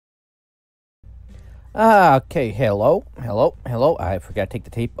Okay, hello. I forgot to take the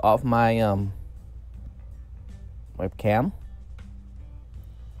tape off my webcam.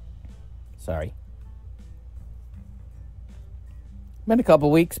 Sorry. Been a couple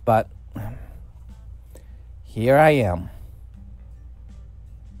weeks, but here I am.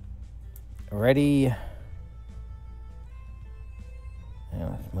 Ready.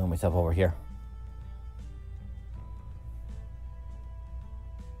 Let's move myself over here.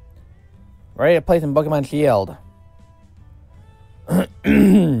 Ready to play some Pokemon Shield.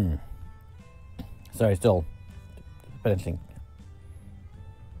 Sorry, still finishing.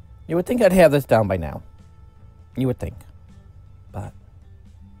 You would think I'd have this down by now. You would think. But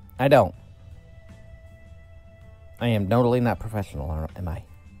I don't. I am totally not professional, am I?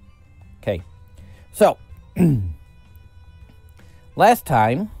 Okay. So, last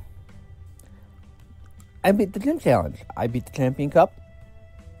time, I beat the gym challenge. I beat the Champion Cup.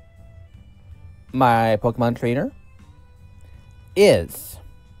 My Pokemon trainer is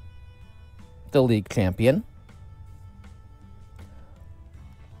the league champion.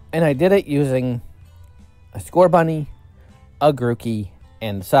 And I did it using a Score Bunny, a Grookey,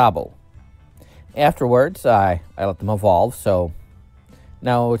 and Sabo. Afterwards, I let them evolve, so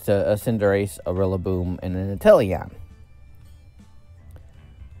now it's a Cinderace, a Rillaboom, and an Inteleon.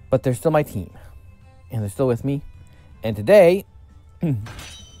 But they're still my team, and they're still with me. And today,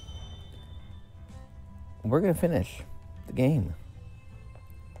 we're going to finish the game.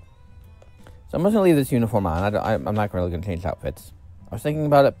 So I'm just going to leave this uniform on. I'm not really going to change outfits. I was thinking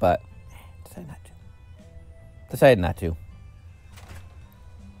about it, but decided not to.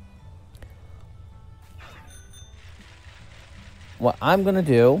 What I'm going to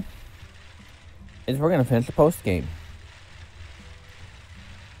do is we're going to finish the post game.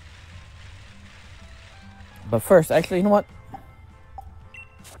 But first, actually, you know what?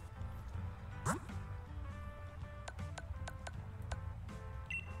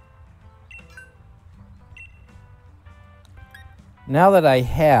 Now that I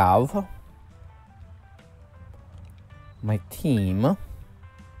have my team,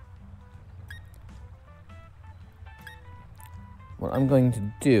 what I'm going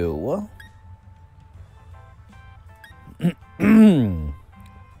to do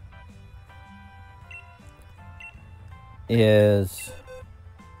is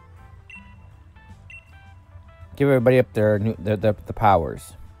give everybody up their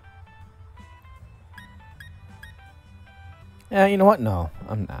powers. Yeah, you know what? No,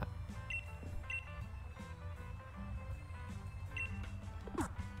 I'm not.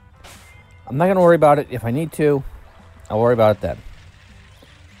 I'm not going to worry about it. If I need to, I'll worry about it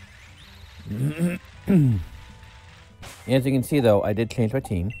then. As you can see, though, I did change my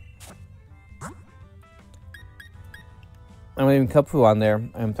team. I'm leaving Kupfu on there.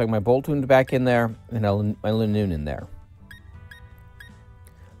 I'm throwing my Boltoon back in there, and my Linoon in there.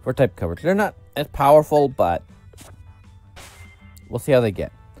 For type coverage. They're not as powerful, but we'll see how they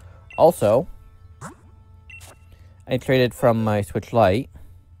get. Also, I traded from my Switch Lite.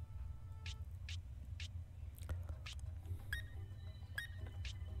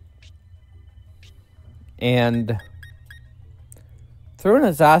 And threw in a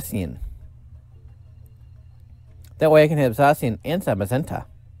Zacian. That way I can have Zacian and Zamazenta.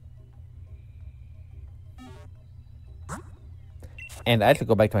 And I have to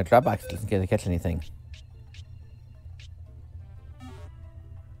go back to my drop box just in case I catch anything.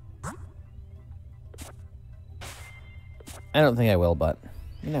 I don't think I will, but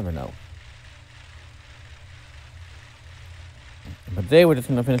you never know. But today we're just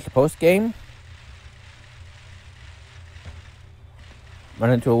going to finish the post game. Run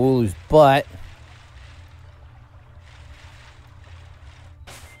into a Wooloo's butt.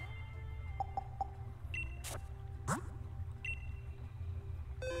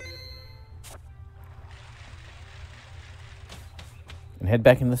 And head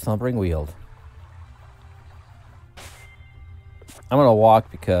back into the slumbering Weald. I'm going to walk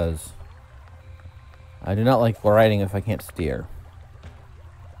because I do not like riding if I can't steer.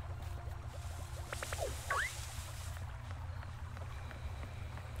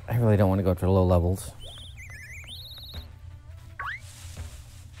 I really don't want to go to low levels.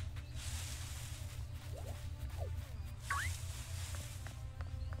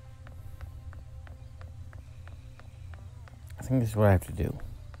 I think this is what I have to do.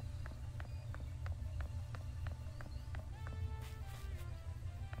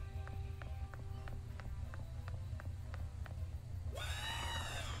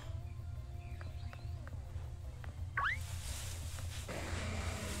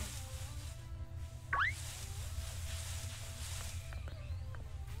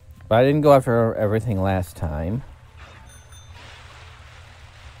 But I didn't go after everything last time.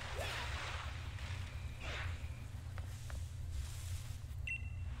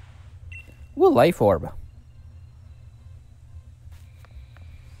 Ooh, life orb.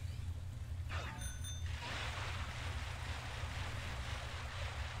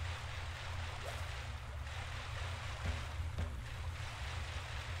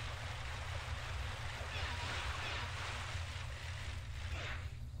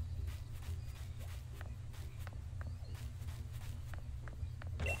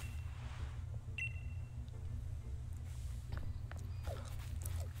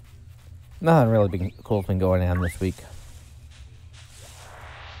 Nothing really big cool's been going on this week.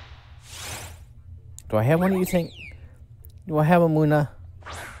 Do I have one, you think? Do I have a Muna?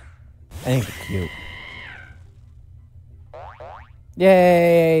 I think it's cute.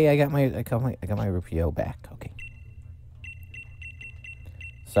 Yay! I got my Rupio back. Okay.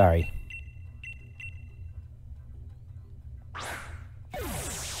 Sorry.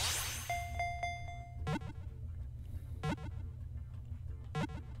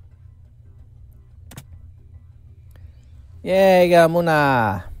 Yay, got a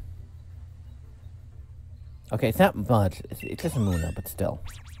Muna. Okay, it's not much. It's just a Muna, but still.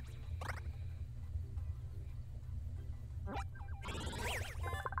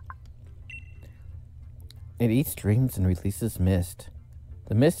 It eats dreams and releases mist.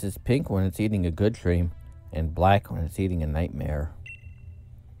 The mist is pink when it's eating a good dream, and black when it's eating a nightmare.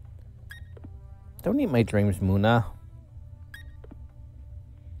 Don't eat my dreams, Muna.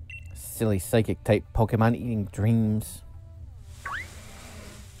 Silly psychic type Pokemon eating dreams.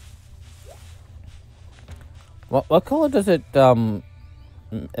 What color does it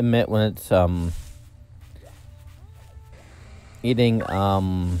emit when it's eating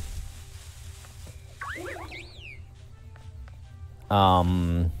an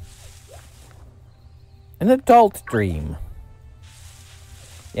adult dream?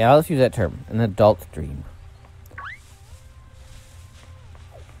 Yeah, let's use that term. An adult dream.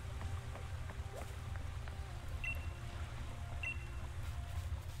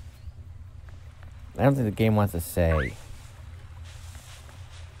 I don't think the game wants to say.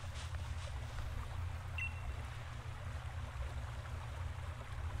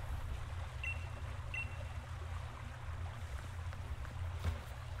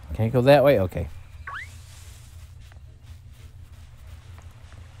 Can I go that way? Okay.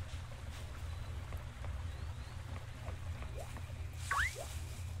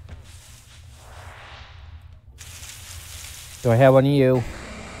 Do I have one of you?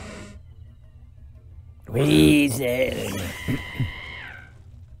 Wheezing.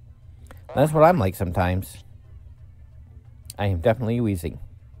 That's what I'm like sometimes. I am definitely wheezing.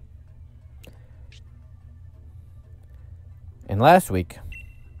 And last week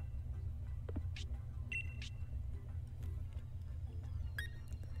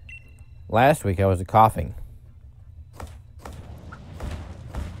I was coughing.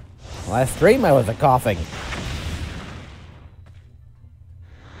 Last stream I was coughing.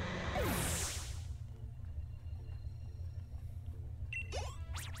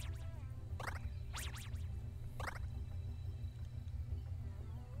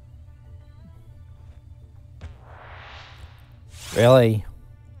 Really?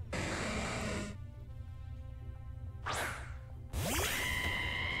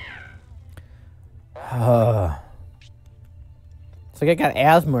 It's like I got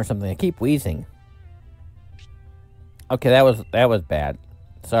asthma or something. I keep wheezing. Okay, that was bad.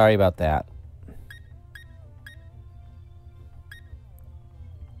 Sorry about that.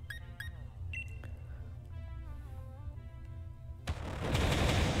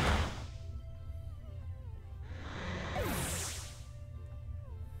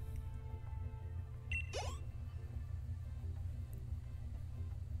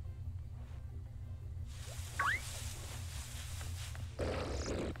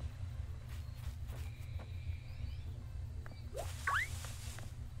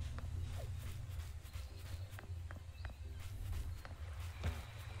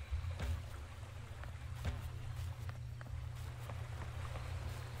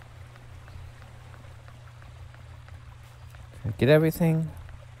 Get everything?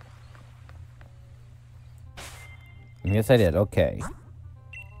 Yes, I did. Okay.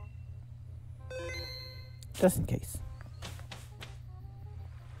 Just in case.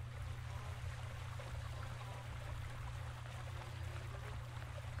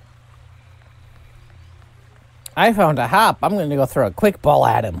 I found a hop. I'm going to go throw a quick ball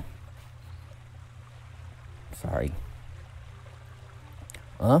at him. Sorry.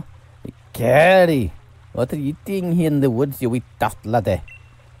 Huh? Caddy. What are you doing here in the woods, you wee daft laddie?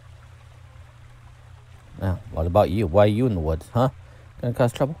 Now, what about you? Why are you in the woods, huh? Gonna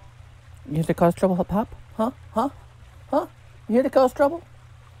cause trouble? You here to cause trouble, Hop? Huh? Huh? Huh? You here to cause trouble?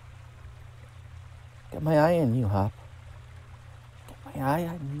 Got my eye on you, Hop. Got my eye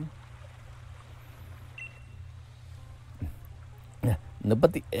on you.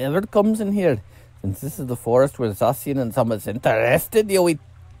 Nobody ever comes in here. Since this is the forest where Zacian and someone's interested, you wee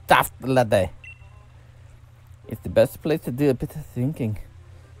daft laddie. It's the best place to do a bit of thinking,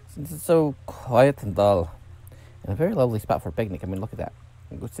 since it's so quiet and dull. And a very lovely spot for a picnic. I mean, look at that.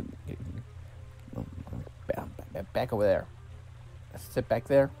 Go sit back over there. Sit back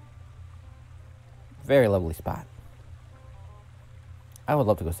there. Very lovely spot. I would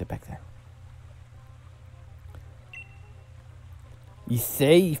love to go sit back there. You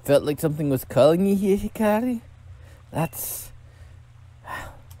say you felt like something was calling you here, Hikari? That's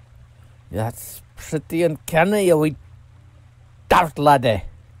pretty uncanny, you wee daft laddie.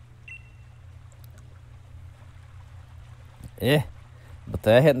 Yeah, but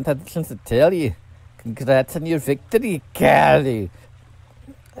I hadn't had the chance to tell you. Congrats on your victory, Hikari.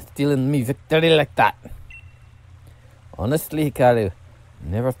 Stealing me victory like that. Honestly, Hikari,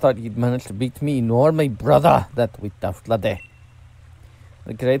 never thought you'd manage to beat me nor my brother, that wee daft laddie.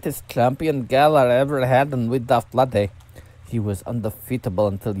 The greatest champion gal I ever had in with daft laddie. He was undefeatable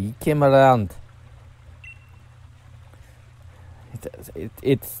until he came around.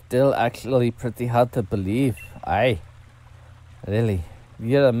 It's still actually pretty hard to believe. Aye. Really.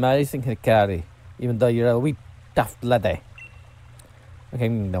 You're amazing, Hikari. Even though you're a wee daft laddie. Okay,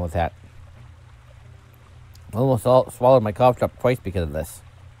 I'm done with that. I almost swallowed my cough drop twice because of this.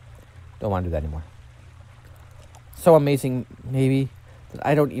 Don't want to do that anymore. So amazing, maybe, that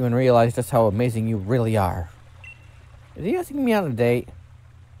I don't even realize just how amazing you really are. Is he asking me on a date?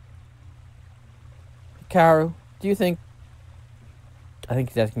 Hikaru, do you think... I think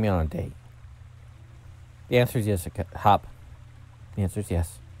he's asking me on a date. The answer is yes, Hop. The answer is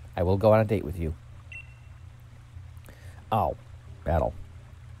yes. I will go on a date with you. Oh, battle.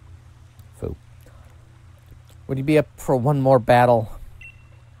 Foo. Would you be up for one more battle?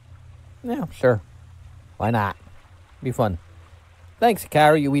 Yeah, sure. Why not? Be fun. Thanks,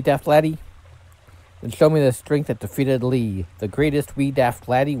 Hikaru, you wee daft laddie. Then show me the strength that defeated Lee, the greatest wee daft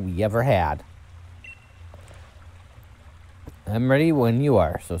laddie we ever had. I'm ready when you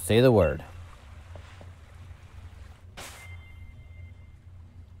are, so say the word.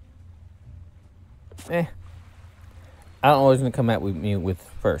 I don't know who's going to come at me with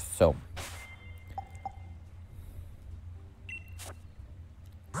first, so...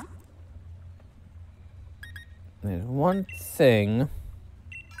 There's one thing...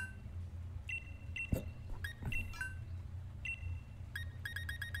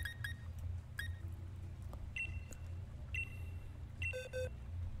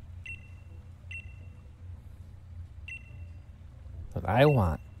 that I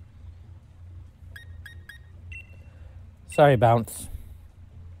want. Sorry, Bounce.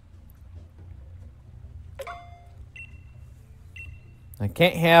 I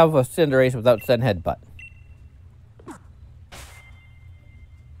can't have a Cinderace without Send Headbutt.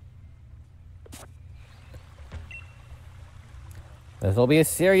 This will be a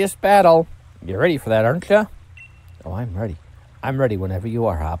serious battle. You're ready for that, aren't you? Oh, I'm ready. I'm ready whenever you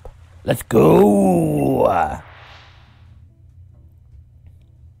are, Hop. Let's go!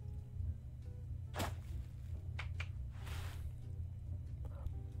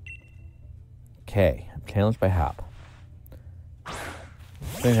 Okay, I'm challenged by Hop.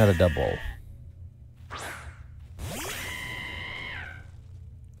 Bring out a double.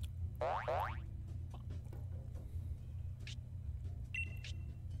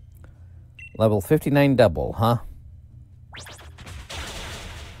 Level 59 double, huh?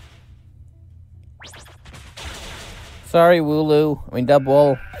 Sorry, Wooloo. I mean,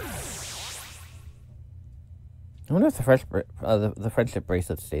 double. I wonder if the friendship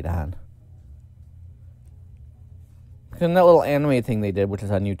bracelet stayed on. In that little anime thing they did, which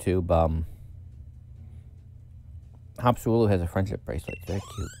is on YouTube, Hopsulu has a friendship bracelet. It's very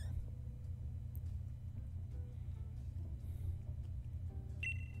cute.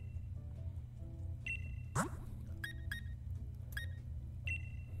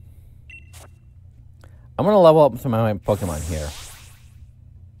 I'm going to level up some of my Pokemon here.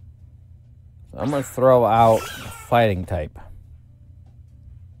 So I'm going to throw out a fighting type.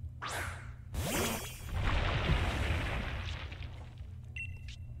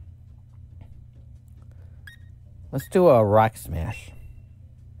 Let's do a Rock Smash.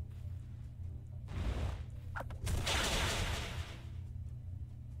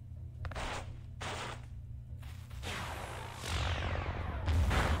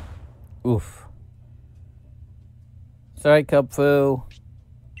 Oof. Sorry, Kung Fu.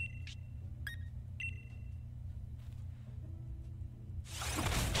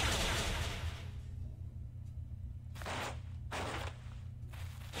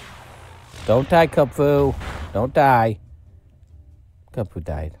 Don't die, Kung Fu. Don't die. Kung Fu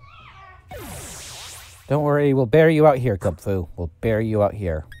died. Don't worry, we'll bury you out here, Kung Fu. We'll bury you out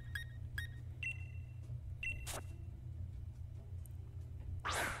here.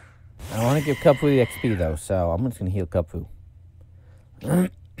 I want to give Kung Fu the XP, though, so I'm just going to heal Kung Fu.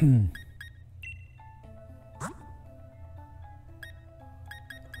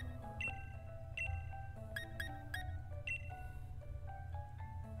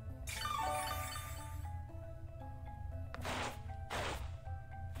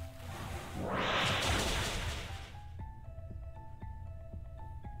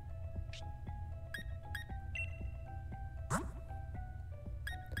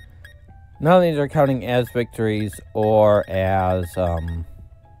 None of these are counting as victories or as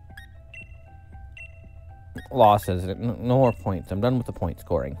losses. No more points. I'm done with the point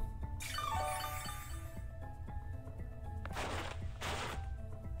scoring.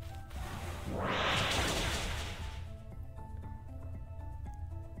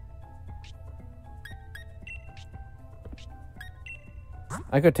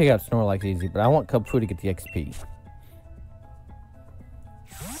 I could take out Snorlax easy, but I want Kung Fu to get the XP.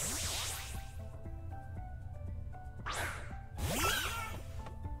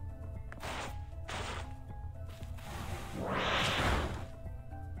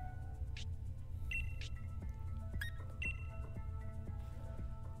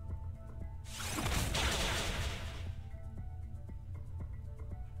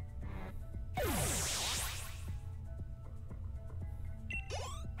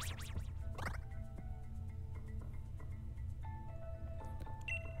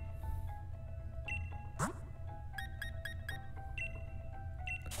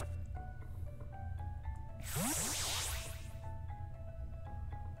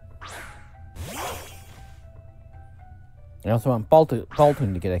 I also want Bolton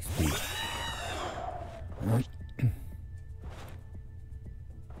to get XP.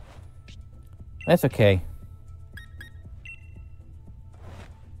 That's okay.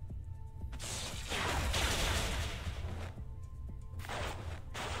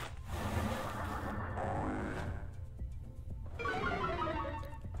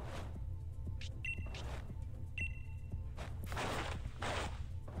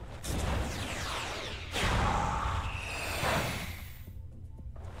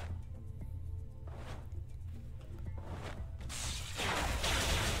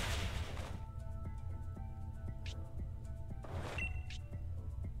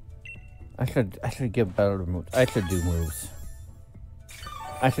 I should give better moves. I should do moves.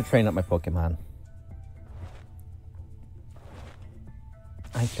 I should train up my Pokemon.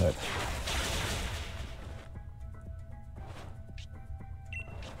 I should.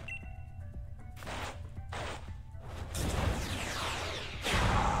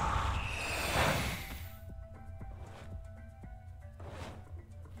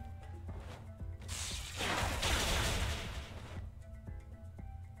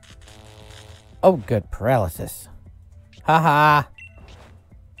 Oh, good. Paralysis. Haha.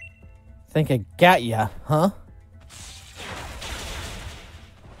 Think I got ya, huh?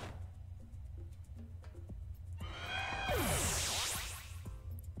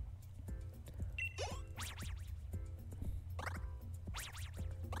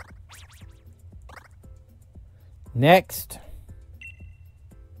 Next.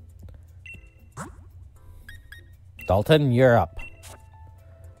 Dalton, you're up.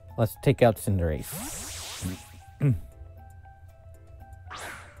 Let's take out Cinderace.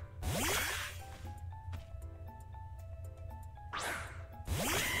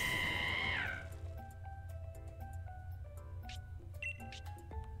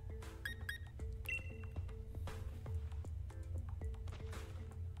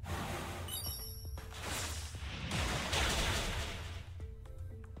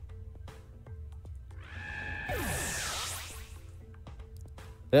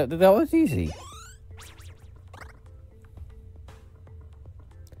 That was easy.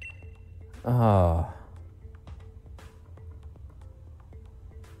 Oh.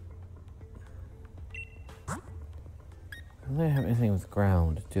 I don't have anything with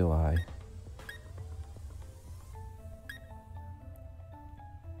ground, do I?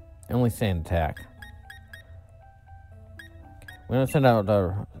 Only sand attack. We're gonna send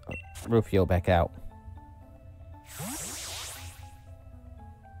out Rufio back out.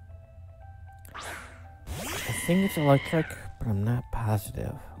 I think it's electric, But I'm not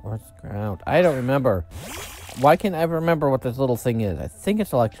positive. Or it's ground. I don't remember. Why can't I ever remember what this little thing is? I think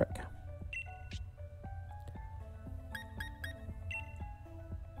it's electric.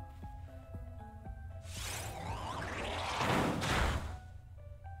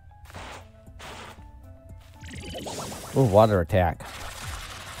 Ooh, water attack.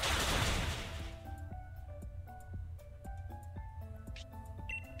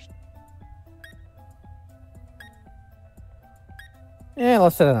 Yeah,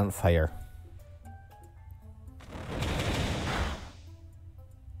 let's set it on fire.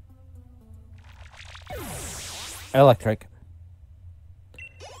 Electric.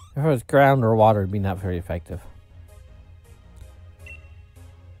 If it was ground or water, it'd be not very effective.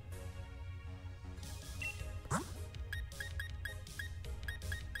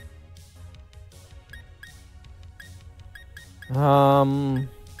 I'll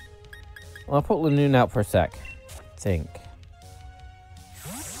put Lanoon out for a sec. I think.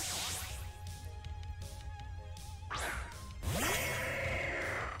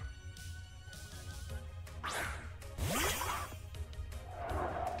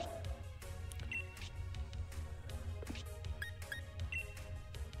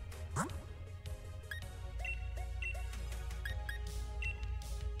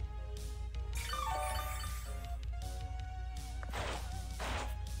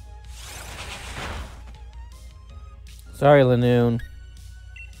 Sorry, Lanoon.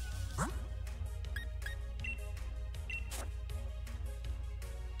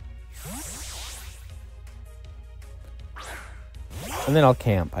 And then I'll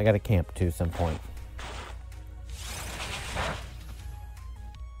camp. I gotta camp too some point.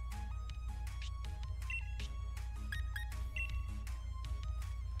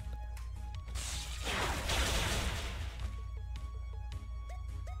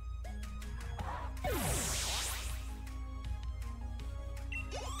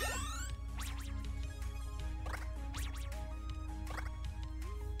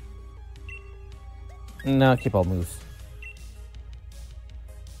 No, keep all moves.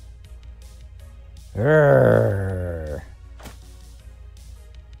 Urgh.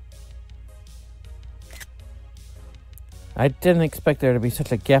 I didn't expect there to be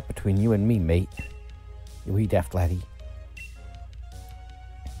such a gap between you and me, mate. You wee daft laddie.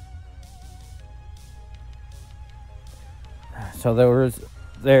 So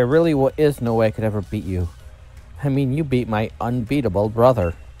there really is no way I could ever beat you. I mean, you beat my unbeatable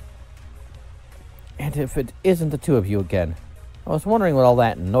brother. And if it isn't the two of you again. I was wondering what all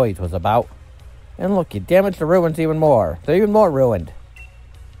that noise was about. And look, you damaged the ruins even more. They're even more ruined.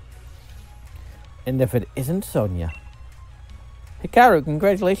 And if it isn't Sonia. Hikaru,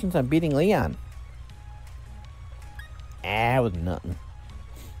 congratulations on beating Leon. It was nothing.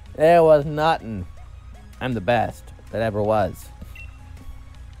 It was nothing. I'm the best that ever was.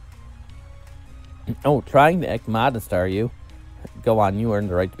 Oh, trying to act modest, are you? Go on, you earned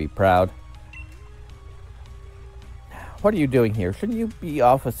the right to be proud. What are you doing here? Shouldn't you be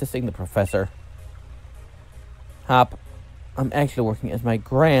off assisting the professor? Hop, I'm actually working as my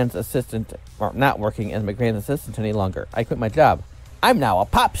grand's assistant, or not working as my grand's assistant any longer. I quit my job. I'm now a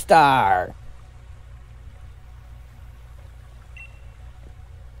pop star!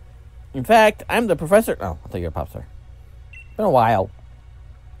 In fact, I'm the professor. Oh, I thought you were a pop star. It's been a while.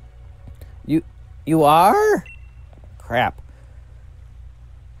 You are? Crap.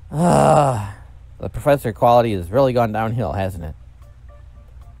 The professor quality has really gone downhill, hasn't it?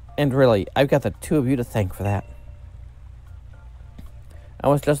 And really, I've got the two of you to thank for that. I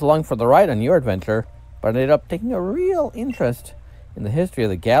was just along for the ride on your adventure, but I ended up taking a real interest in the history of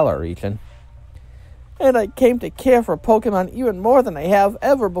the Galar region. And I came to care for Pokemon even more than I have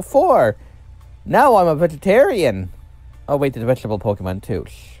ever before. Now I'm a vegetarian. Oh wait, there's vegetable Pokemon too.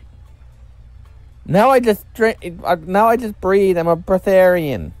 Shh. Now I just breathe. I'm a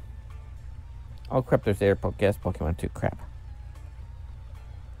breatharian. Oh crap, there's gas Pokemon too. Crap.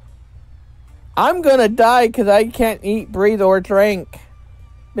 I'm gonna die because I can't eat, breathe, or drink.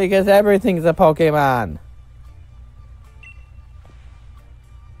 Because everything's a Pokemon.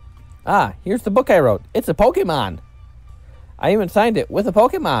 Ah, here's the book I wrote. It's a Pokemon. I even signed it with a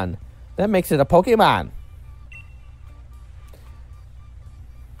Pokemon. That makes it a Pokemon.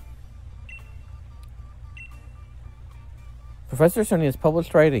 Professor Sonia's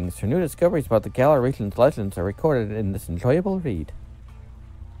published writings. Her new discoveries about the Galar region's legends are recorded in this enjoyable read.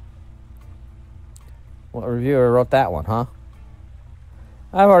 What reviewer wrote that one, huh?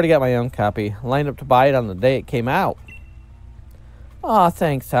 I've already got my own copy. Lined up to buy it on the day it came out. Aw,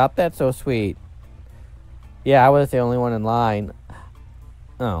 thanks, Hop. That's so sweet. Yeah, I was the only one in line.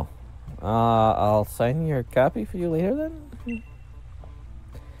 Oh. I'll sign your copy for you later then?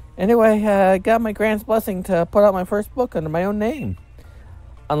 Anyway, I got my grand's blessing to put out my first book under my own name.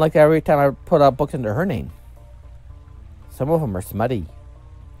 Unlike every time I put out books under her name. Some of them are smutty.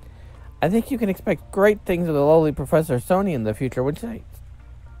 I think you can expect great things of the lowly Professor Sony in the future, wouldn't you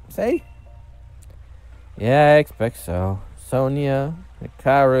say? Yeah, I expect so. Sonia,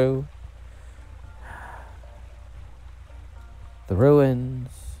 Hikaru, the ruins.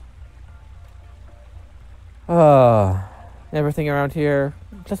 Everything around here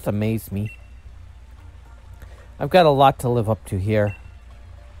just amazed me. I've got a lot to live up to here.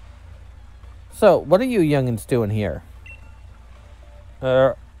 So, what are you youngins doing here? We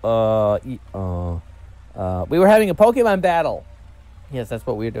were having a Pokemon battle. Yes, that's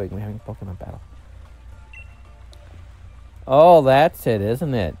what we were doing. We were having a Pokemon battle. Oh, that's it,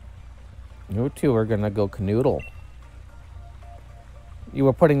 isn't it? You two are gonna go canoodle. You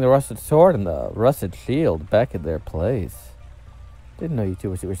were putting the rusted sword and the rusted shield back in their place. Didn't know you two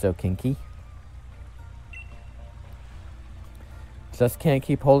were so kinky. Just can't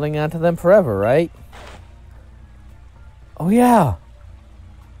keep holding on to them forever, right? Oh, yeah.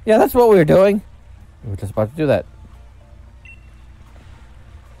 Yeah, that's what we were doing. We were just about to do that.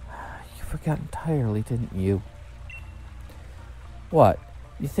 You forgot entirely, didn't you? What?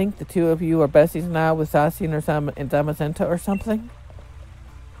 You think the two of you are besties now with Sashi and Zamazenta or something?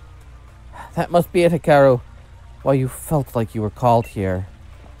 That must be it, Hikaru. Why you felt like you were called here.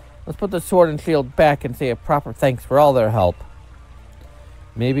 Let's put the sword and shield back and say a proper thanks for all their help.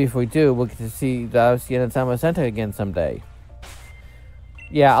 Maybe if we do, we'll get to see Sashi and Zamazenta again someday.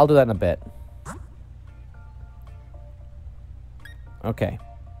 Yeah, I'll do that in a bit. Okay.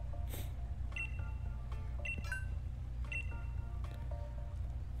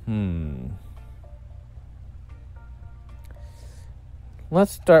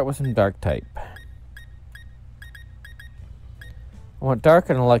 Let's start with some dark type. I want dark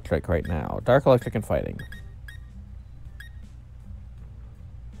and electric right now. Dark, electric, and fighting.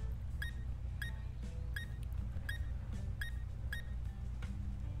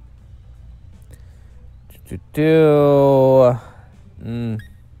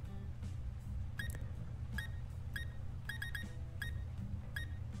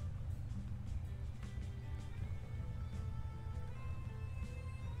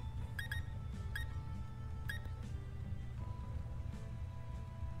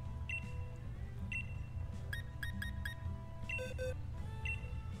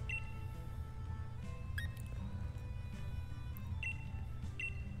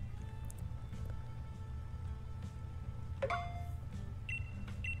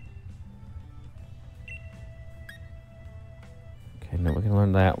 Okay, now we can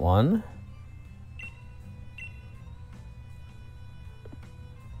learn that one.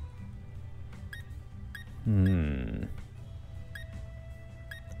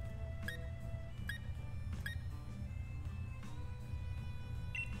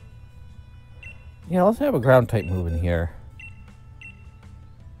 Yeah, let's have a ground type move in here.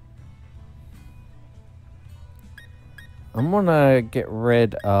 I'm gonna get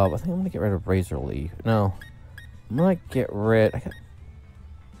rid of... I think I'm gonna get rid of Razor Leaf. No. I'm gonna get rid...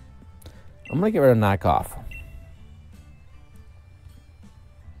 I'm gonna get rid of Knockoff.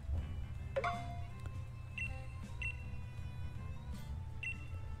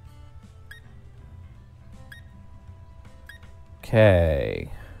 Okay.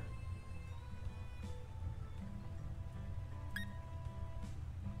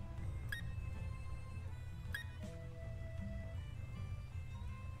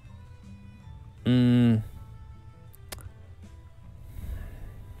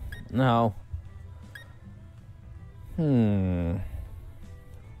 No.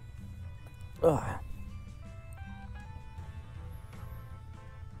 Ugh.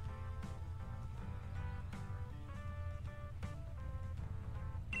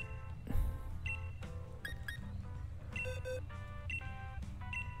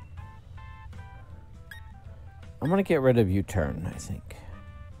 I'm gonna get rid of U-turn, I think.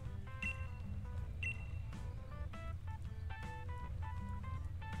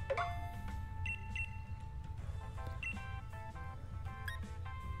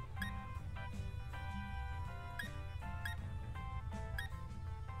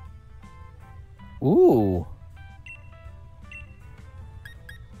 Ooh.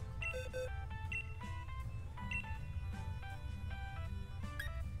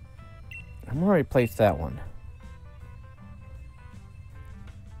 I'm gonna replace that one.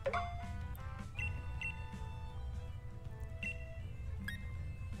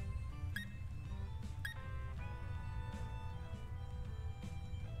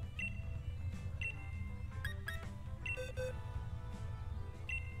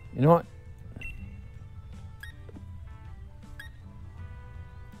 You know what?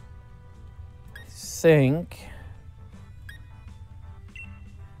 I think...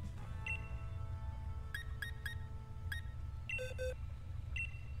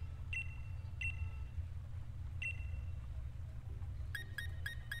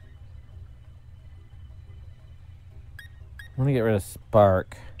 I want to get rid of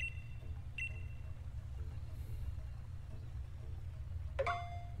Spark.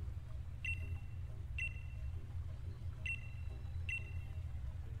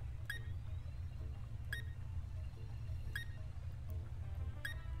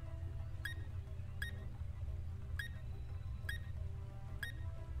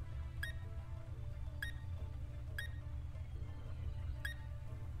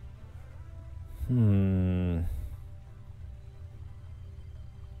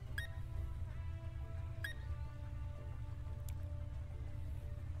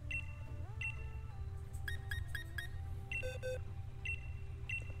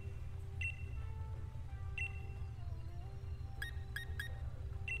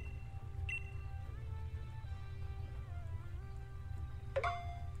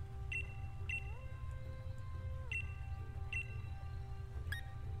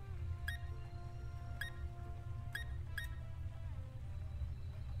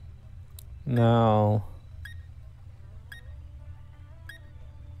 No.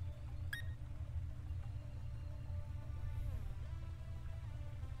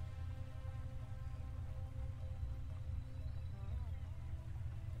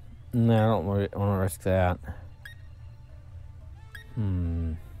 No, I don't want to risk that.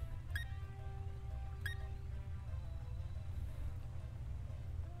 Hmm.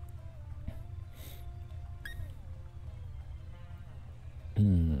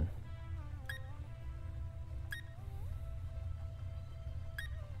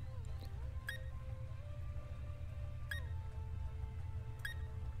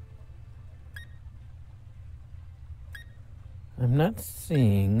 I'm not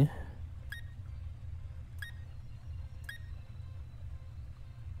seeing...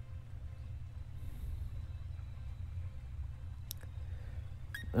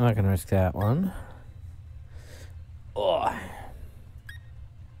 I'm not going to risk that one. Oh.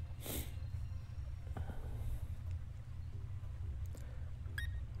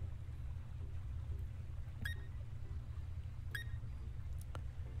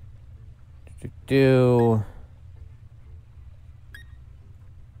 Do...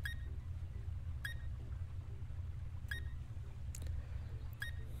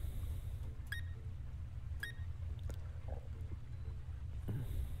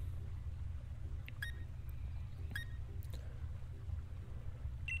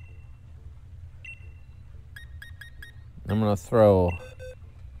 I'm going to throw...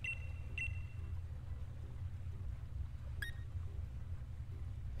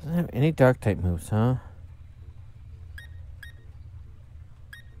 Doesn't have any dark type moves, huh? I'm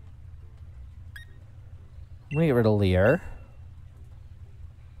going to get rid of Lear.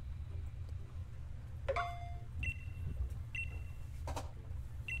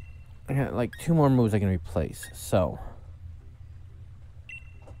 I got like 2 more moves I can replace, so...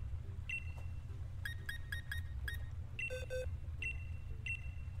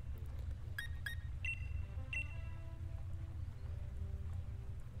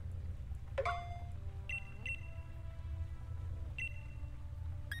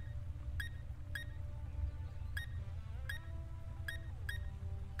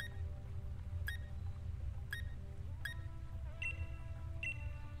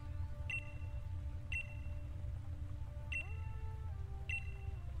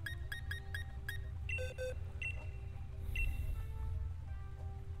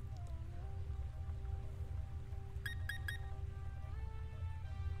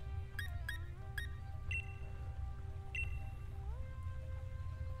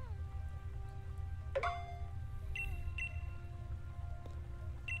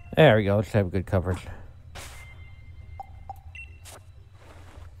 There we go. Let's have good coverage.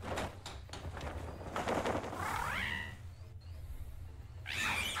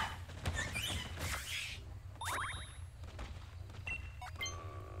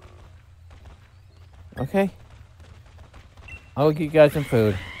 Okay. I'll get you guys some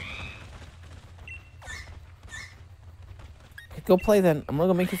food. Okay, go play then. I'm gonna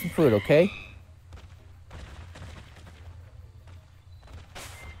go make you some food, okay?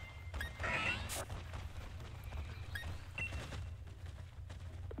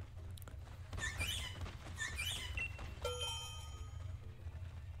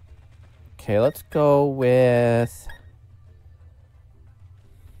 Okay, let's go with...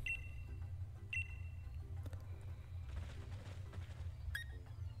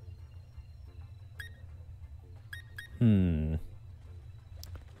 Let's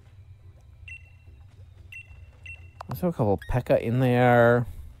throw a couple P.E.K.K.A in there.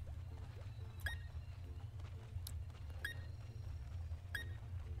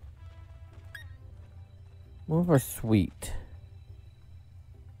 Move our sweet.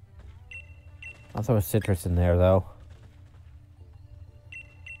 I'll throw a citrus in there, though.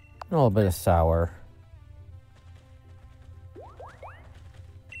 A little bit of sour.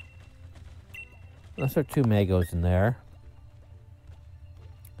 Let's throw 2 mangoes in there.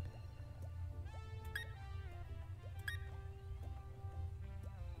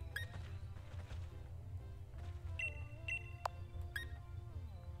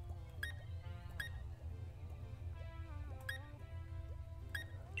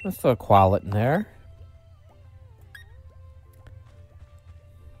 Let's throw a quallet in there.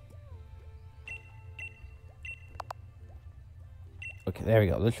 Okay, there we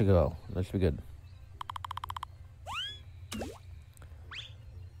go. This should go. This should be good.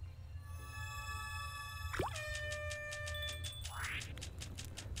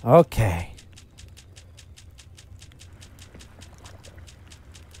 Okay.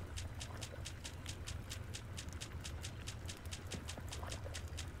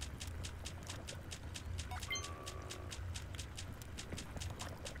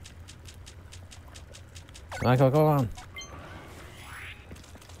 Michael, go on.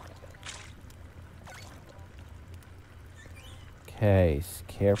 Okay,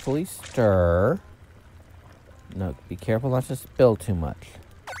 carefully stir. No, be careful not to spill too much.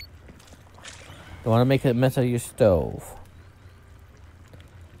 Don't want to make a mess of your stove.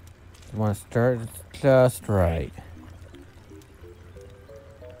 You want to stir it just right.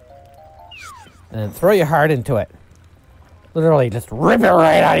 And then throw your heart into it. Literally, just rip it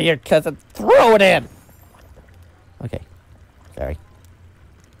right out of your chest and throw it in. Okay, sorry.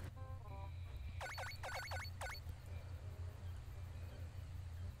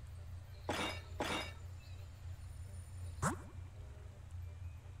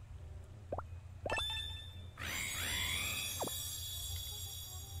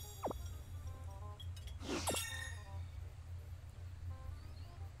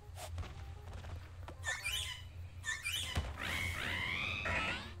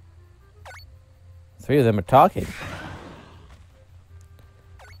 Three of them are talking.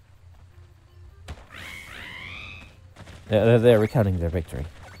 They're recounting their victory.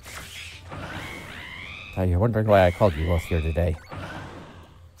 You're wondering why I called you both here today.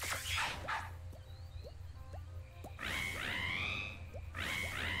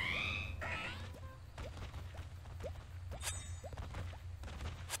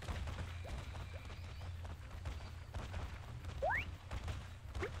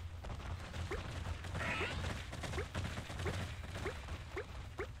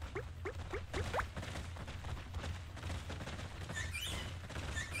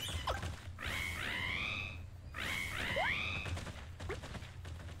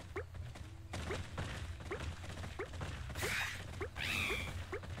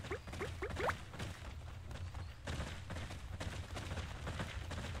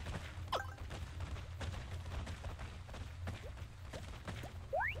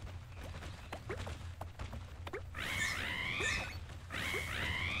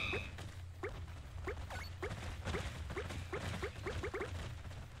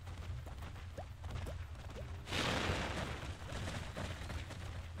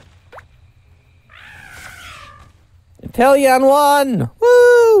 Italian won!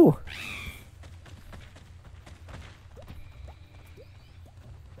 Woo!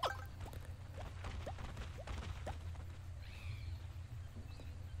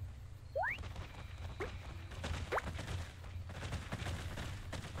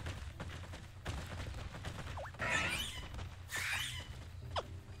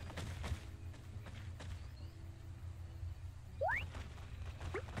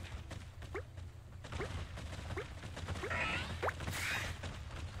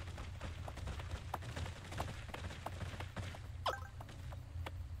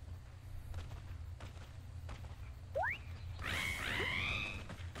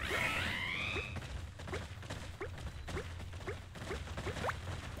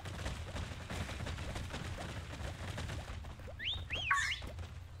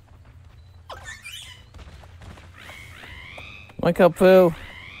 Wake up, Pooh.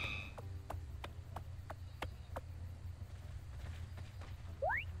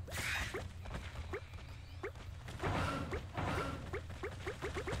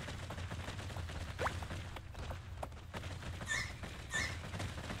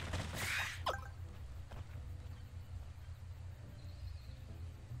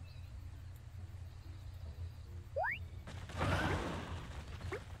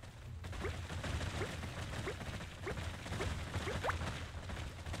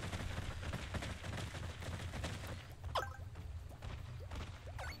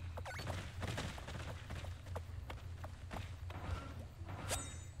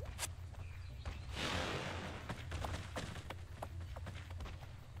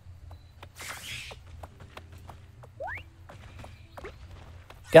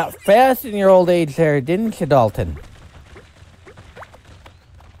 Got fast in your old age there, didn't you, Dalton?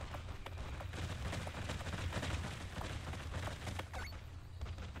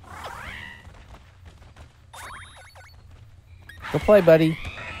 Go play, buddy.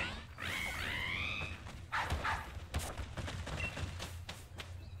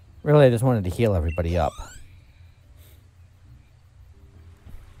 Really, I just wanted to heal everybody up.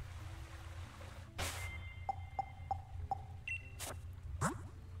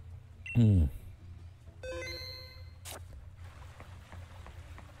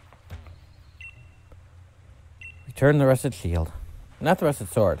 Return the rusted shield. Not the rusted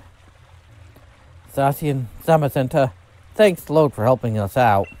sword. Sassy and Samacenta, thanks, Lode, for helping us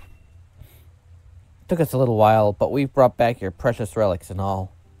out. Took us a little while, but we've brought back your precious relics and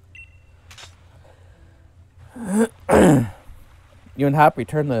all. You and Hop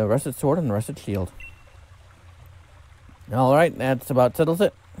return the rusted sword and the rusted shield. Alright, that's about settles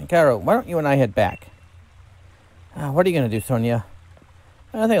it. Caro, why don't you and I head back? What are you going to do, Sonia?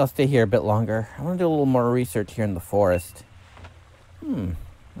 I think I'll stay here a bit longer. I want to do a little more research here in the forest.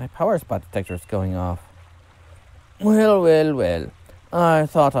 My power spot detector is going off. Well, well, well. I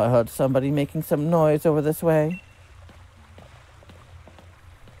thought I heard somebody making some noise over this way.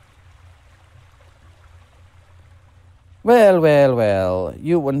 Well, well, well.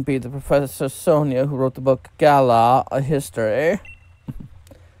 You wouldn't be the Professor Sonia who wrote the book Gala, a History.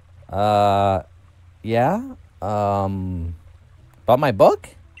 Yeah? About my book?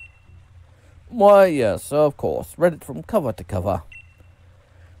 Why, yes, of course. Read it from cover to cover.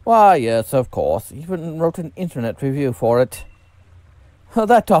 Why, yes, of course. Even wrote an internet review for it.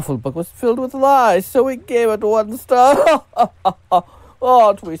 That awful book was filled with lies, so we gave it 1 star.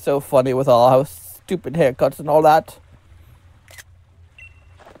 Aren't we so funny with all our stupid haircuts and all that?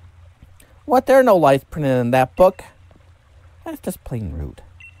 What, there are no lies printed in that book? That's just plain rude.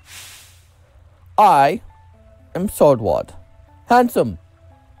 I am Swordward. Handsome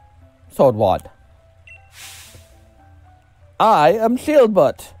Swordward. I am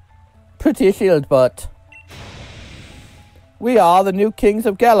Shieldbutt. Pretty Shieldbutt. We are the new kings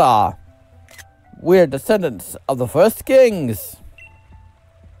of Galar. We're descendants of the first kings.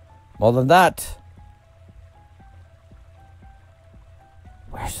 More than that,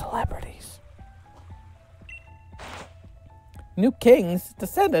 we're celebrities. New kings?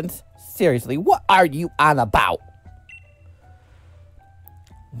 Descendants? Seriously, what are you on about?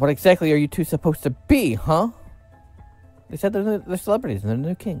 What exactly are you two supposed to be, huh? They said they're celebrities and they're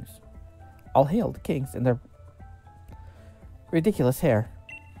new kings. All hail the kings and their ridiculous hair.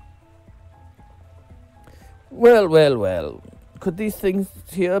 Well, well, well. Could these things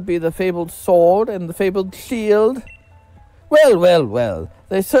here be the fabled sword and the fabled shield? Well, well, well.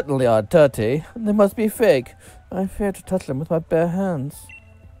 They certainly are dirty, and they must be fake. I fear to touch them with my bare hands.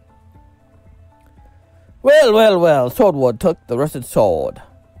 Well, well, well. Swordward took the rusted sword.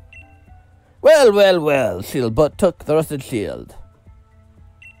 Well, well, well. Shieldbutt took the rusted shield.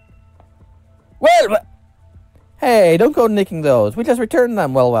 Well, well. Hey, don't go nicking those. We just returned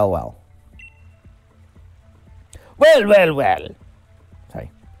them. Well, well, well. Well, well, well. Sorry.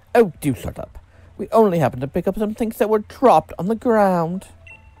 Oh, do shut up. We only happened to pick up some things that were dropped on the ground.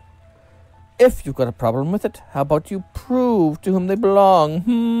 If you've got a problem with it, how about you prove to whom they belong?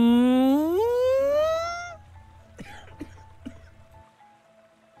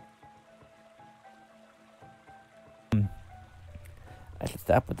 I should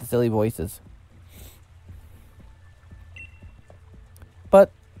stop with the silly voices.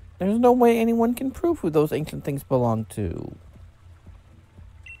 But there's no way anyone can prove who those ancient things belong to.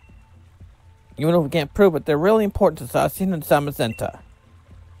 Even if we can't prove it, they're really important to Sassian and Samacenta.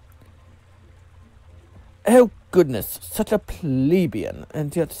 Oh, goodness, such a plebeian,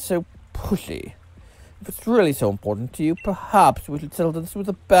 and yet so pushy. If it's really so important to you, perhaps we should settle this with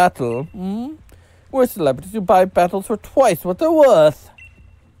a battle, We're celebrities who buy battles for twice what they're worth.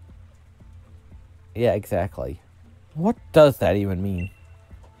 Yeah, exactly. What does that even mean?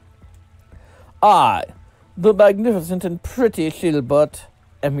 I, the magnificent and pretty Shieldbutt,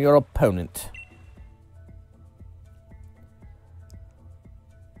 am your opponent.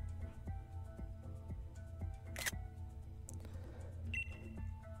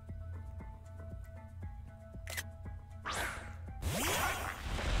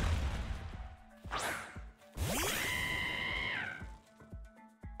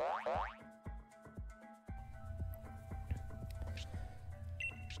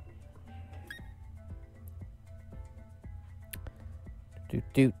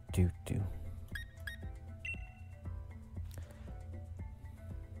 Do.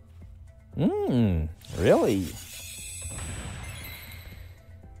 Really?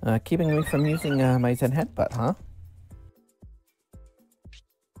 Keeping me from using my Zen headbutt, huh?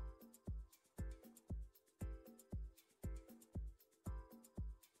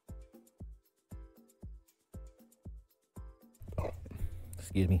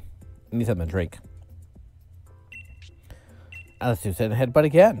 Excuse me. I need something to drink. Let's do Zen headbutt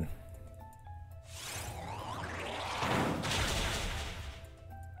again.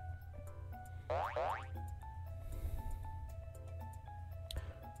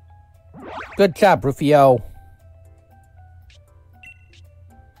 Good job, Rufio.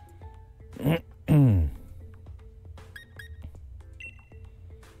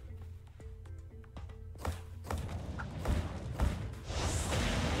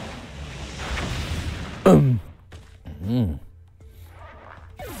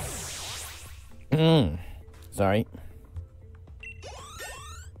 Sorry.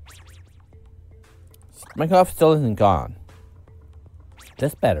 My cough still isn't gone.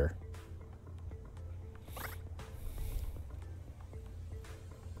 That's better.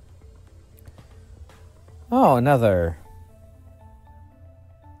 Oh, another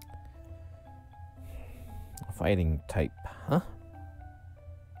fighting type, huh?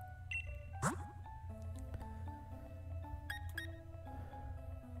 You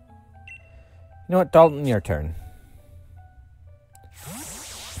know what, Dalton, your turn.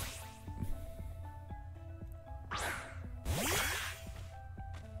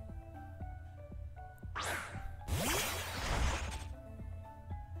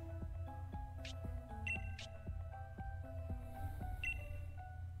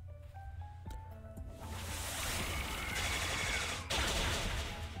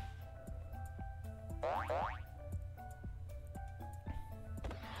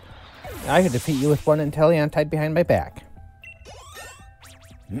 I could defeat you with one Inteleon tied behind my back.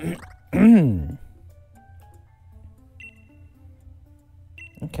 Okay,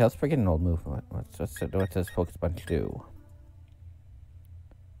 let's forget an old move. What does Focus Punch do?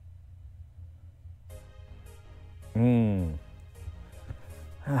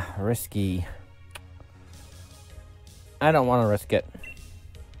 Risky. I don't want to risk it.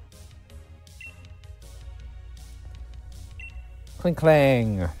 Clink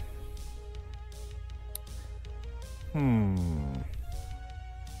clang.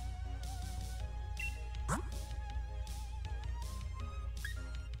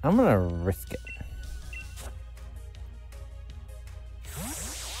 I'm gonna risk it.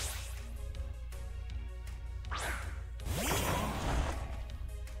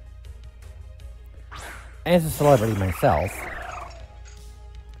 As a celebrity myself,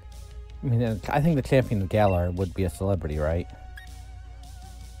 I mean, I think the champion of Galar would be a celebrity, right?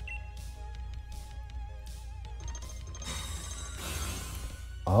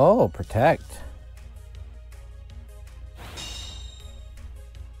 Oh, protect.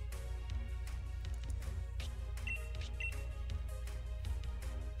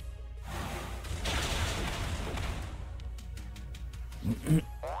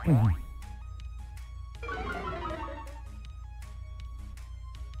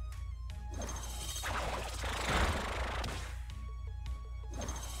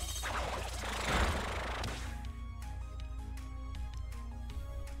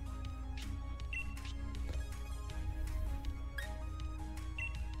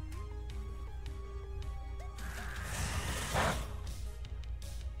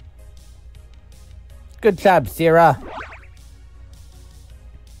 Good job, Sierra.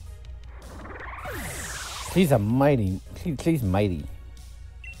 She's mighty. She's mighty.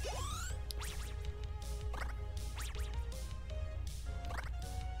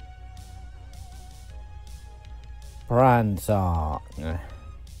 Bronzong.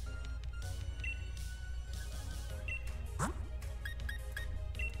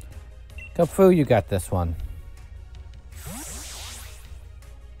 Kung-Fu, you got this one.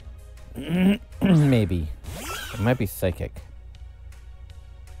 Maybe. It might be psychic.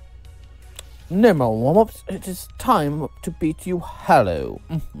 No more warm-ups. It is time to beat you hollow.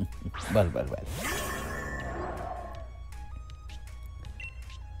 Well.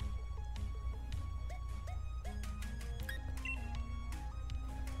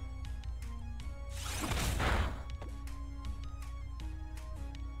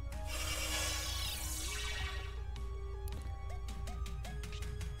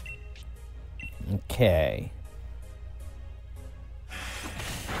 Okay.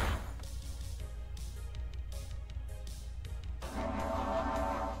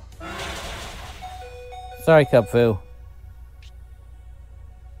 Sorry, Kung-Fu.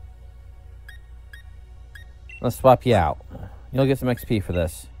 Let's swap you out. You'll get some XP for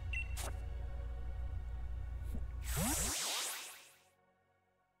this.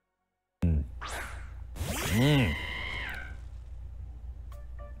 Look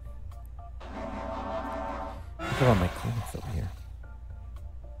at all my Kleenex over here.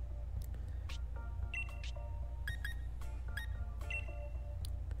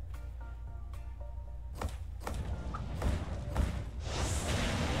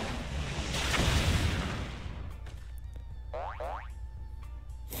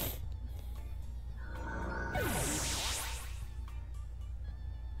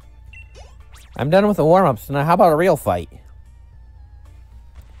 I'm done with the warm-ups. Now, how about a real fight?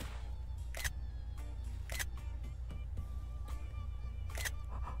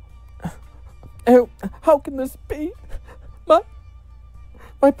 Oh, how can this be? My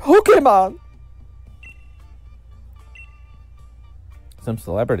Pokemon! Some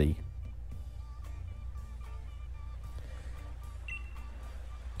celebrity.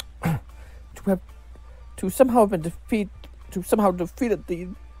 to somehow defeated the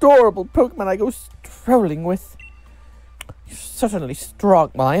adorable Pokemon I go strolling with. You're certainly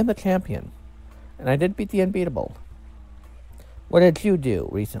strong. Well, I am the champion. And I did beat the unbeatable. What did you do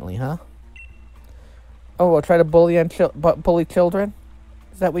recently, huh? Oh, I'll try to bully children?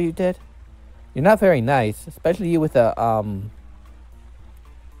 Is that what you did? You're not very nice. Especially you with a,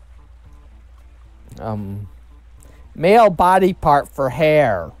 male body part for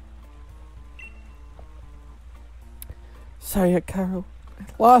hair. Sorry, Hikaru. I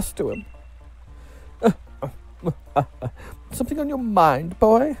lost to him. Something on your mind,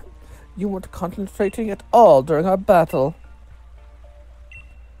 boy? You weren't concentrating at all during our battle.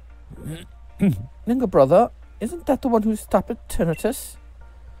 Younger brother, isn't that the one who stopped at Tinnitus?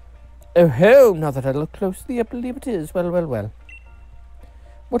 Oh ho, now that I look closely, I believe it is. Well.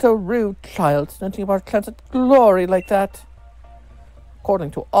 What a rude child, snatching up our chance at glory like that.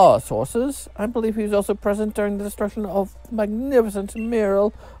 According to our sources, I believe he was also present during the destruction of the magnificent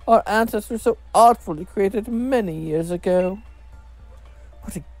mural our ancestors so artfully created many years ago.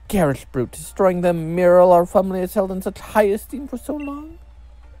 What a garish brute, destroying the mural our family has held in such high esteem for so long.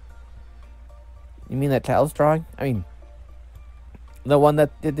 You mean that child's drawing? I mean, the one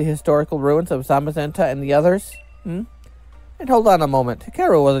that did the historical ruins of Zamazenta and the others? And hold on a moment.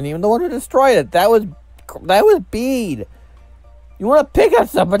 Hikaru wasn't even the one who destroyed it. That was Bede. You want to pick on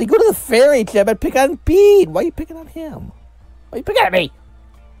somebody? Go to the fairy gym and pick on Bede. Why are you picking on him? Why are you picking at me?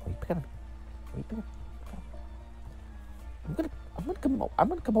 Why are you picking on me? Why are you picking on me? I'm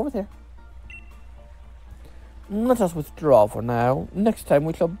gonna come over there. Let us withdraw for now. Next time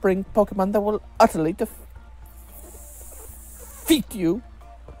we shall bring Pokemon that will utterly defeat you.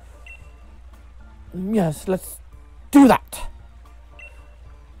 Yes, let's do that.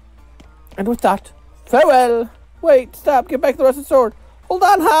 And with that, farewell. Wait, stop, give back the rusted sword. Hold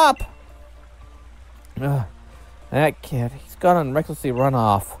on, Hop. That kid, he's gone and recklessly run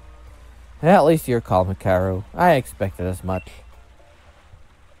off. At least you're calm, Hikaru. I expected as much.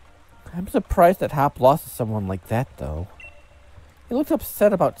 I'm surprised that Hop lost to someone like that, though. He looked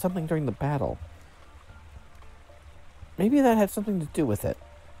upset about something during the battle. Maybe that had something to do with it.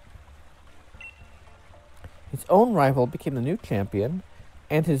 His own rival became the new champion,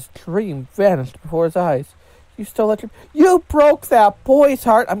 and his dream vanished before his eyes. You stole that dream. You broke that boy's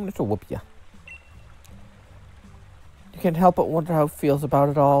heart. I'm going to whoop you. You can't help but wonder how he feels about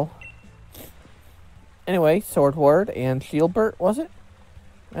it all. Anyway, Swordward and Shieldbert, was it?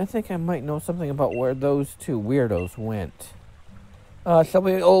 I think I might know something about where those two weirdos went. Shall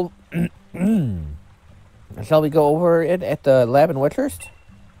we go... Shall we go over it at the lab in Witchurst?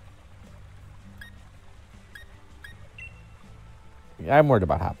 I'm worried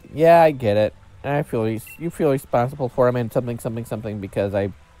about Hop. Yeah, I get it. I feel you feel responsible for him and something because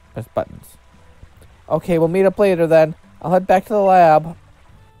I pressed buttons. Okay, we'll meet up later then. I'll head back to the lab.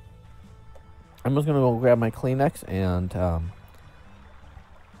 I'm just gonna go grab my Kleenex and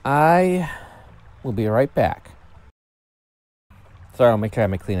I will be right back. Sorry, I'll make sure I have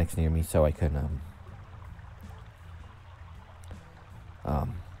my Kleenex near me so I can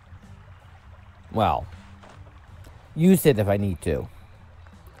well, use it if I need to.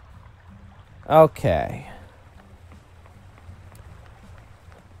 Okay.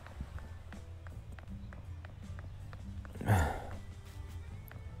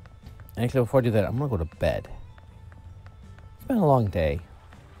 Actually, before I do that, I'm gonna go to bed. It's been a long day.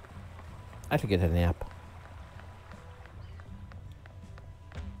 I should get a nap.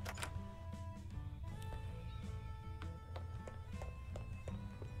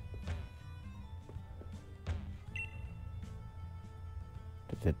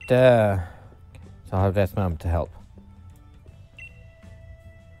 So I'll have to ask Mom to help.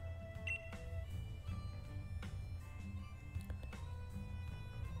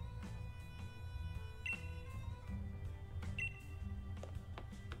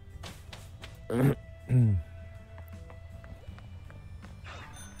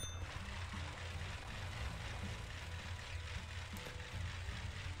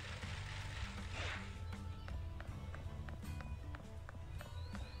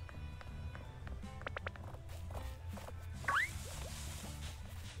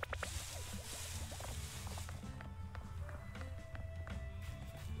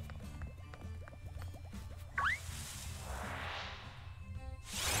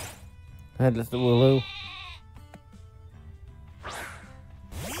 Headless the Wooloo.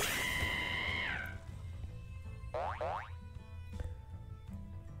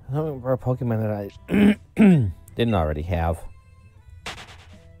 Looking for a Pokemon that I didn't already have.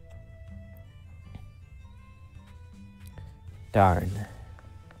 Darn.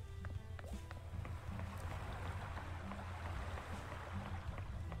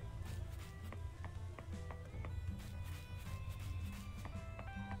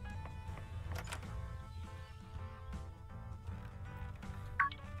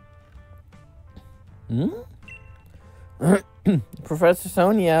 Professor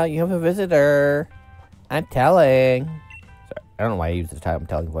Sonia, you have a visitor. I'm telling. Sorry, I don't know why I use this time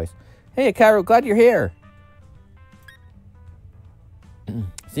telling voice. Hey, Hikaru, glad you're here.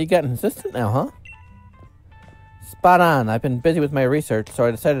 So you got an assistant now, huh? Spot on. I've been busy with my research, so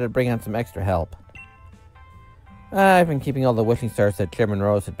I decided to bring on some extra help. I've been keeping all the wishing stars that Chairman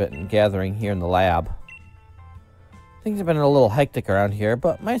Rose had been gathering here in the lab. Things have been a little hectic around here,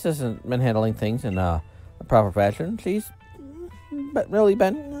 but my assistant's been handling things in a proper fashion. She's really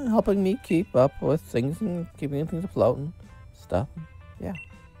been helping me keep up with things and keeping things afloat and stuff. Yeah.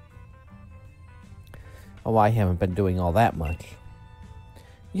 Oh, I haven't been doing all that much.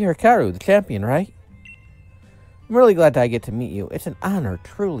 You're Hikaru, the champion, right? I'm really glad that I get to meet you. It's an honor,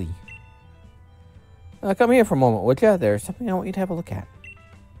 truly. Come here for a moment, would you? There's something I want you to have a look at.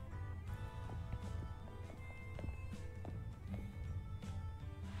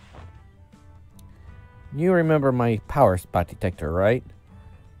 You remember my power spot detector, right?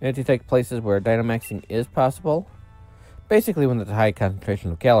 It detects places where Dynamaxing is possible. Basically, when there's a high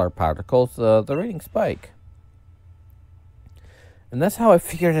concentration of Galar particles, the ratings spike. And that's how I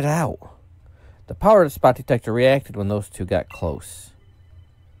figured it out. The power of the spot detector reacted when those two got close.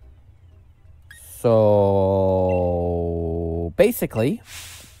 So, basically,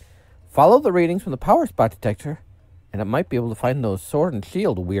 follow the readings from the power spot detector, and it might be able to find those sword and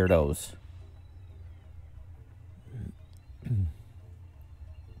shield weirdos.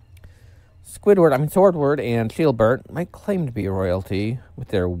 Swordward and Shieldbert might claim to be royalty with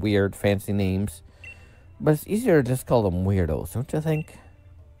their weird fancy names, but it's easier to just call them weirdos, don't you think?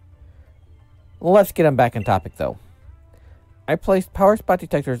 Let's get them back on topic, though. I placed power spot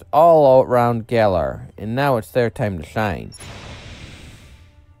detectors all around Galar, and now it's their time to shine.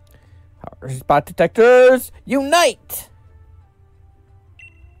 Power spot detectors, unite!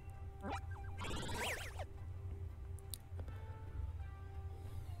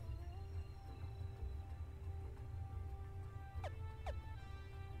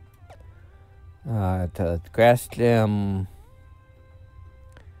 To Grass Gym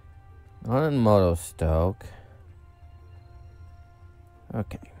on Motostoke.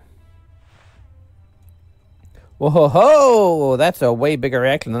 Okay. Whoa, that's a way bigger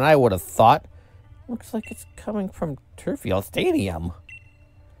reaction than I would have thought. Looks like it's coming from Turffield Stadium.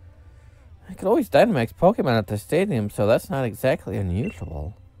 I could always Dynamax Pokemon at the stadium, so that's not exactly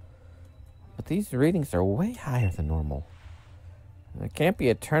unusual. But these readings are way higher than normal. It can't be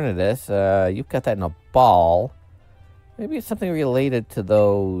Eternatus. You've got that in a ball. Maybe it's something related to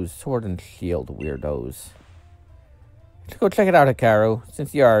those Sword and Shield weirdos. Let's go check it out, Hikaru,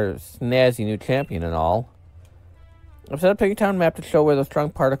 since you are a snazzy new champion and all. I've set up a town map to show where those strong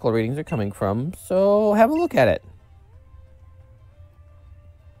particle readings are coming from, so have a look at it.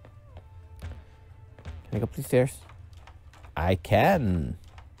 Can I go up these stairs? I can.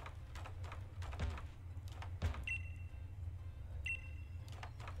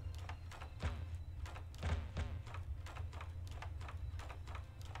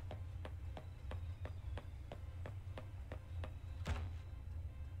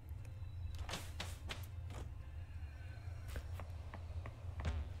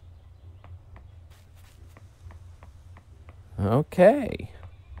 Okay.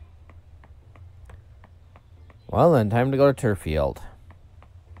 Well then, time to go to Turffield.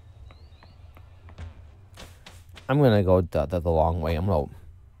 I'm going to go the long way. I'm going to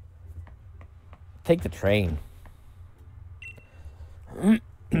take the train. I'm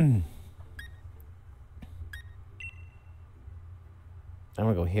going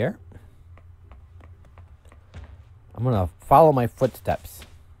to go here. I'm going to follow my footsteps.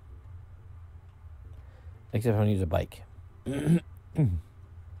 Except when I use a bike. I'm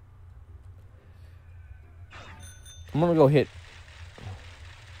gonna go hit.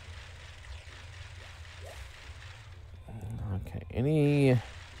 Okay, any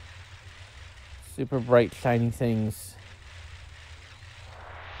super bright, shiny things?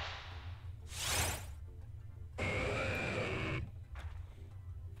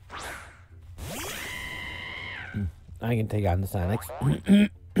 I can take on the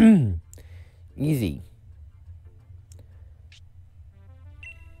Sonics. Easy.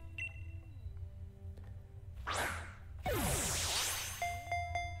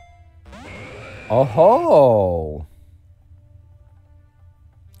 Oh ho!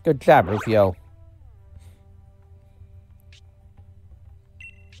 Good job, Rufio.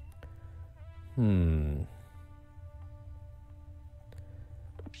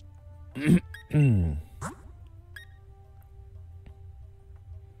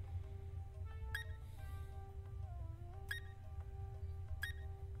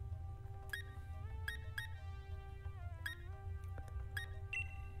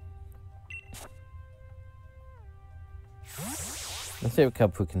 Let's see if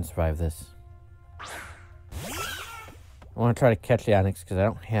Cubfu can survive this. I want to try to catch the Onyx because I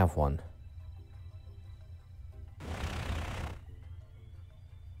don't have one.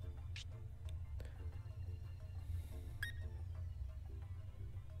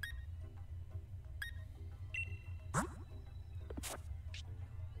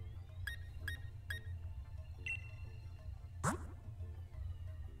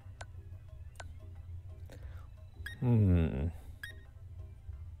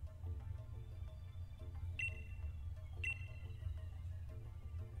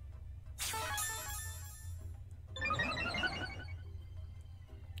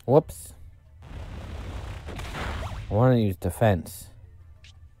 Whoops. I want to use defense.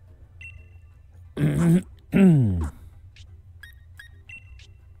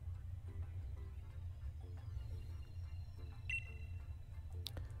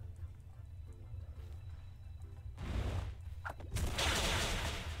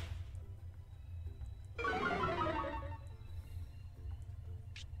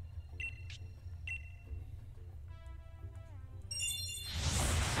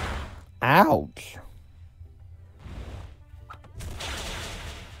 Ouch.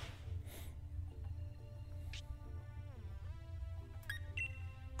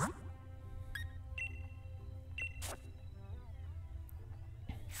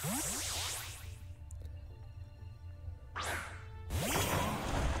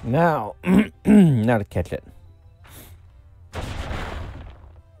 Now, now to catch it.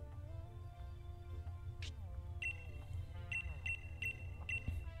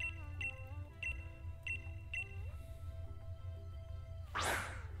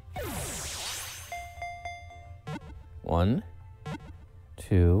 One,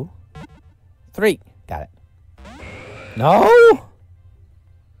 two, three. Got it. No!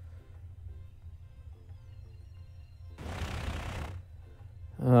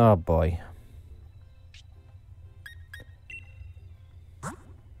 Oh boy.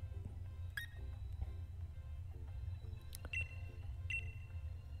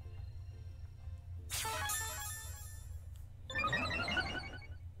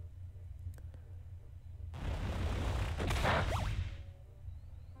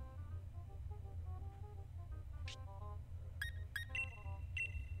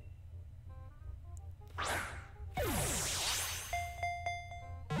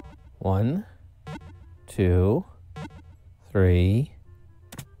 One, two, three.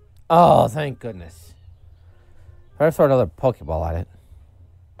 Oh, thank goodness. Better throw another Pokeball at it.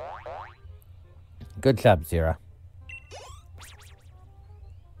 Good job, Zira.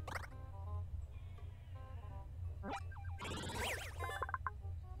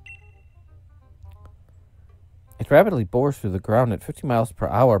 It rapidly bores through the ground at 50 miles per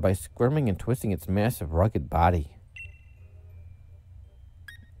hour by squirming and twisting its massive, rugged body.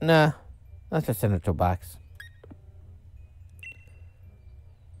 Nah, let's just send it to a box.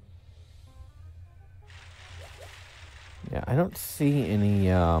 Yeah, I don't see any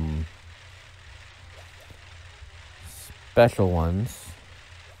special ones.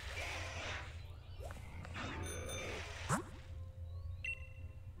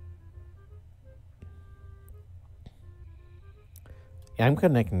 Yeah, I'm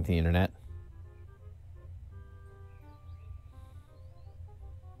connecting to the internet.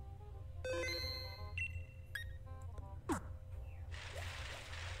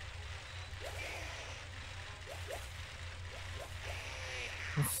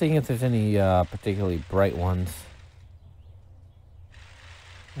 Let's see if there's any particularly bright ones.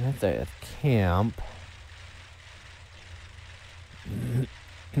 That's a camp.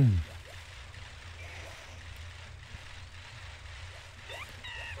 I'm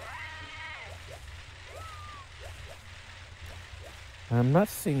not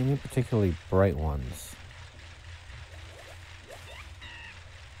seeing any particularly bright ones.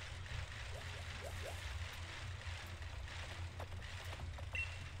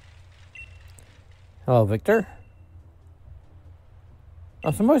 Hello, Victor.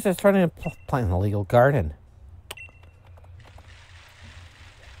 Oh, somebody's just trying to plant an illegal garden.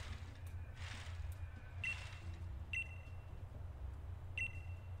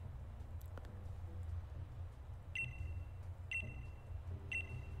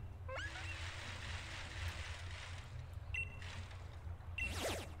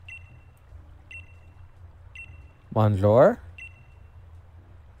 Bonjour.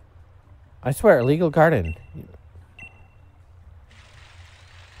 I swear, illegal garden.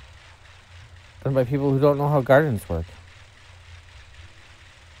 Done by people who don't know how gardens work.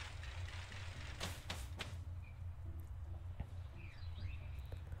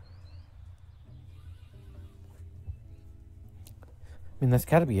 I mean, that's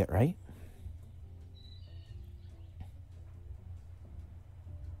gotta be it, right?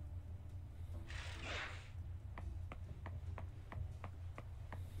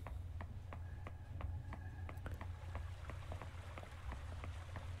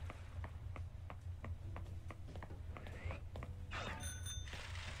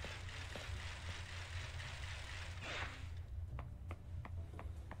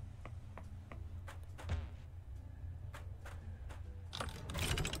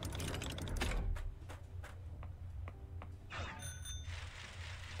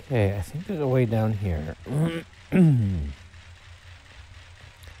 Okay, I think there's a way down here.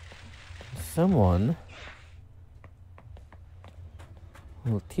 Someone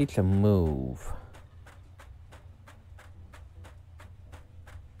will teach a move.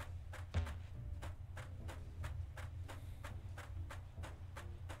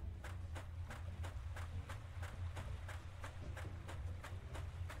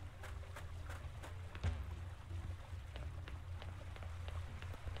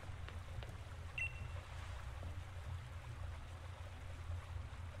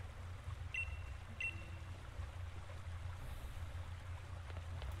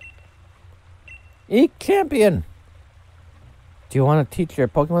 Champion! Do you want to teach your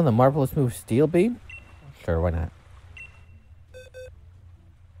Pokemon the marvelous move Steel Beam? Sure, why not?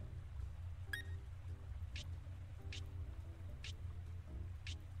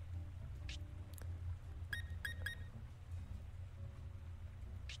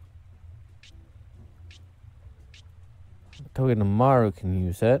 Togedemaru can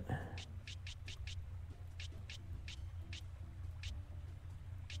use it.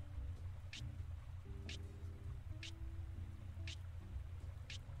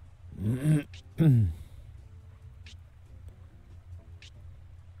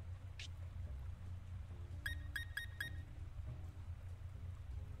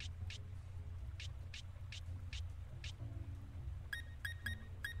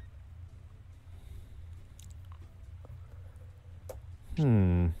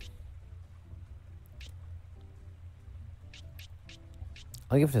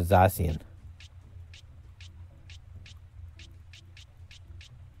 I'll give it to Zacian.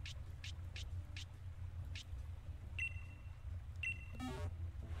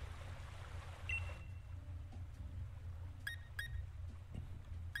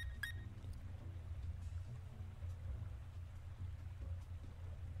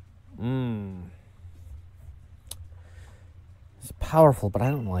 It's powerful, but I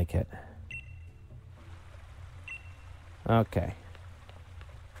don't like it. Okay.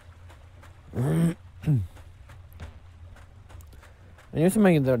 I knew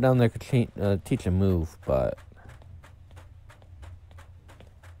somebody down there could teach a move, but...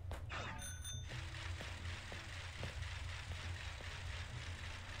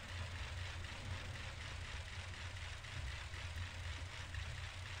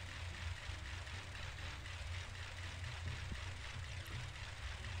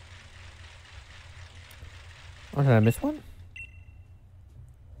 Oh, did I miss one?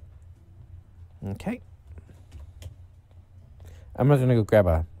 Okay. I'm just gonna go grab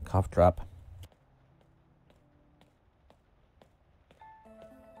a cough drop.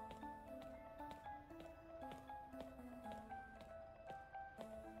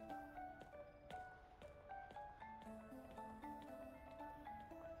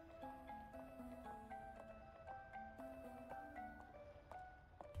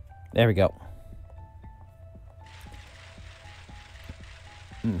 There we go.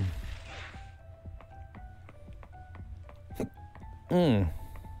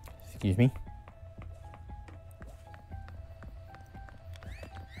 Excuse me.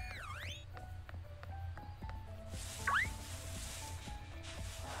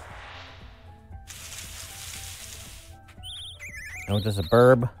 Oh, just a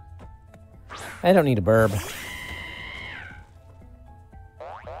burb. I don't need a burb.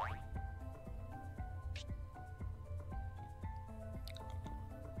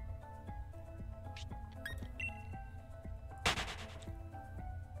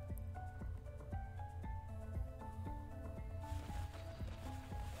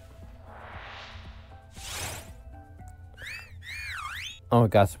 Oh,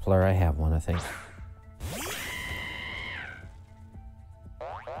 Gossipler, I have one, I think.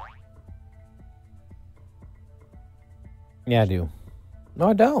 Yeah, I do. No,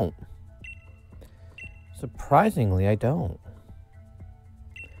 I don't. Surprisingly, I don't.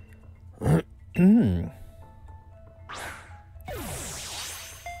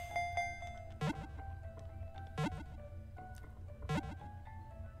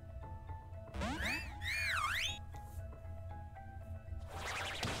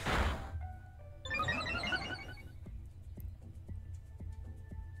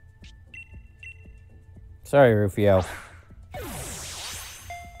 Sorry, Rufio.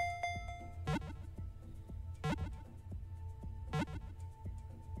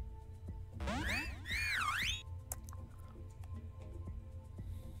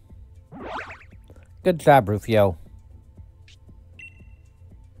 Good job, Rufio.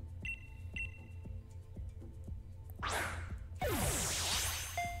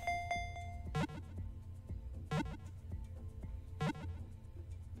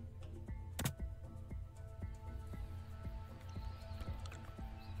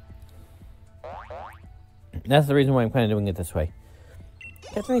 That's the reason why I'm kind of doing it this way.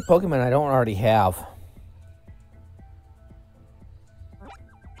 Catch any Pokemon I don't already have.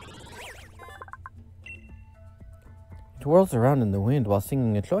 It whirls around in the wind while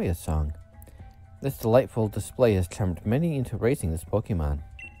singing a joyous song. This delightful display has charmed many into racing this Pokemon.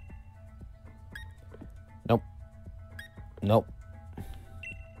 Nope. Nope.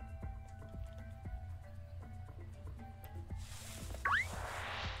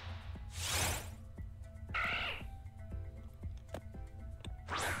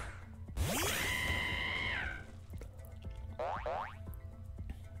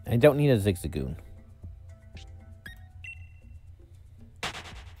 I don't need a Zigzagoon.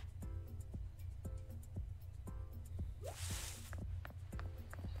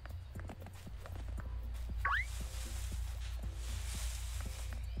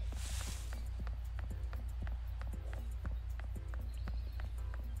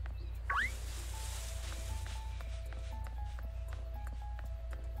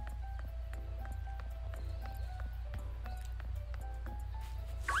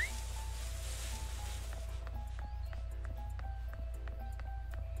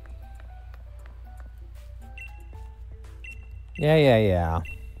 Yeah.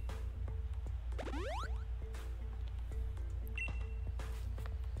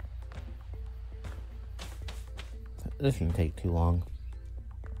 This shouldn't take too long.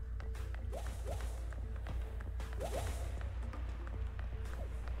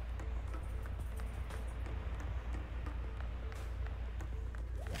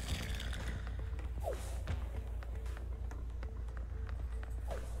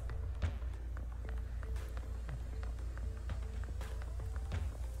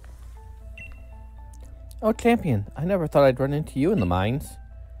 Oh, Champion, I never thought I'd run into you in the mines.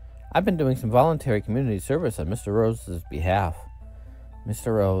 I've been doing some voluntary community service on Mr. Rose's behalf.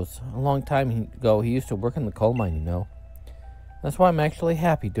 Mr. Rose, a long time ago, he used to work in the coal mine, you know. That's why I'm actually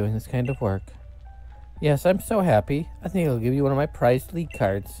happy doing this kind of work. Yes, I'm so happy. I think I'll give you one of my prized league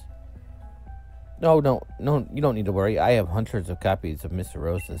cards. No, you don't need to worry. I have hundreds of copies of Mr.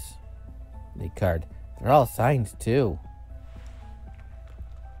 Rose's league card. They're all signed, too.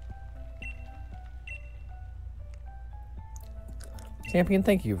 Champion,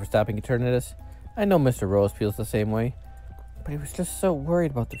 thank you for stopping Eternatus. I know Mr. Rose feels the same way, but he was just so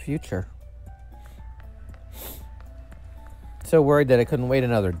worried about the future. So worried that I couldn't wait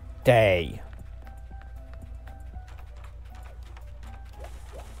another day.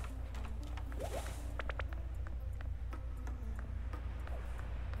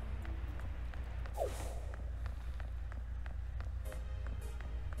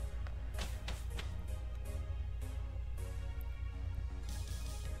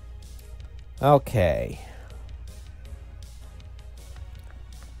 Okay.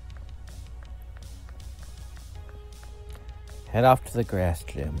 Head off to the grass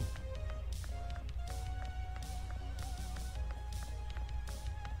gym.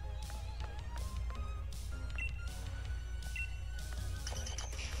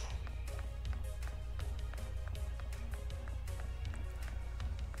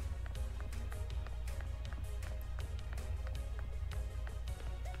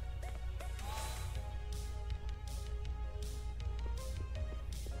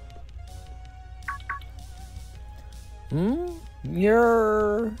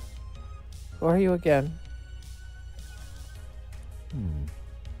 You're... Who are you again?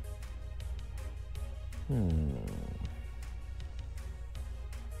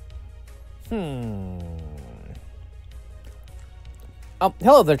 Oh,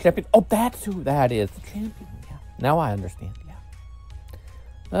 hello there, champion. Oh, that's who that is. The champion. Yeah. Now I understand.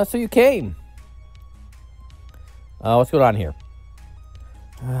 Yeah. So you came. What's going on here?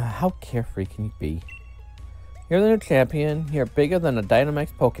 How carefree can you be? You're the new champion. You're bigger than a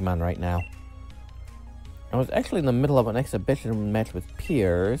Dynamax Pokemon right now. I was actually in the middle of an exhibition match with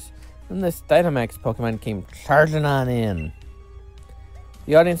peers, and this Dynamax Pokemon came charging on in.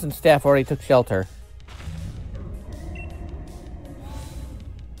 The audience and staff already took shelter.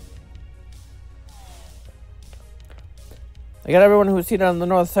 I got everyone who was seated on the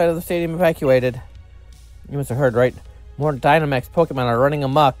north side of the stadium evacuated. You must have heard, right? More Dynamax Pokemon are running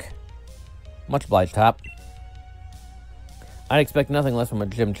amok. Much obliged, Top. I'd expect nothing less from a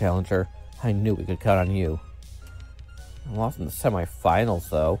gym challenger. I knew we could count on you. I lost in the semifinals,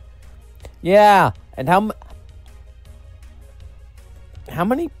 though. Yeah, and how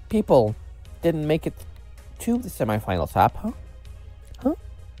many people didn't make it to the semifinals, Top? Huh?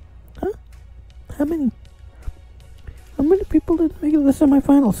 How many people didn't make it to the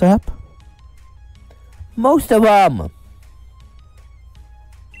semifinals, Sap? Most of them!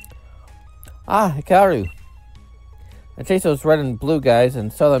 Ah, Hikaru. I chased those red and blue guys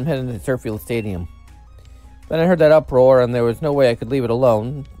and saw them head into Turffield Stadium. Then I heard that uproar and there was no way I could leave it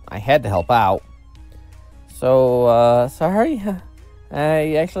alone. I had to help out. So, sorry.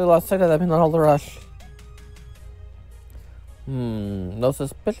 I actually lost sight of them in all the rush. Those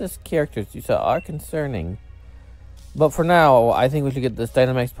suspicious characters you saw are concerning. But for now, I think we should get this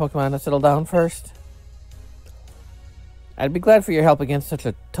Dynamax Pokemon to settle down first. I'd be glad for your help against such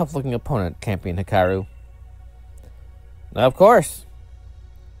a tough-looking opponent, Champion Hikaru. Of course.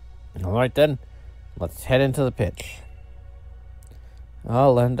 Alright then, let's head into the pitch.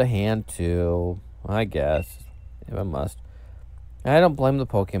 I'll lend a hand too, I guess, if I must. I don't blame the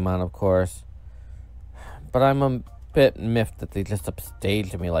Pokemon, of course. But I'm a bit miffed that they just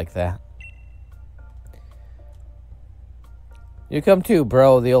upstaged me like that. You come too,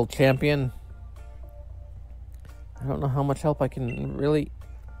 bro, the old champion. I don't know how much help I can really...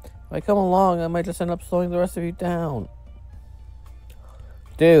 If I come along, I might just end up slowing the rest of you down.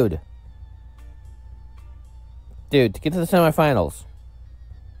 Dude, to get to the semifinals.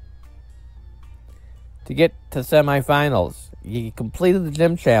 You completed the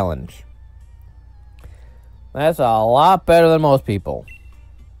gym challenge. That's a lot better than most people.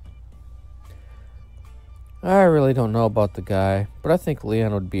 I really don't know about the guy, but I think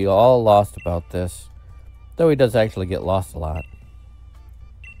Leon would be all lost about this. Though he does actually get lost a lot.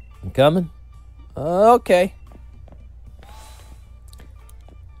 I'm coming? Okay.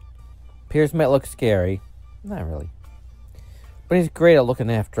 Piers might look scary. Not really. But he's great at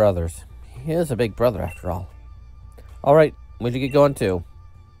looking after others. He is a big brother after all. Alright, we should get going too.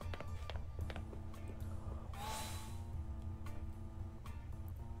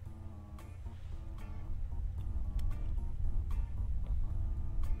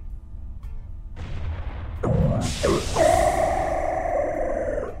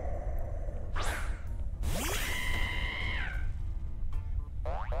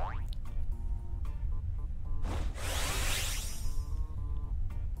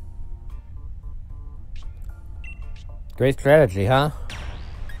 Great strategy, huh?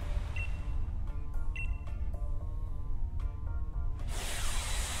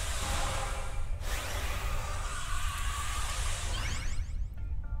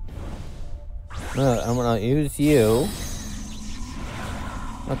 I'm gonna use you.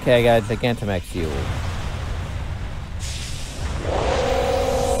 Okay, I got a Gigantamax you.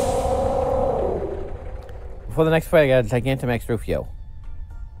 Before the next fight, I got a Gigantamax Rufio.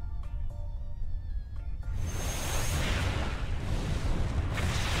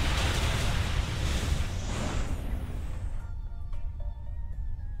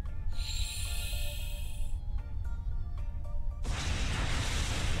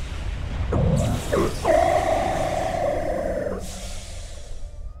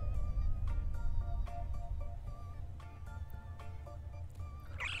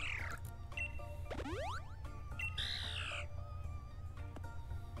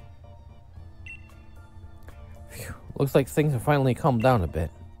 Looks like things have finally calmed down a bit.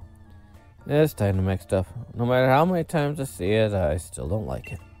 This Dynamax stuff. No matter how many times I see it, I still don't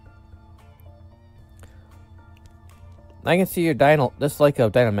like it. I can see your dislike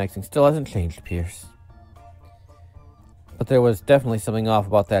of Dynamaxing still hasn't changed, Pierce. But there was definitely something off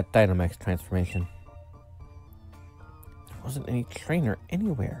about that Dynamax transformation. wasn't any trainer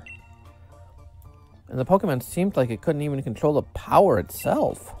anywhere. And the Pokemon seemed like it couldn't even control the power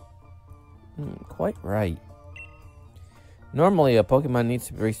itself. Quite right. Normally, a Pokemon needs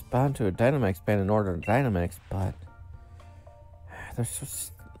to respond to a Dynamax band in order to Dynamax, but it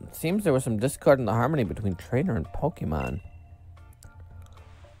seems there was some discord in the harmony between trainer and Pokemon.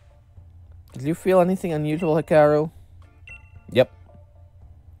 Did you feel anything unusual, Hikaru? Yep.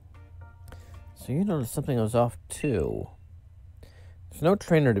 So you noticed something was off, too. There's no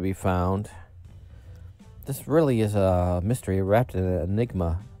trainer to be found. This really is a mystery wrapped in an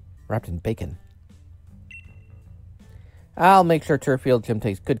enigma, wrapped in bacon. I'll make sure Turffield Gym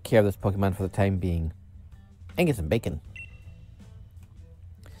takes good care of this Pokemon for the time being. And get some bacon.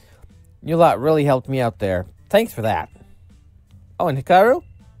 You lot really helped me out there. Thanks for that. Oh, and Hikaru?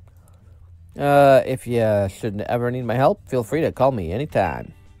 If you should ever need my help, feel free to call me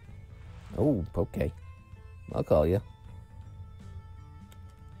anytime. Oh, okay. I'll call you.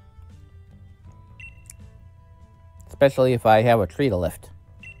 Especially if I have a tree to lift.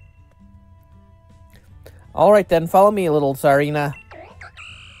 Alright then, follow me, little Tsarina.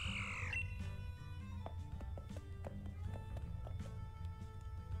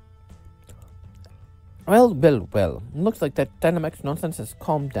 Well. Looks like that Dynamax nonsense has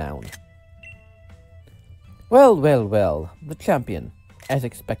calmed down. Well. The champion, as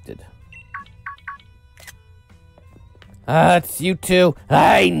expected. Ah, it's you two.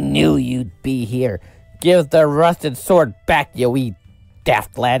 I knew you'd be here. Give the rusted sword back, you wee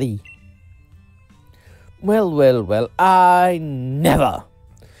daft laddie. Well, I never.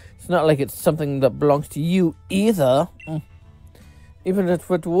 It's not like it's something that belongs to you either. Even if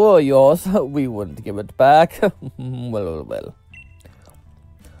it were yours, we wouldn't give it back. Well.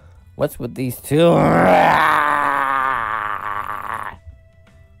 What's with these two?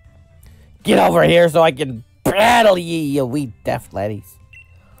 Get over here so I can battle ye, you wee daft laddies.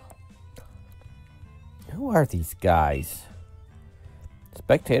 Who are these guys?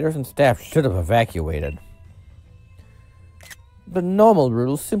 Spectators and staff should have evacuated. The normal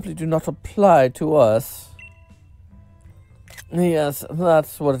rules simply do not apply to us. Yes,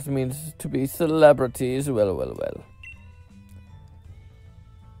 that's what it means to be celebrities. Well.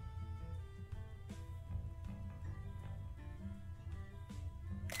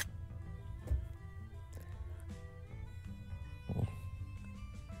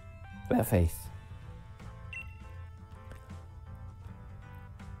 That face.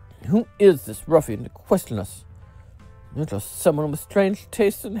 Who is this ruffian to question us? You're just someone with strange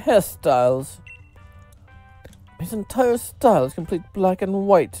tastes in hairstyles. His entire style is complete black and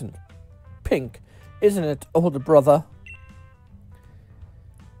white and pink, isn't it, older brother?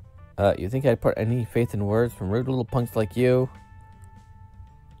 You think I'd put any faith in words from rude little punks like you?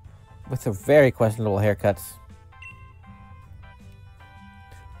 With their very questionable haircuts.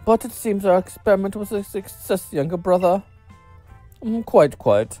 But it seems our experiment was a success, younger brother.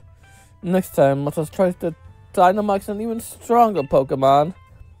 Quite. Next time, let us try to Dynamax an even stronger Pokemon.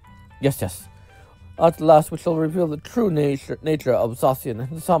 Yes. At last, we shall reveal the true nature of Zacian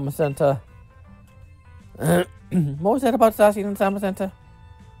and Zamazenta. What was that about Zacian and Zamazenta?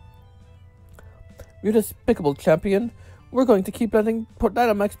 You despicable champion. We're going to keep letting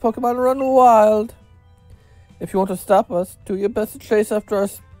Dynamax Pokemon run wild. If you want to stop us, do your best to chase after our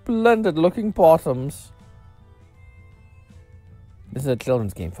splendid-looking bottoms. This is a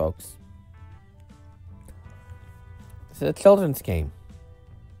children's game, folks. This is a children's game.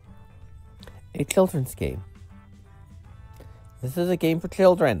 A children's game. This is a game for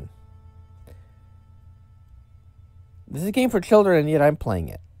children. This is a game for children, and yet I'm playing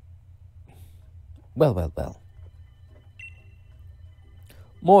it. Well.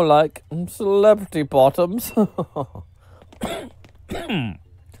 More like celebrity bottoms.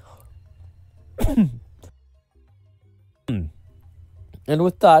 And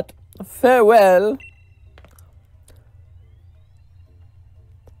with that, farewell.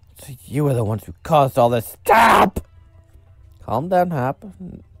 So you were the ones who caused all this. Stop! Calm down, Hop.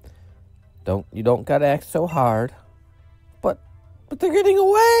 You don't gotta act so hard. But they're getting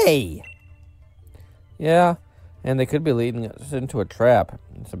away. Yeah, and they could be leading us into a trap.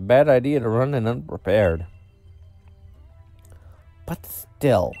 It's a bad idea to run in unprepared. But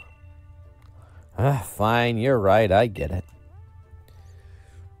still. Fine, you're right, I get it.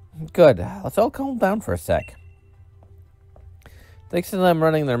 Good, let's all calm down for a sec. Thanks to them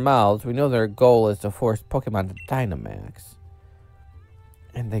running their mouths, we know their goal is to force Pokemon to Dynamax.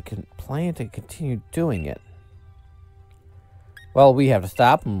 And they can plan to continue doing it. Well, we have to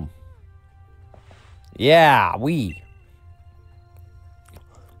stop them. Yeah, There's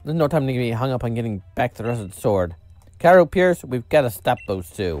no time to be hung up on getting back the rusted sword. Hikaru, Pierce, we've got to stop those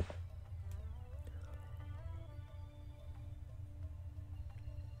two.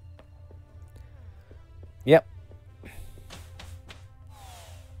 Yep.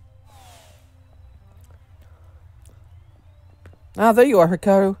 Ah, there you are,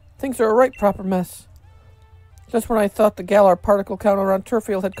 Hikaru. Things are a right proper mess. Just when I thought the Galar particle count around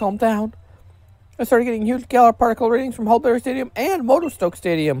Turffield had calmed down, I started getting huge Galar particle readings from Hullberry Stadium and Motostoke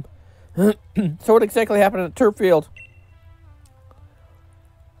Stadium. So what exactly happened at Turffield?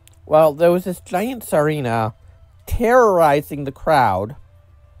 Well, there was this giant Sarina terrorizing the crowd.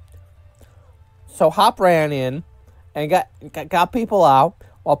 So Hop ran in and got people out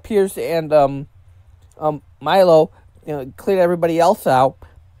while Pierce and Milo cleared everybody else out.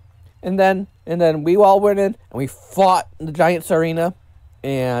 And then we all went in and we fought the giant Sarina.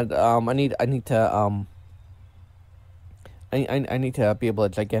 And I need to be able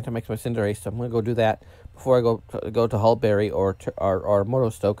to Gigantamax my Cinderace, so I'm gonna go do that before I go to Hullberry or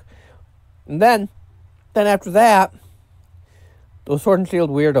Motostoke. And then after that, those Sword and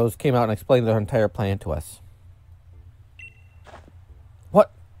Shield weirdos came out and explained their entire plan to us.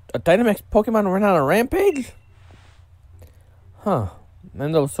 What? A Dynamax Pokemon went on a rampage? Huh.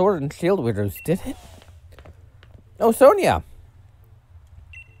 And those Sword and Shield weirdos did it? Oh, Sonia.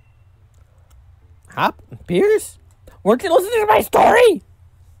 Hop? Pierce? Weren't you listening to my story?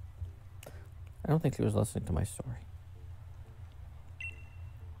 I don't think she was listening to my story.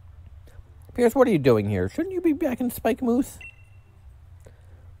 Pierce, what are you doing here? Shouldn't you be back in Spike Moose?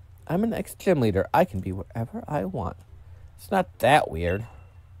 I'm an ex-gym leader. I can be wherever I want. It's not that weird.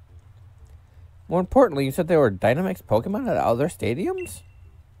 More importantly, you said there were Dynamax Pokemon at other stadiums?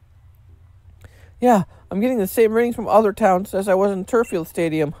 Yeah, I'm getting the same ratings from other towns as I was in Turffield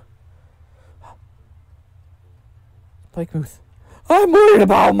Stadium. Spike Moose. I'm worried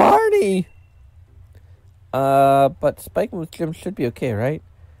about Marnie! But Spike Moose Gym should be okay, right?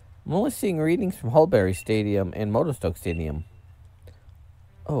 I'm only seeing readings from Hullberry Stadium and Motostoke Stadium.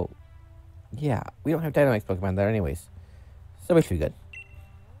 Oh, yeah. We don't have Dynamax Pokemon there anyways. So we should be good.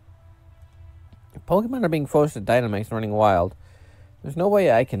 If Pokemon are being forced to Dynamax and running wild, there's no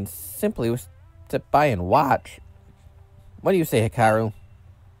way I can simply sit by and watch. What do you say, Hikaru?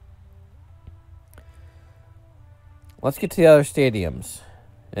 Let's get to the other stadiums.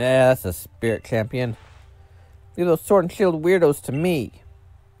 Yeah, that's a Spirit Champion. Leave those Sword and Shield weirdos to me.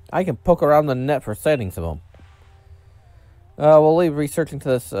 I can poke around the net for sightings of them. We'll leave researching to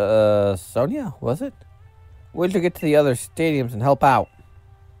this, Sonia, was it? We should get to the other stadiums and help out.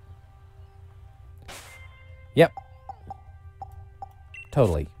 Yep.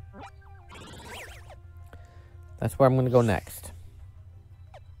 Totally. That's where I'm going to go next.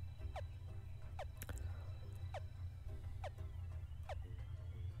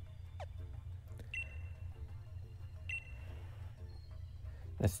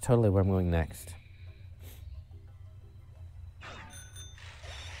 That's totally where I'm going next.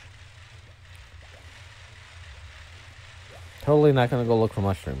 Totally not going to go look for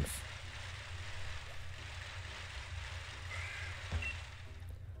mushrooms.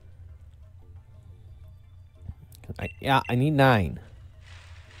 I need 9.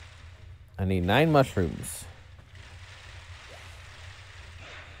 I need 9 mushrooms.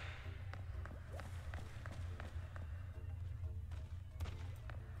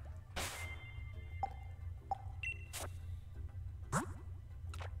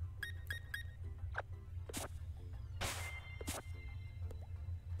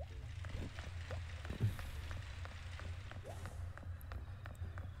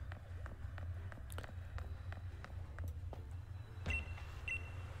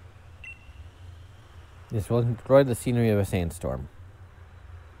 This will destroy the scenery of a sandstorm.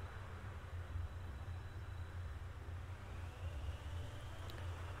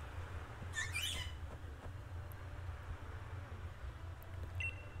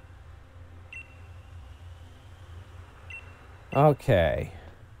 Okay.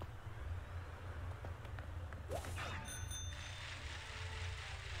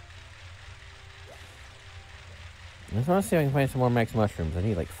 I just want to see if I can find some more max mushrooms. I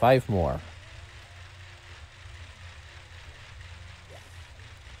need like 5 more.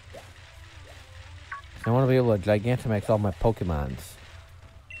 I want to be able to Gigantamax all my Pokemons.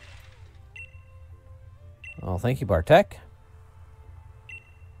 Oh, thank you, Bartek.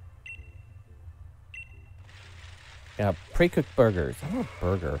 Yeah, pre-cooked burgers. I want a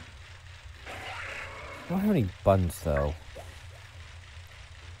burger. I don't have any buns, though.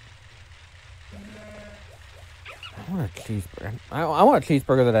 I want a cheeseburger. I want a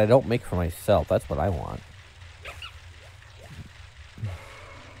cheeseburger that I don't make for myself. That's what I want.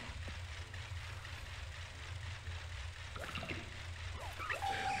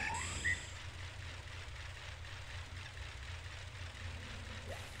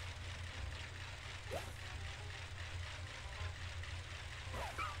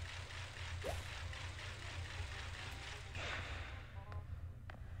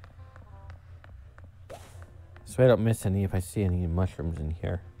 So I don't miss any if I see any mushrooms in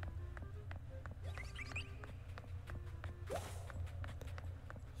here. I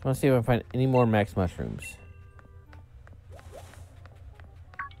want to see if I can find any more max mushrooms.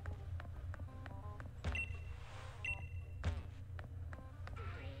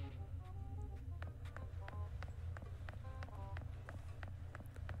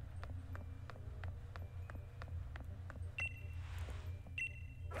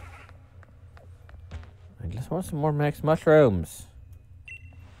 I just want some more max mushrooms.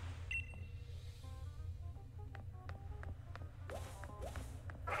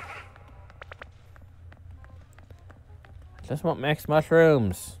 I just want max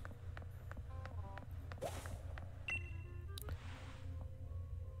mushrooms.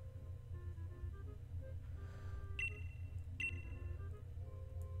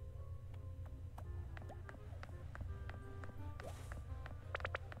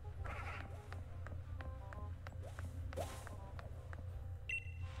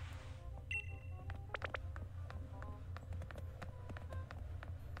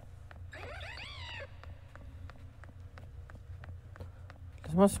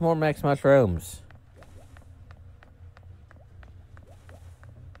 Just want some more max mushrooms.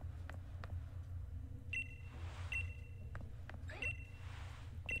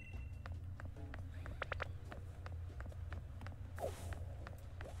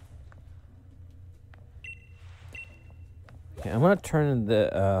 Okay, I'm gonna turn the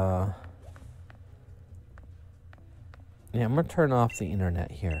yeah, I'm gonna turn off the internet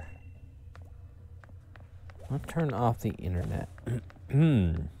here. I'm gonna turn off the internet.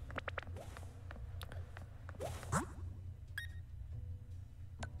 Don't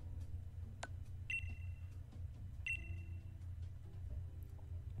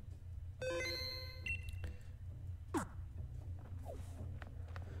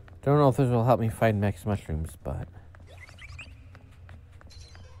know if this will help me find max mushrooms, but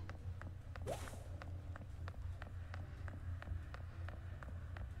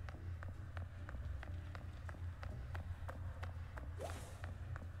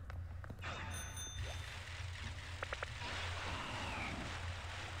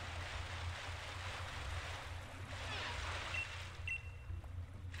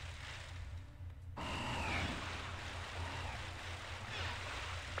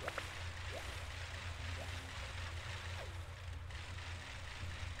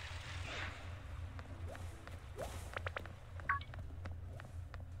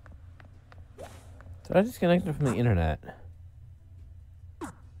did I disconnect it from the internet?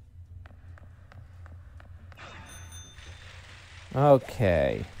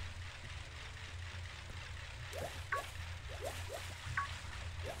 Okay.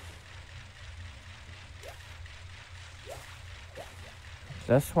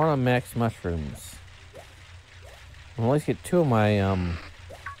 Just want to max mushrooms. I'll always get two of my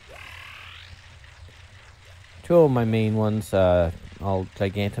main ones, all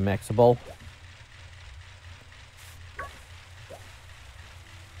Gigantamaxable.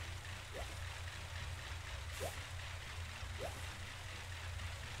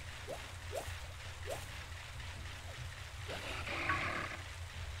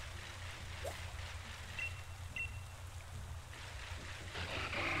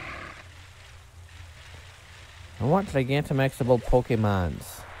 I want Gigantamaxable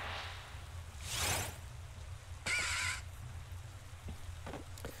Pokemons.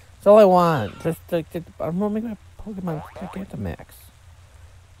 That's all I want. Just I'm gonna make my Pokemon Gigantamax.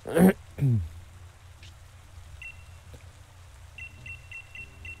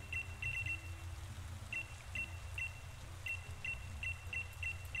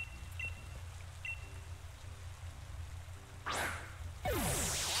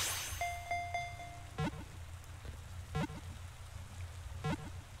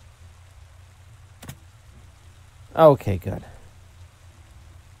 Okay, good.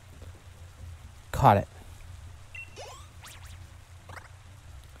 Caught it.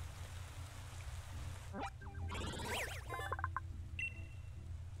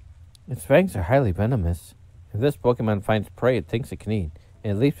 Its fangs are highly venomous. If this Pokemon finds prey it thinks it can eat,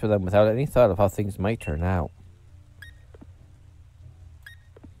 it leaps for them without any thought of how things might turn out.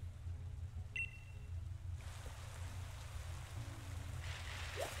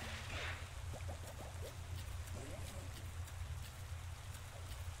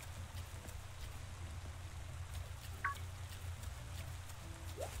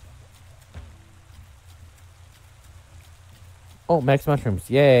 Oh, max mushrooms.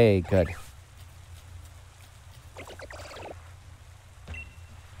 Yay, good.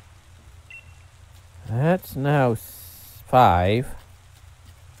 That's now 5.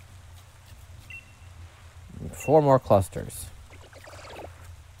 4 4 more clusters.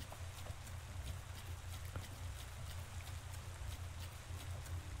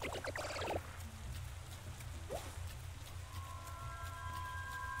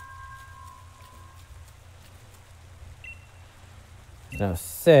 Now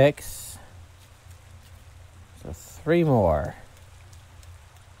 6. So 3 more.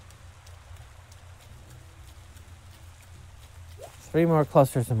 Three more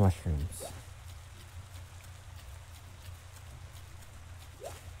clusters of mushrooms.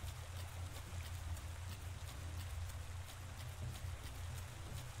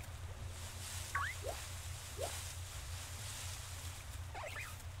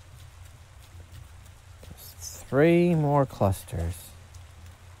 Just 3 more clusters.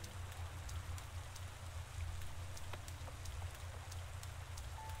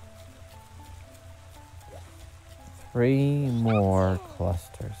 Three more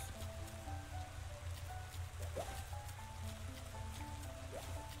clusters.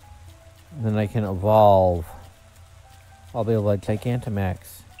 And then I can evolve. I'll be able to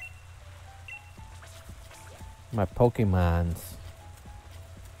Gigantamax my Pokemons.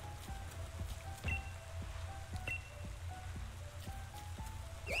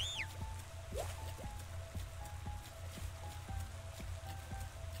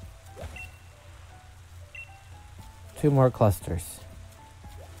 Two more clusters.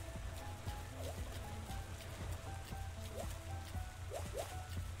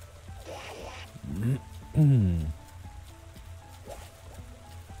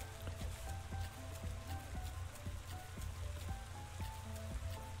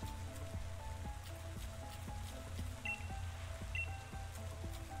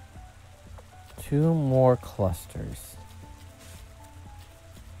 Two more clusters.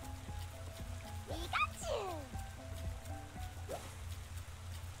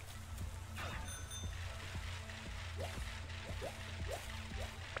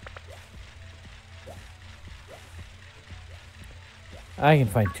 I can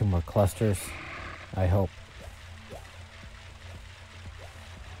find 2 more clusters, I hope.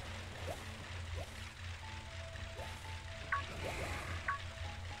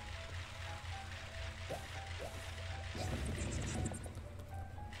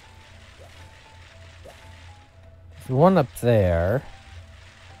 There's one up there.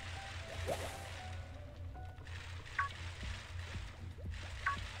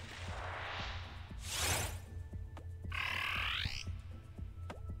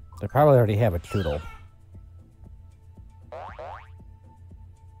 They probably already have a Toodle.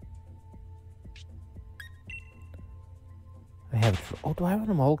 I have. Oh, do I have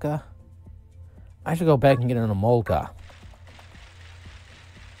an Emolga? I should go back and get an Emolga.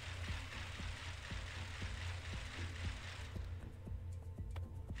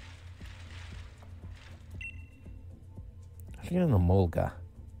 I should get an Emolga.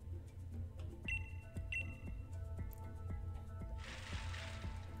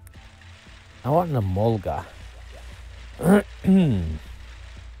 I want an Emolga. I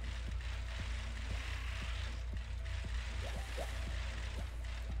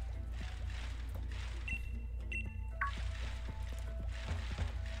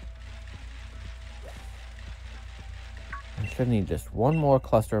should need just 1 more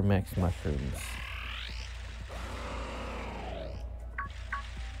cluster of max mushrooms.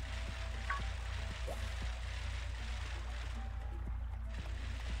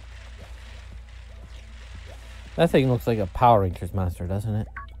 That thing looks like a Power Rangers monster, doesn't it?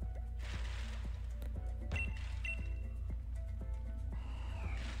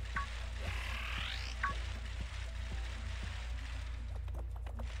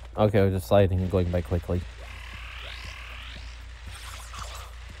 Okay, I was just sliding and going by quickly.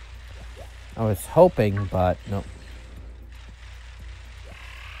 I was hoping, but nope.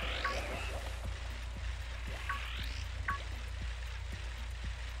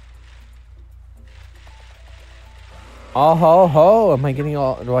 Oh ho ho! Am I getting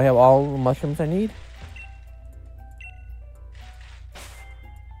all? Do I have all the mushrooms I need?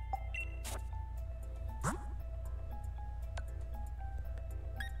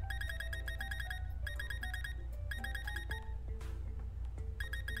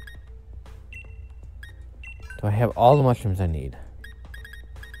 Do I have all the mushrooms I need?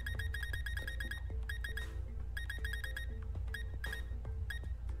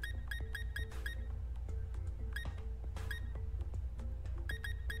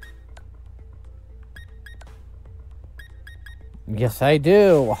 Yes, I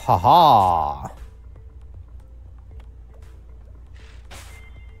do. Ha ha.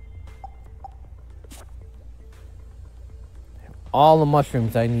 All the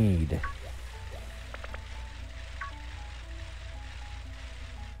mushrooms I need.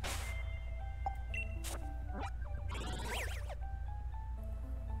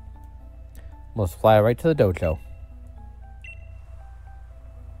 Let's fly right to the dojo.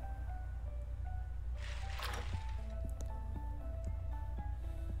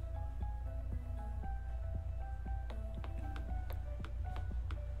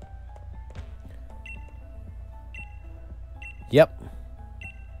 Yep.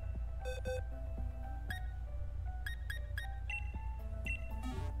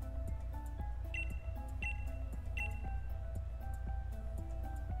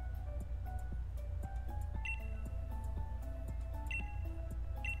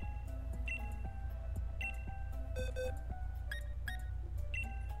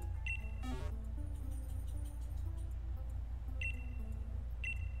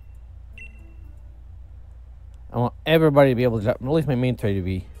 I want everybody to be able to, at least my main three to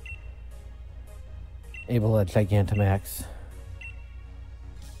be able to Gigantamax.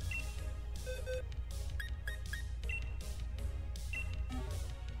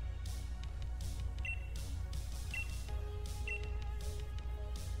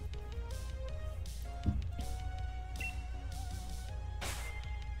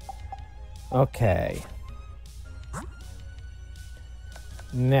 Okay.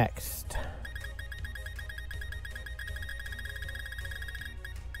 Next.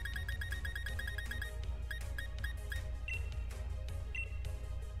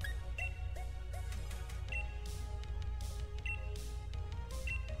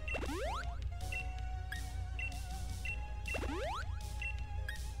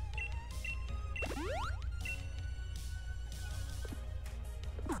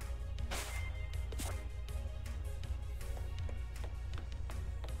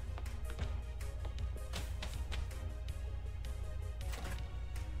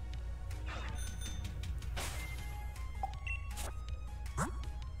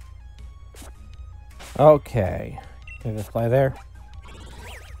 Okay. Can I just fly there?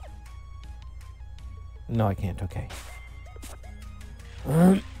 No, I can't. Okay.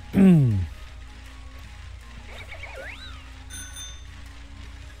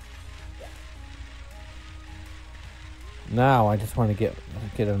 Now I just want to get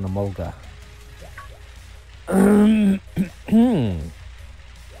an Emolga. And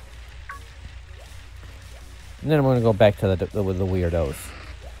then I'm going to go back to the weirdos.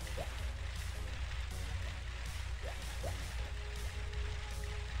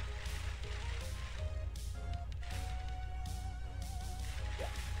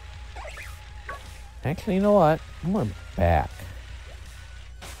 Actually, you know what? I'm going back.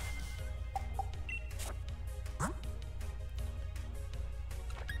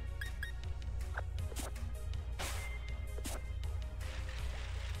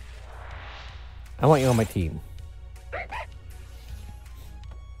 I want you on my team.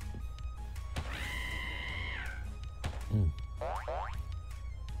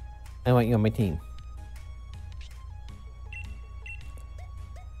 I want you on my team.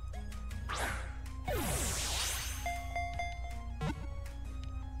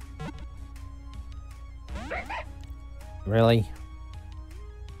 Really?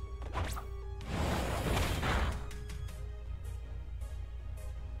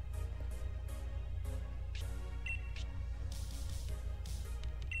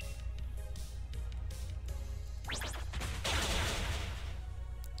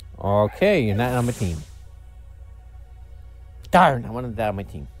 Okay, you're not on my team. Darn, I wanted that on my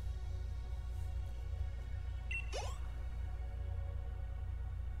team. I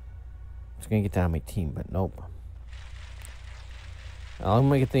was gonna get that on my team, but nope. I'm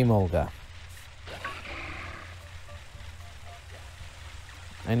gonna get the Emolga.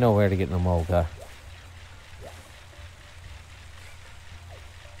 I know where to get an Emolga.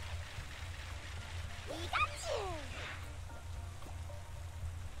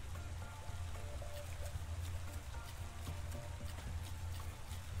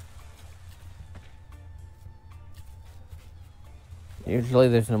 Usually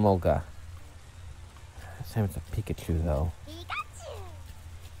there's an Emolga. This time it's a Pikachu though.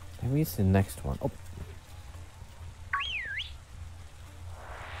 Maybe it's the next one. Oh.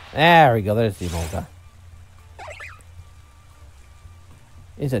 There we go. There's the Emolga.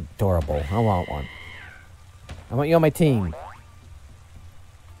 It's adorable. I want one. I want you on my team.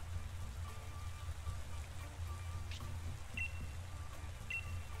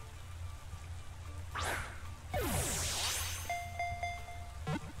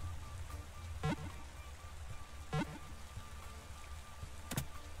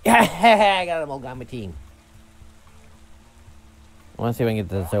 Yeah, I got an Emolga on my team. I want to see if I can get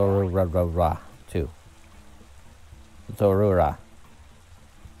the Zorua too. Zorua.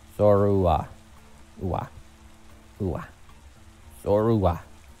 Zorua. Zorua.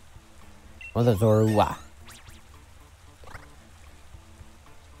 Oh, the Zorua.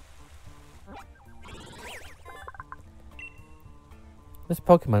 This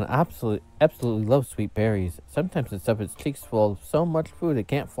Pokemon absolutely loves sweet berries. Sometimes it stuffs its cheeks full of so much food it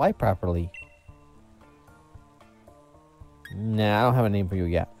can't fly properly. Nah, I don't have a name for you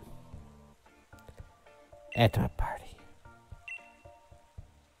yet. Add to my party.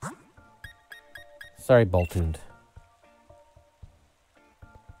 Sorry, Boltund.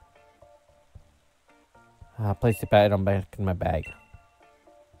 Place the item back in my bag.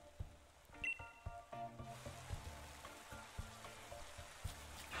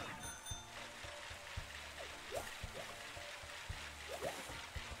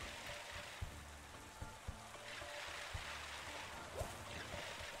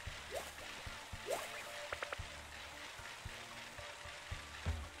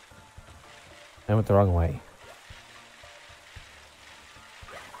 I went the wrong way.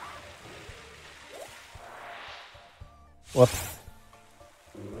 Whoops.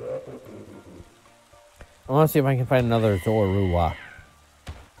 I want to see if I can find another Zorua.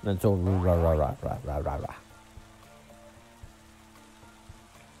 Zorua.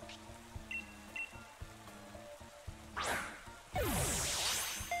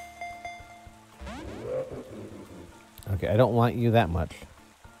 Okay, I don't want you that much.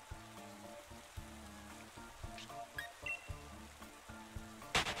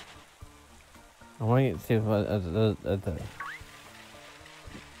 I want you to see if the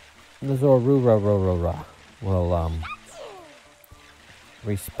Zorua will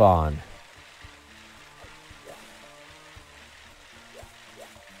respawn.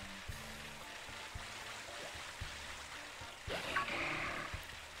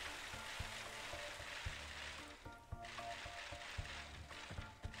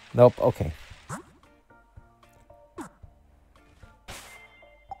 Nope, okay.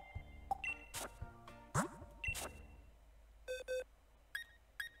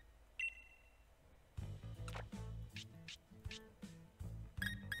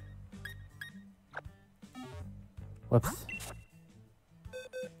 Whoops.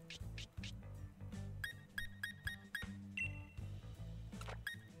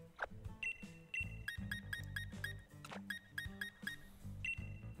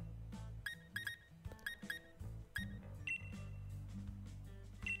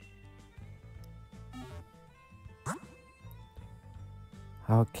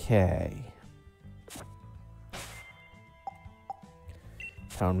 Okay.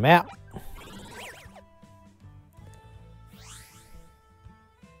 Town map.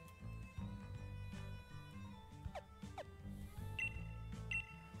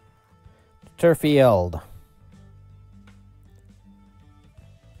 Turf field.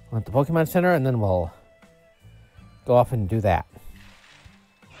 We're at the Pokemon Center, and then we'll go off and do that.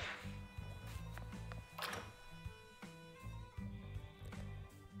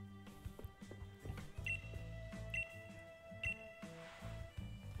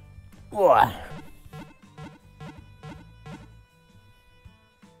 Ugh.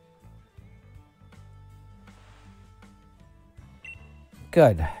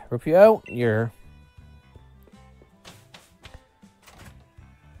 Good. Rufio, you're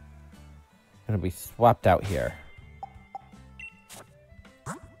gonna be swapped out here.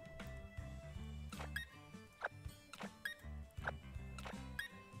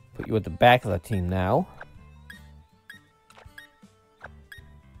 Put you at the back of the team now.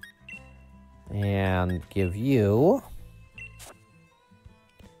 And give you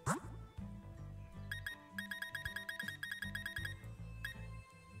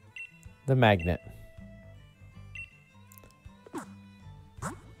the magnet.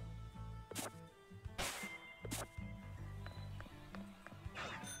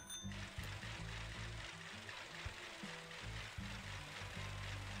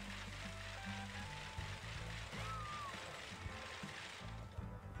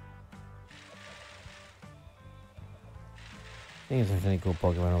 I think there's any cool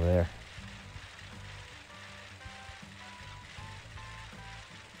Pokemon over there.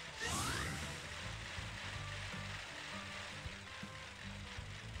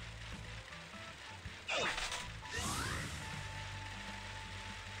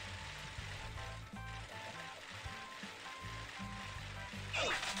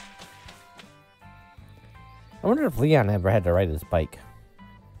 I wonder if Leon ever had to ride his bike.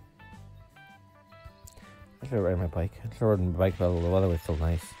 I should ride my bike. I should ride my bike, but the weather was so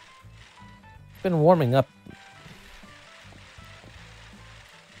nice. It's been warming up.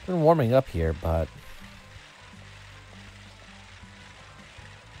 It's been warming up here, but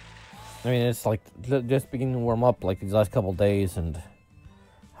I mean, it's like just beginning to warm up like these last couple days, and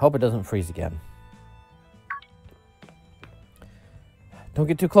Hope it doesn't freeze again. Don't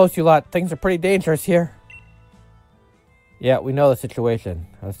get too close, you lot. Things are pretty dangerous here. Yeah, we know the situation.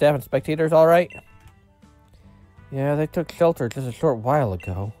 Are the staff and spectators all right? Yeah, they took shelter just a short while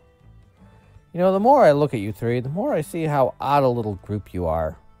ago. You know, the more I look at you three, the more I see how odd a little group you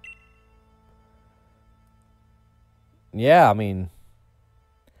are. Yeah, I mean,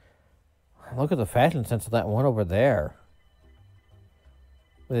 look at the fashion sense of that one over there.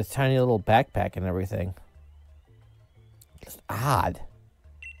 With his tiny little backpack and everything. Just odd.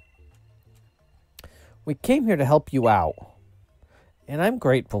 We came here to help you out. And I'm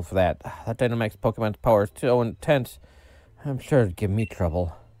grateful for that. That Dynamax Pokemon's power is so intense, I'm sure it'd give me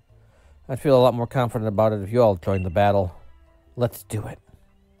trouble. I'd feel a lot more confident about it if you all joined the battle. Let's do it.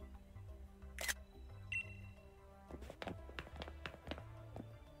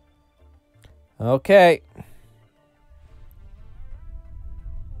 Okay.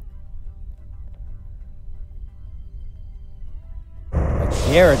 A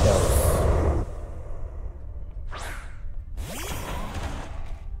Gyarados.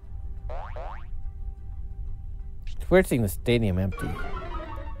 It's weird seeing the stadium empty.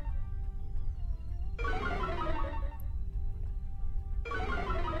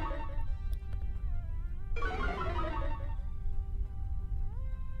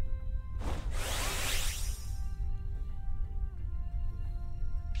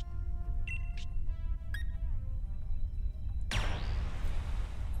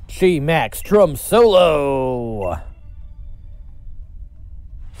 G-Max Drum Solo!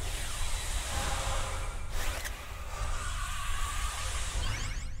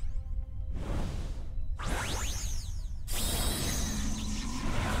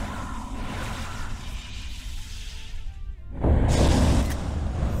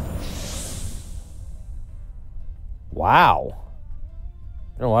 Wow.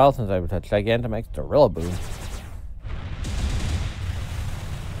 It's been a while since I've touched Gigantamax Rillaboom.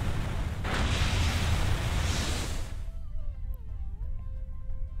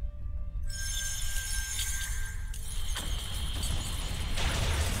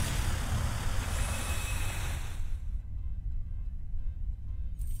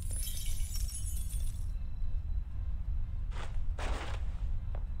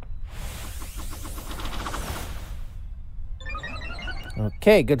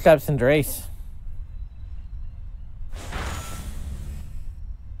 Okay, good job, Cinderace.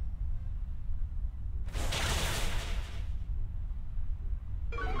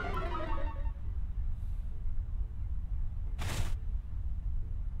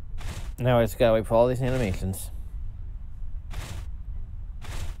 Now I just gotta wait for all these animations.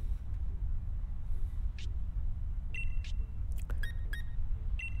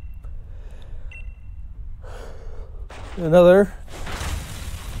 Another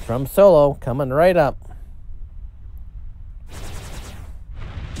Drum Solo coming right up.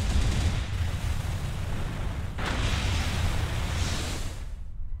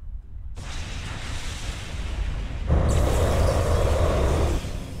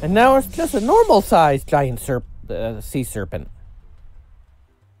 And now it's just a normal-sized giant sea serpent.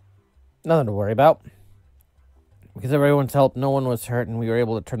 Nothing to worry about. Because of everyone's help, no one was hurt, and we were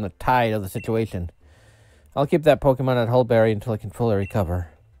able to turn the tide of the situation. I'll keep that Pokemon at Hullberry until I can fully recover.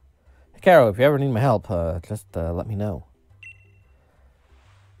 Caro, if you ever need my help, just let me know.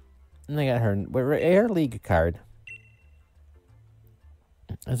 And I got her Air League card.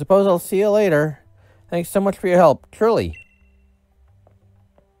 I suppose I'll see you later. Thanks so much for your help, truly.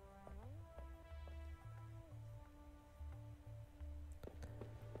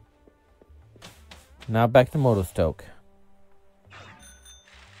 Now back to Motostoke.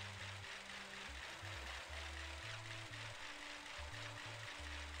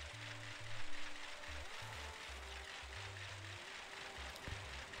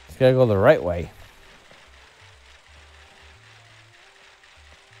 Just gotta go the right way.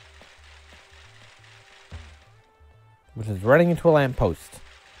 Which is running into a lamppost.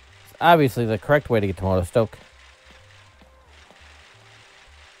 It's obviously the correct way to get to Motostoke.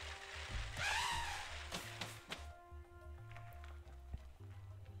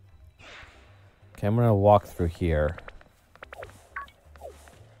 Okay, I'm gonna walk through here.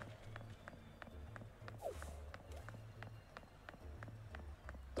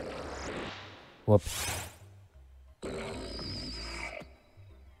 Whoops.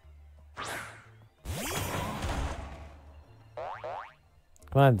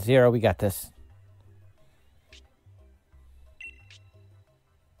 Come on, Zero, we got this.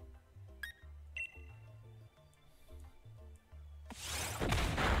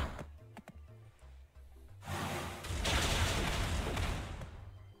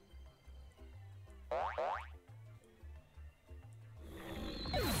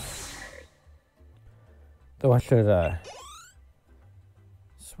 Though I should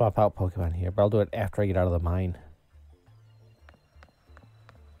swap out Pokemon here, but I'll do it after I get out of the mine.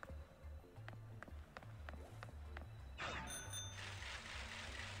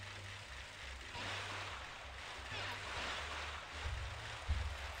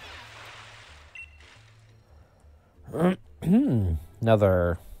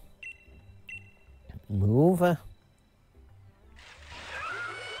 Another move.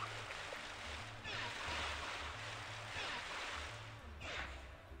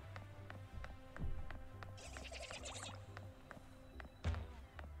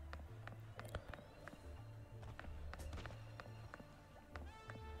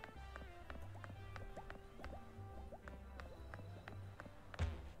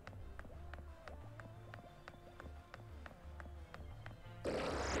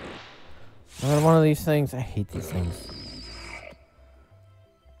 Another one of these things. I hate these things.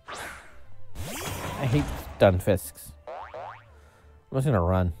 I hate Stunfisks. I'm just gonna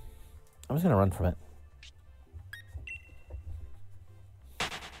run. I'm just gonna run from it.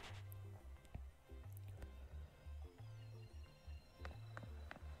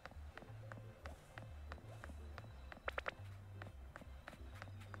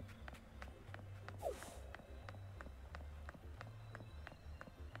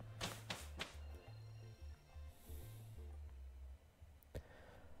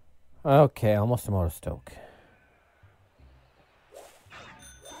 Okay, almost a Motostoke.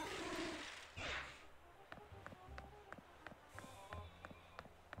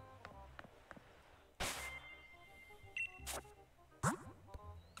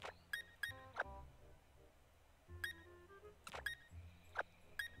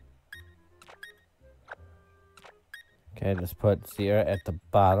 Okay, just put Sierra at the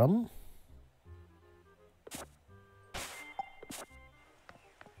bottom.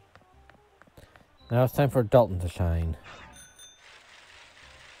 Now it's time for Dalton to shine.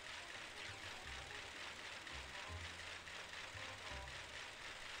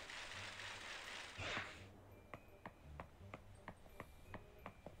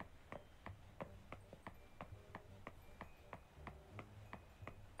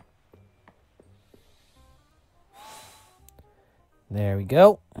 There we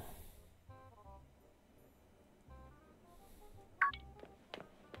go.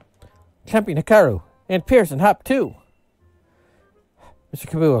 Champion Hikaru and Pearson Hop too. Mr.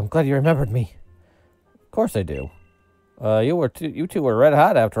 Kaboo, I'm glad you remembered me. Of course I do. You two were red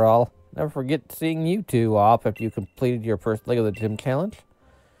hot after all. Never forget seeing you two off after you completed your first leg of the gym challenge.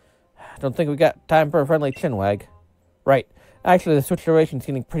 Don't think we got time for a friendly chinwag. Right. Actually, the situation's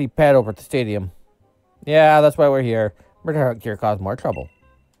getting pretty bad over at the stadium. Yeah, that's why we're here. Murder Gear caused more trouble.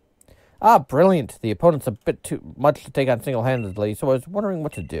 Ah, brilliant. The opponent's a bit too much to take on single-handedly, so I was wondering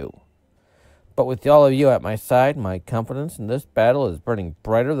what to do. But with all of you at my side, my confidence in this battle is burning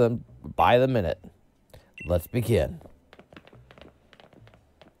brighter than by the minute. Let's begin.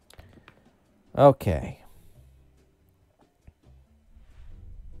 Okay.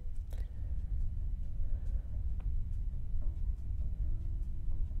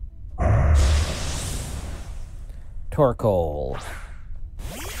 Torkoal.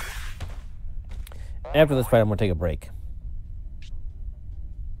 After this fight, I'm going to take a break.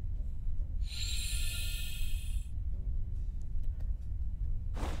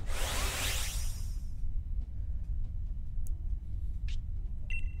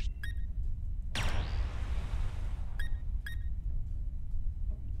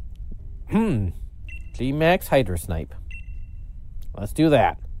 G-Max Hydra Snipe. Let's do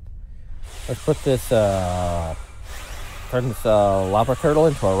that. Let's put this, turn this lava turtle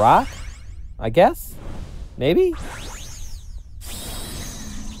into a rock, I guess? Maybe?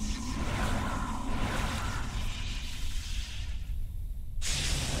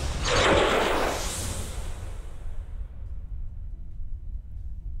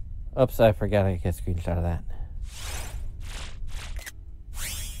 Oops, I forgot I get a screenshot of that.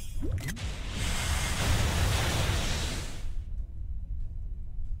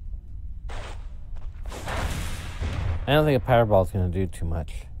 I don't think a Powerball is going to do too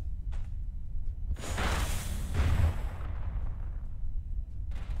much.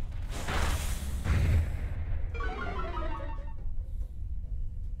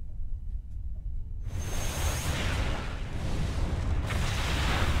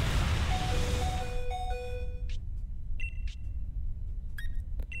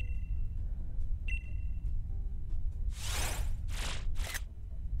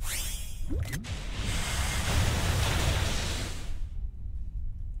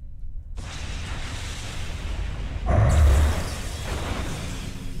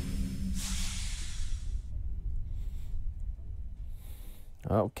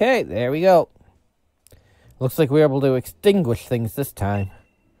 Okay, there we go. Looks like we were able to extinguish things this time.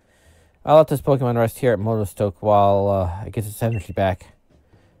 I'll let this Pokemon rest here at Motostoke while it gets its energy back.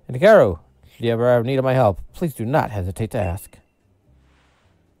 And Hikaru, should you ever need my help, please do not hesitate to ask.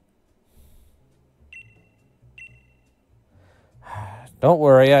 Don't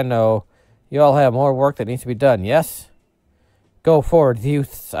worry, I know. You all have more work that needs to be done, yes? Go forward,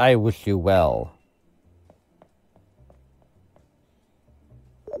 youths. I wish you well.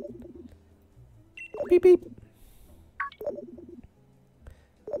 Beep, beep.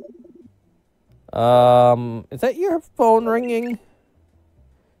 Is that your phone ringing?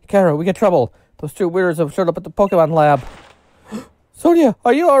 Hikaru, we get trouble. Those two weirdos have showed up at the Pokemon lab. Sonia,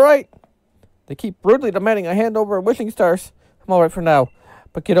 are you alright? They keep brutally demanding a handover of wishing stars. I'm alright for now,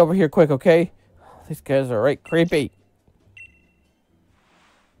 but get over here quick, okay? These guys are right creepy.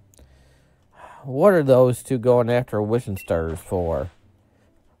 What are those two going after wishing stars for?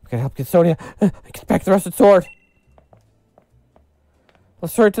 We gotta help get Sonia. Get back the rusted sword.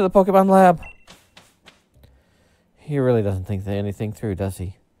 Let's hurry to the Pokemon lab. He really doesn't think anything through, does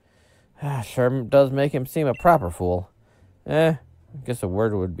he? Sure does make him seem a proper fool. I guess a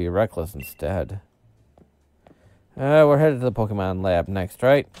word would be reckless instead. We're headed to the Pokemon lab next,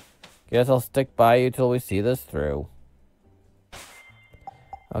 right? Guess I'll stick by you till we see this through.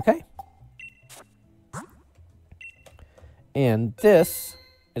 Okay. And this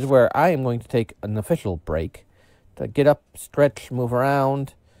is where I am going to take an official break to get up, stretch, move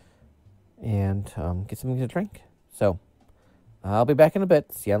around, and get something to drink. So, I'll be back in a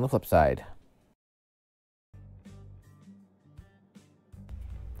bit. See you on the flip side.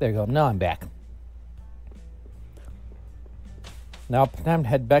 There you go. Now I'm back. Now time to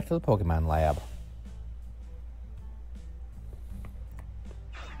head back to the Pokemon lab.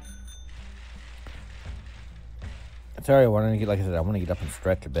 Sorry, I want to get, like I said, I want to get up and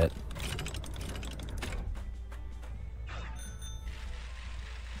stretch a bit.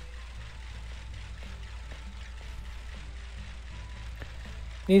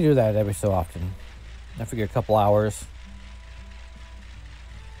 Need to do that every so often. I figure a couple hours.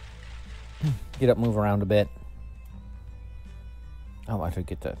 Get up, move around a bit. Oh, I should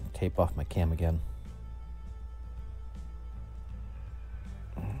get to tape off my cam again.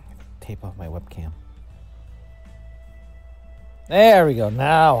 Tape off my webcam. There we go.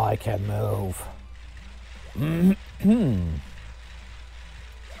 Now I can move.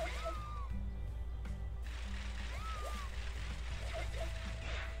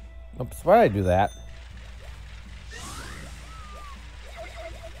 Oops, why did I do that?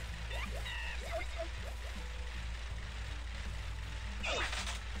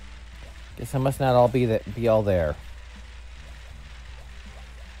 Guess I must not all be all there.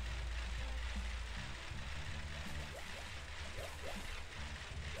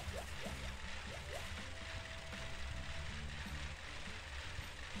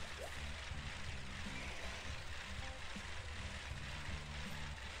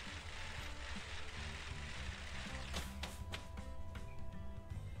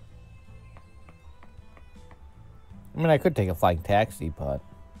 I mean, I could take a flying taxi, but...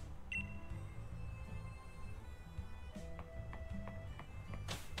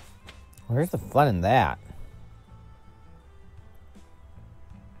 where's the fun in that?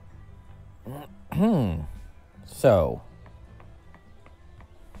 So...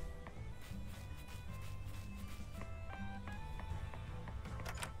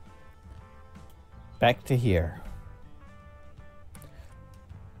 back to here.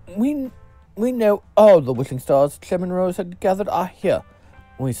 We know all the wishing stars Chairman Rose had gathered are here.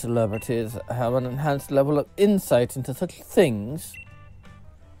 We celebrities have an enhanced level of insight into such things.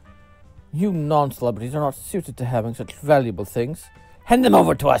 You non-celebrities are not suited to having such valuable things. Hand them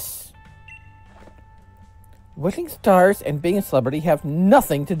over to us! Wishing stars and being a celebrity have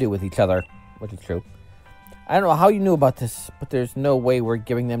nothing to do with each other, which is true. I don't know how you knew about this, but there's no way we're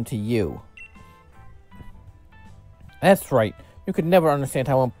giving them to you. That's right. You could never understand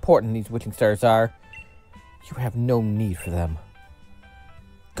how important these wishing stars are. You have no need for them.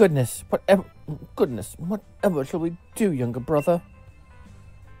 Goodness, whatever shall we do, younger brother?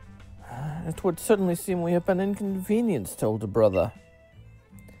 It would certainly seem we have been inconvenienced, older brother.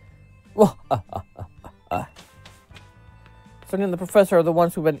 Sonia and the professor are the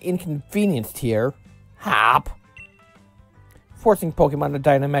ones who've been inconvenienced here. Hop! Forcing Pokemon to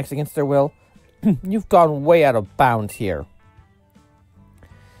Dynamax against their will. You've gone way out of bounds here.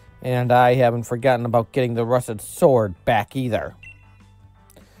 And I haven't forgotten about getting the rusted sword back either.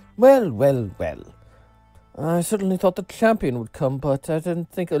 Well. I certainly thought the champion would come, but I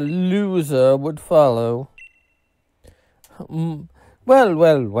didn't think a loser would follow. Well,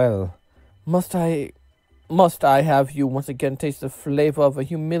 well, well. Must I have you once again taste the flavor of a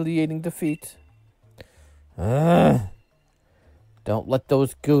humiliating defeat? Ugh. Don't let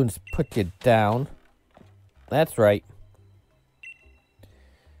those goons put you down. That's right.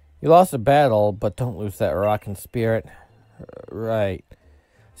 You lost a battle, but don't lose that rockin' spirit. Right.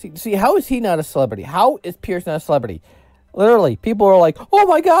 See, how is he not a celebrity? How is Pierce not a celebrity? Literally, people are like, oh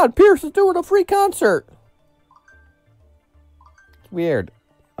my god, Pierce is doing a free concert. It's weird.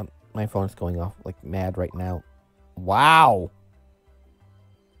 My phone's going off like mad right now. Wow.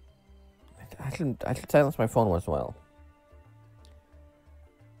 I should silence my phone as well.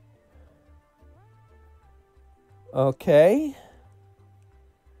 Okay.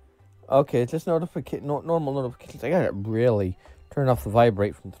 Okay, it's just normal notifications. I gotta really turn off the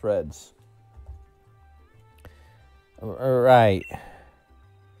vibrate from threads. Alright.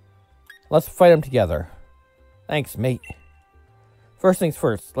 Let's fight them together. Thanks, mate. First things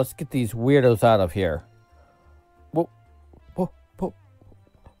first, let's get these weirdos out of here.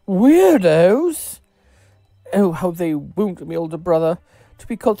 Weirdos? Oh, how they wound me, older brother. To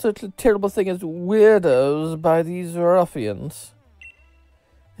be called such a terrible thing as weirdos by these ruffians.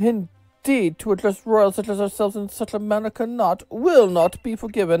 Indeed, to address royals such as ourselves in such a manner will not be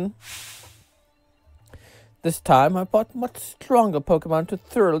forgiven. This time, I bought much stronger Pokemon to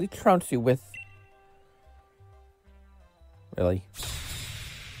thoroughly trounce you with. Really?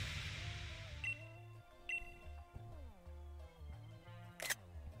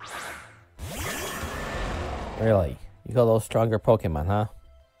 Really? You call those stronger Pokemon, huh?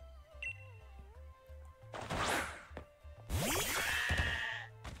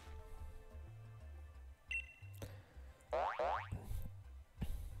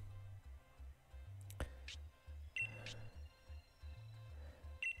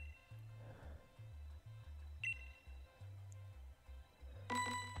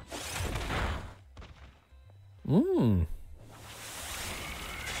 Mmm.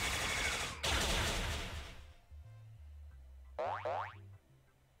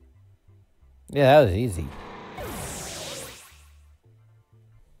 Yeah, that was easy.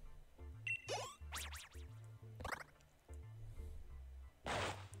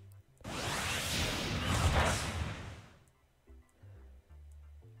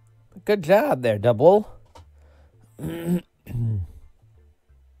 Good job there, Double.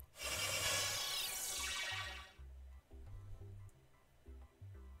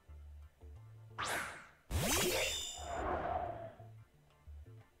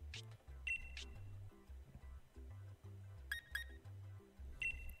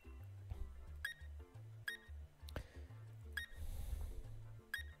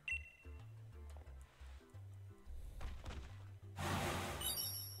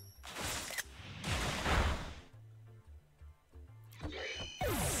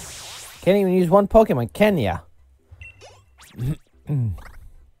 Can't even use one Pokemon, can ya?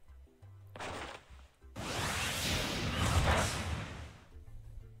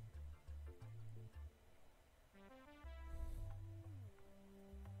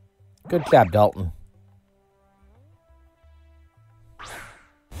 Good job, Dalton.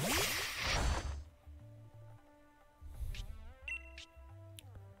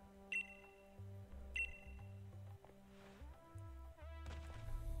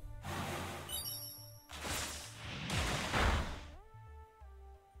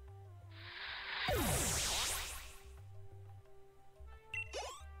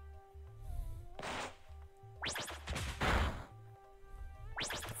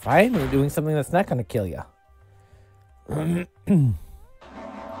 Finally doing something that's not going to kill you.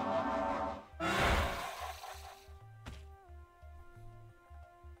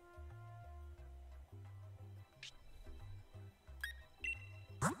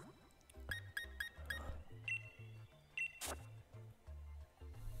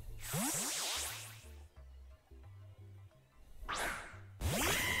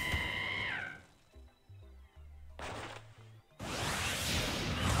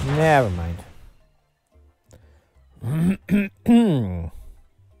 Never mind.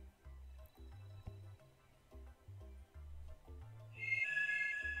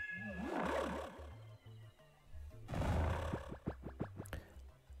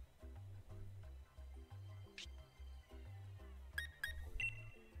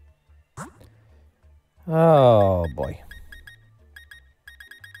 Oh boy.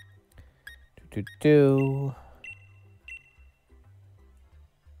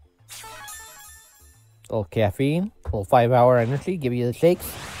 A little caffeine, a little 5-hour energy, give you the shakes.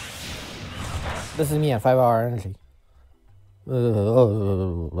 This is me on 5-hour energy.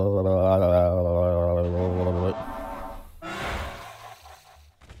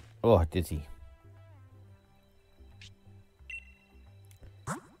 Oh, dizzy.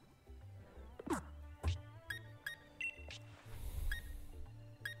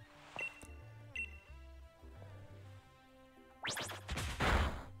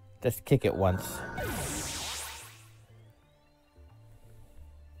 Just kick it once.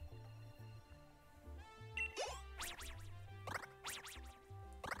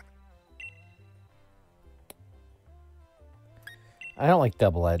 I don't like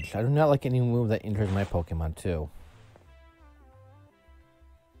double edge. I do not like any move that injures my Pokemon too.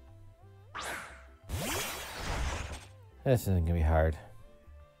 This isn't gonna be hard.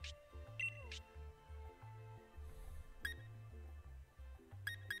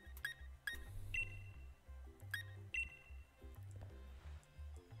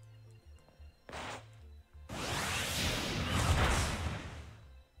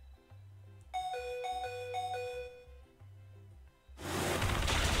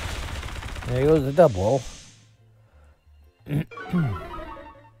 There goes the double. That's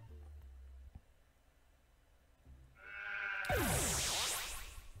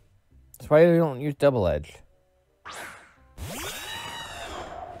why we don't use double edge.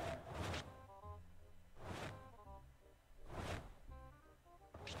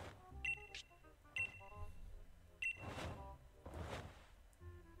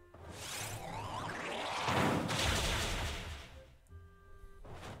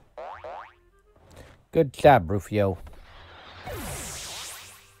 Good job, Rufio.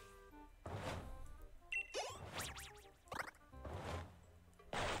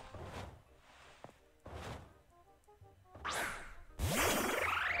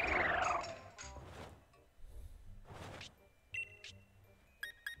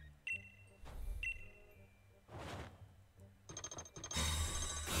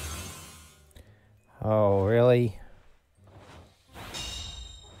 Oh, really?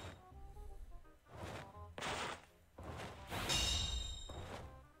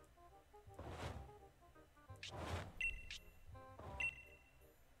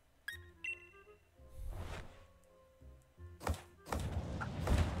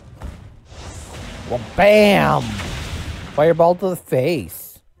 Well, bam! Fireball to the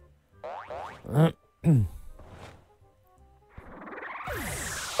face.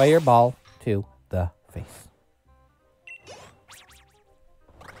 Fireball to the face.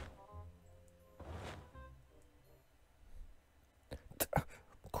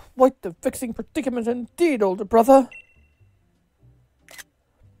 Quite the fixing predicament indeed, older brother.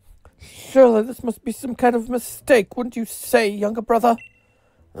 Surely this must be some kind of mistake, wouldn't you say, younger brother?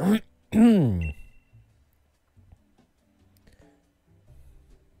 I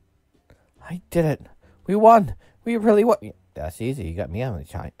did it. We won. We really won. That's easy. You got me on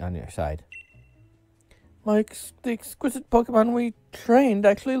your side. The exquisite Pokemon we trained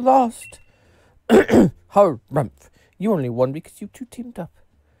actually lost. Harumph. You only won because you two teamed up.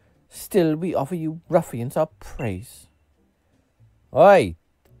 Still, we offer you ruffians our praise. Oi,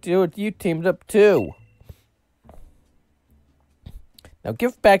 dude, you teamed up too. Now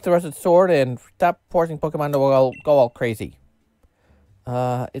give back the rusted sword and stop forcing Pokemon to go all crazy.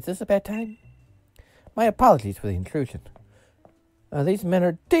 Is this a bad time? My apologies for the intrusion. These men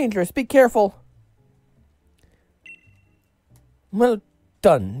are dangerous. Be careful. Well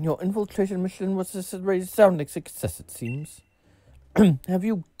done. Your infiltration mission was a resounding success, it seems. Have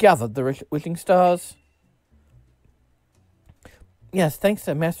you gathered the wishing stars? Yes, thanks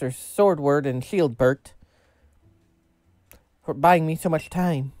to Master Swordward and Shieldbert for buying me so much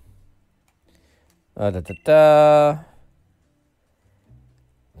time.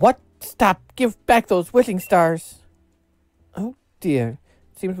 What? Stop! Give back those wishing stars! Oh dear.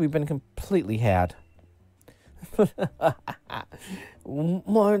 Seems we've been completely had.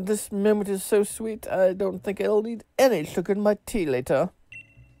 This moment is so sweet, I don't think I'll need any sugar in my tea later.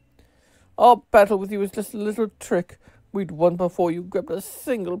 Our battle with you is just a little trick. We'd won before you grabbed a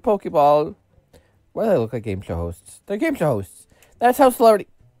single Pokeball. Why do they look like game show hosts? They're game show hosts. That's how celebrity...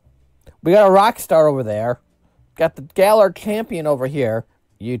 We got a rock star over there. Got the Galar champion over here.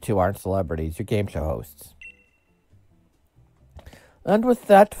 You two aren't celebrities. You're game show hosts. And with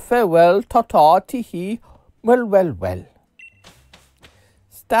that, farewell, ta-ta, tee-hee. Well, well, well.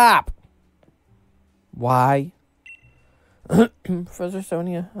 Stop! Why? Professor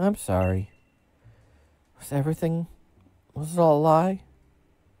Sonia, I'm sorry. Was it all a lie?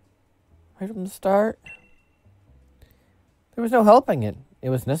 Right from the start? There was no helping it. It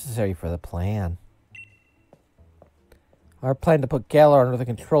was necessary for the plan. Our plan to put Galar under the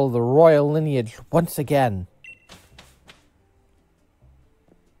control of the royal lineage once again.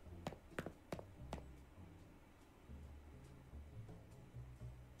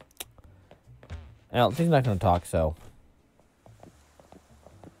 Well, she's not going to talk, so...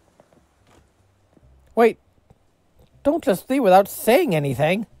 Wait. Don't just leave without saying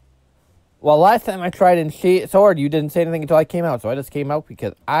anything. Well, last time I tried in Sword, you didn't say anything until I came out, so I just came out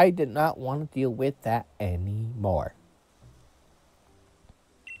because I did not want to deal with that anymore.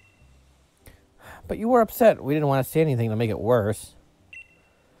 But you were upset. We didn't want to say anything to make it worse.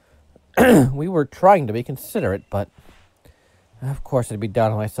 We were trying to be considerate, but... Of course I'd be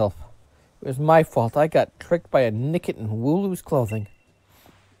down on myself. It was my fault. I got tricked by a Nickit in Wooloo's clothing.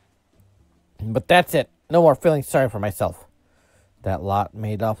 But that's it. No more feeling sorry for myself. That lot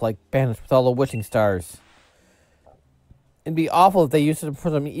made off like bandits with all the wishing stars. It'd be awful if they used it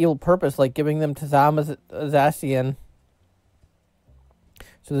for some evil purpose, like giving them to Zacian.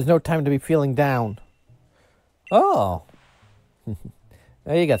 So there's no time to be feeling down. Oh.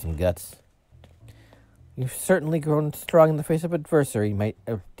 Well, you got some guts. You've certainly grown strong in the face of adversity, my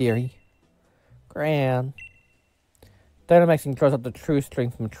dearie. Gran. Dynamaxing draws up the true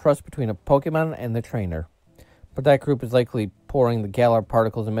strength from trust between a Pokemon and the trainer. But that group is likely pouring the Galar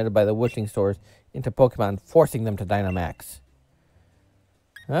particles emitted by the wishing stars into Pokemon, forcing them to Dynamax.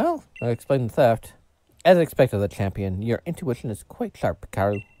 Well, that explains the theft. As expected of the champion, your intuition is quite sharp,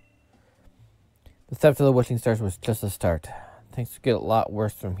 Pikaru. The theft of the wishing stars was just a start. Things could get a lot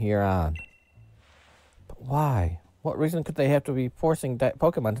worse from here on. But why? What reason could they have to be forcing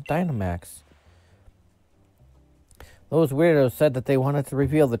Pokemon to Dynamax? Those weirdos said that they wanted to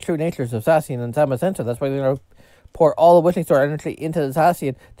reveal the true natures of Zacian and Zamazenta. That's why they're going to pour all the wishing star energy into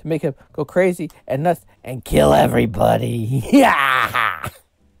Zacian to make him go crazy and nuts and kill everybody. Yeah!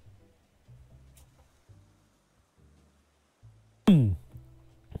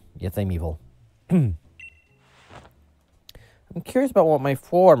 Yes, I'm evil. I'm curious about what my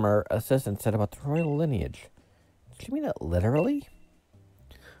former assistant said about the royal lineage. Did she mean it literally?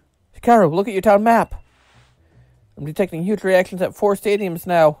 Hikaru, look at your town map. I'm detecting huge reactions at 4 stadiums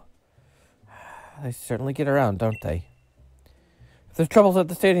now. They certainly get around, don't they? If there's troubles at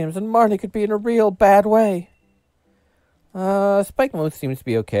the stadiums, then Marnie could be in a real bad way. Spike Moose seems to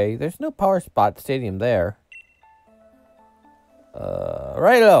be okay. There's no power spot stadium there.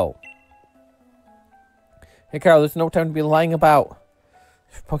 Righto. Hey, Carl, there's no time to be lying about.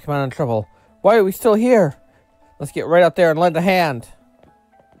 Pokemon in trouble. Why are we still here? Let's get right out there and lend a hand.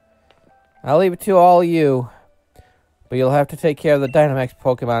 I'll leave it to all you. But you'll have to take care of the Dynamax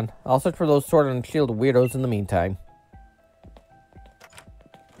Pokemon. I'll search for those Sword and Shield weirdos in the meantime.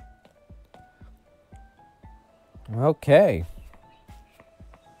 Okay.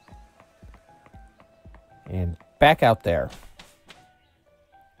 And back out there.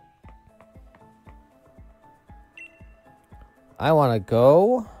 I want to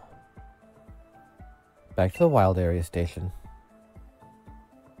go back to the wild area station.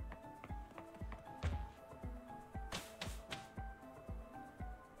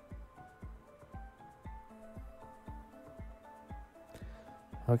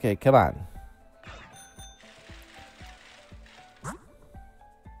 Okay, come on. I'm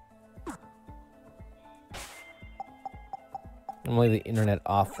gonna leave the internet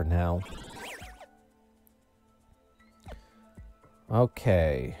off for now.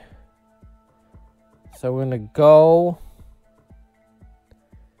 Okay. So we're gonna go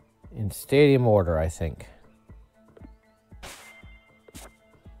in stadium order, I think.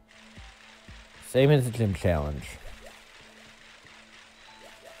 Same as the gym challenge.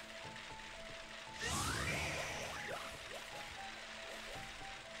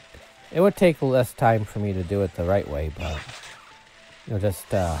 It would take less time for me to do it the right way, but you know, just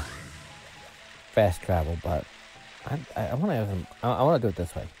fast travel. But I want to I want to do it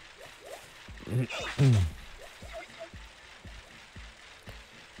this way.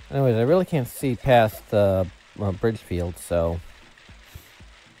 Anyways, I really can't see past the bridge field, so.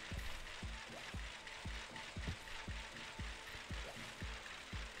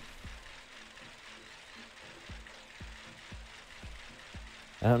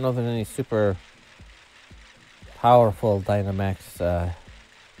 I don't know if there's any super powerful Dynamax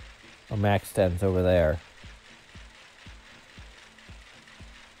or Max Stands over there.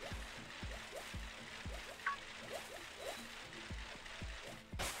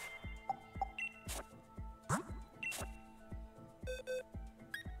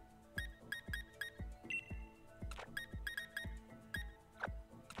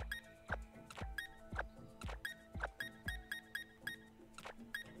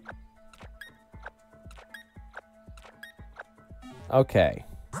 Okay.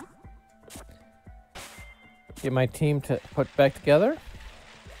 Get my team to put back together.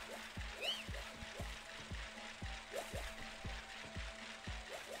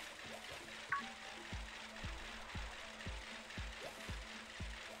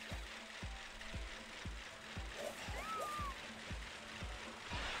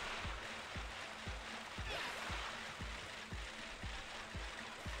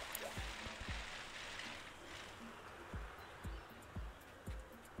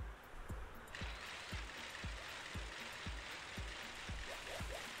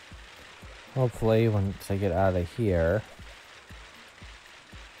 Hopefully, once I get out of here.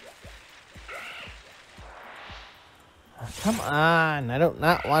 Oh, come on! I don't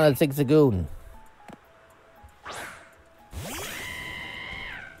not want to zigzagoon.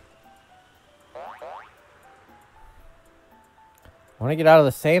 I want to get out of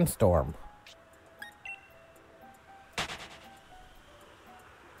the sandstorm.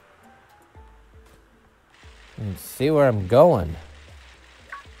 And see where I'm going.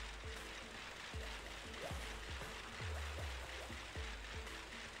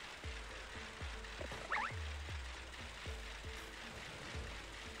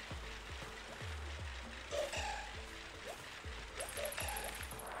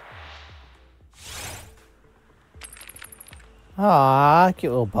 Ah,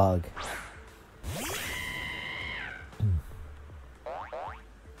 cute little bug. Do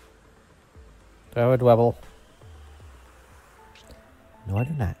I have a dwebble? No, I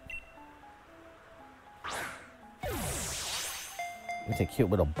do not. It's a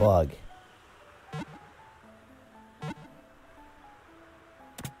cute little bug.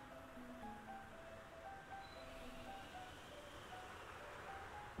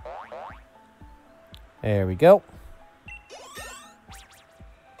 There we go.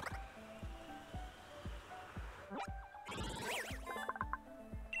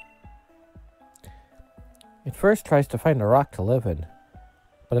 It first tries to find a rock to live in,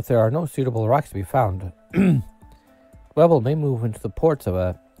 but if there are no suitable rocks to be found, Webble may move into the ports of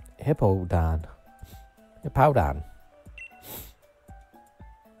a hippodon.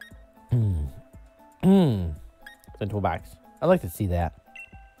 It's into a box. I'd like to see that.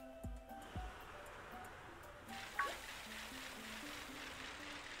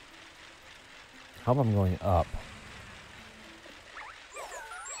 How about I'm going up?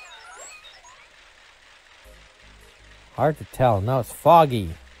 Hard to tell. Now it's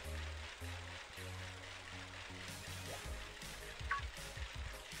foggy.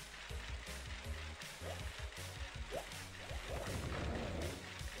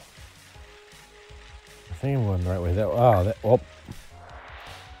 I think I'm going the right way. Oh.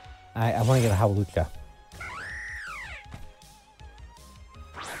 I want to get a Hawlucha.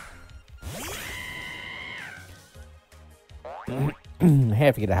 I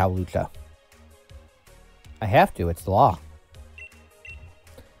have to get a Hawlucha. I have to. It's the law.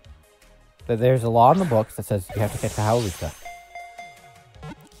 But there's a law in the books that says you have to catch a Hawlucha.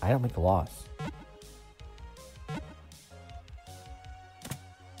 I don't make the laws.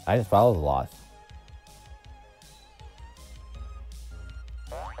 I just follow the laws.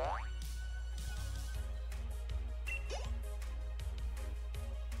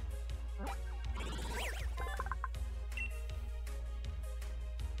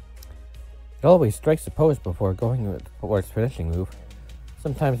 It always strikes the post before going for its finishing move.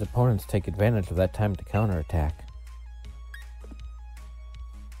 Sometimes opponents take advantage of that time to counterattack.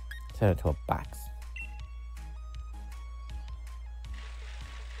 Set it to a box.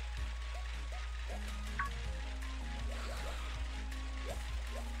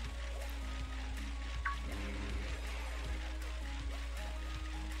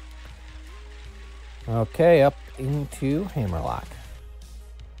 Okay, up into Hammerlock.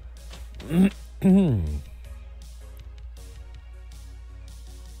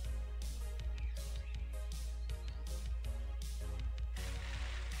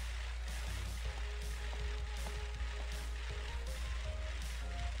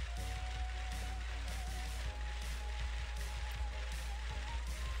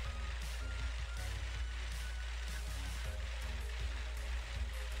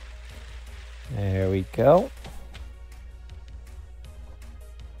 There we go.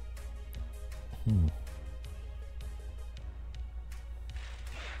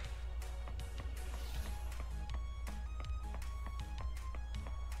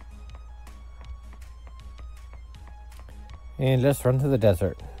 And just run to the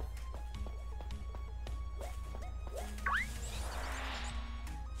desert.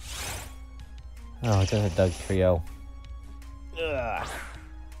 Oh, it's just a Doug trio. Ugh.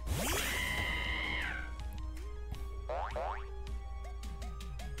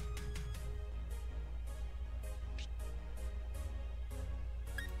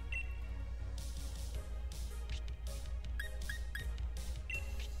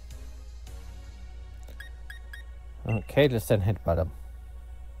 Okay, just send hit bottom.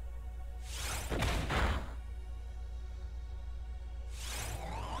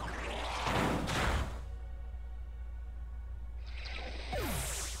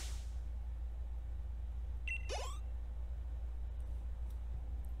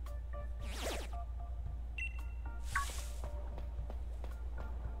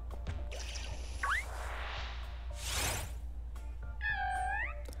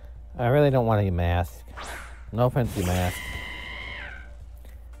 I really don't want a mask. No offense to you, mask.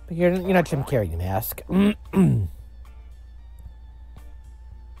 But you're not Jim Carrey, you mask. One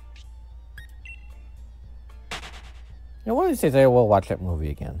of these days I will watch that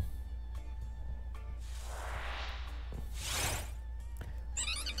movie again.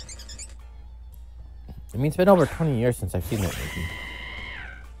 I mean, it's been over 20 years since I've seen that movie.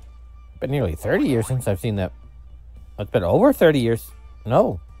 It's been nearly 30 years since I've seen that. It's been over 30 years.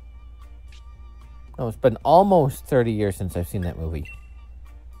 No, it's been almost 30 years since I've seen that movie.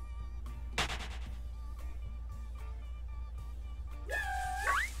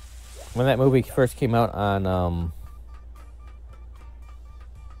 When that movie first came out on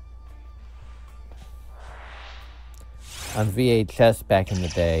VHS back in the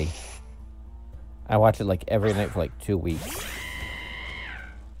day, I watched it like every night for like 2 weeks.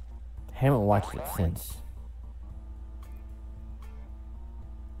 Haven't watched it since.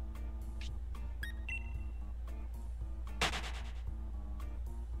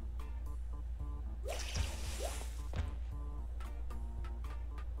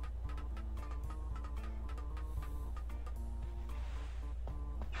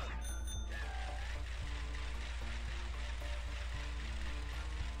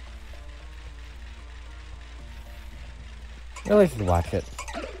 I really should watch it.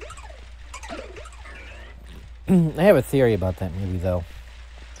 I have a theory about that movie, though.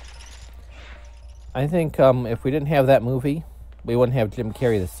 I think if we didn't have that movie, we wouldn't have Jim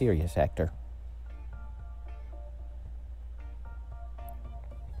Carrey, the serious actor.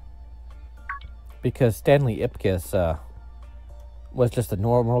 Because Stanley Ipkiss was just a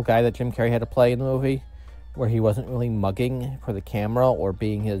normal guy that Jim Carrey had to play in the movie, where he wasn't really mugging for the camera or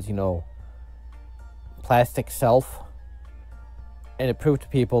being his, plastic self. And it proved to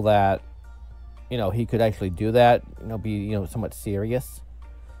people that, he could actually do that, be, somewhat serious.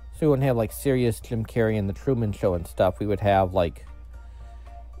 So we wouldn't have, like, serious Jim Carrey in The Truman Show and stuff. We would have, like,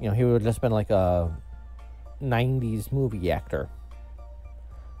 he would have just been like a 90s movie actor.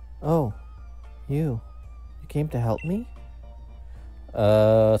 Oh, you came to help me?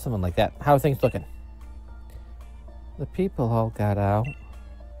 Something like that. How are things looking? The people all got out.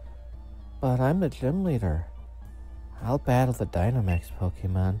 But I'm the gym leader. I'll battle the Dynamax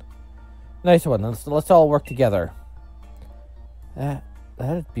Pokemon. Nice one. Let's all work together.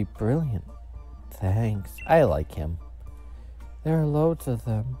 That'd be brilliant. Thanks. I like him. There are loads of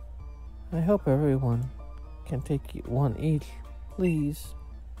them. I hope everyone can take one each, please.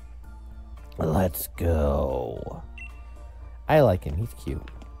 Let's go. I like him. He's cute.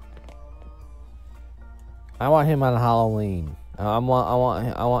 I want him on Halloween. I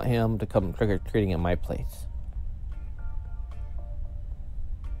want him to come trick-or-treating at my place.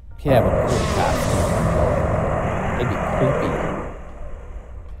 Yeah, but cool costume. It'd be creepy.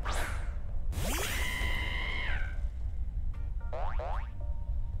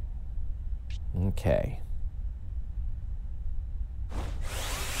 Okay.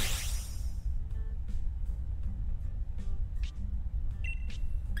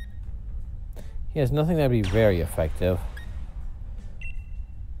 He has nothing that'd be very effective.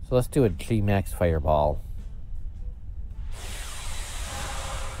 So let's do a G-Max Fireball.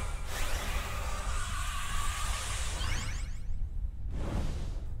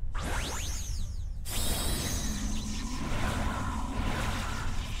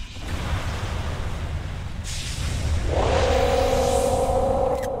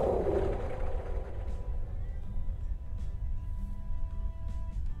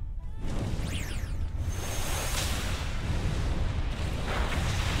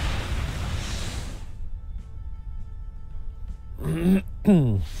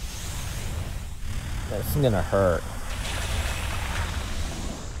 That's gonna hurt.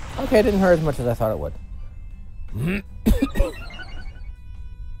 Okay, it didn't hurt as much as I thought it would.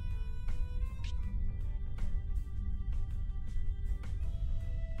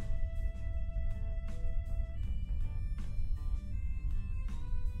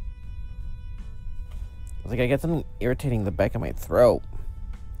 It's like I get something irritating the back of my throat.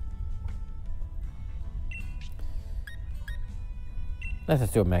 Let's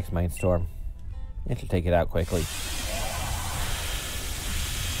just do a Max Mindstorm. It should take it out quickly.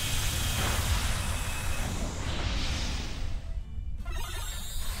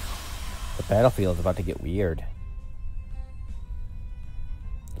 The battlefield's about to get weird.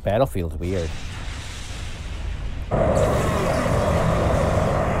 The battlefield's weird.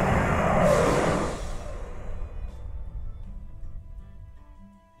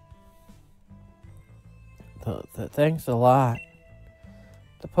 Thanks a lot.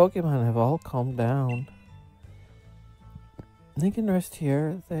 The Pokemon have all calmed down. They can rest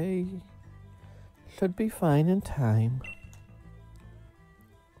here. They should be fine in time.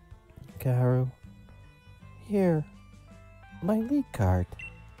 Garu, here, my lead card.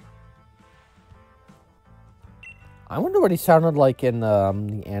 I wonder what he sounded like in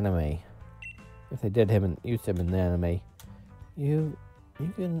the anime. If they did him and used him in the anime. You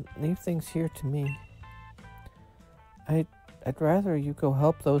can leave things here to me. I'd rather you go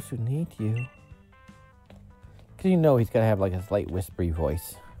help those who need you. Cause you know he's gotta have like a slight whispery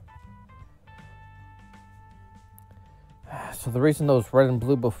voice. So the reason those red and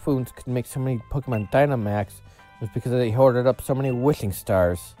blue buffoons could make so many Pokemon Dynamax was because they hoarded up so many wishing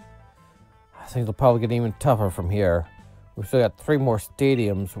stars. Things will probably get even tougher from here. We've still got 3 more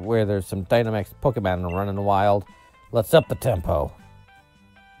stadiums where there's some Dynamax Pokemon running wild. Let's up the tempo.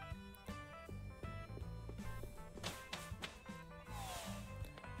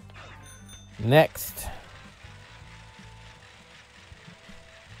 Next.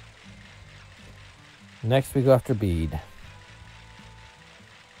 Next we go after Bede.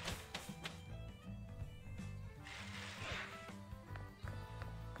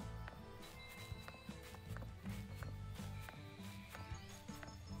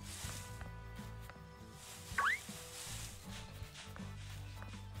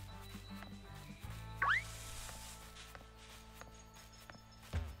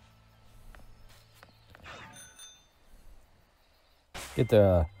 Get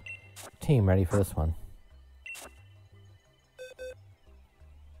the team ready for this one.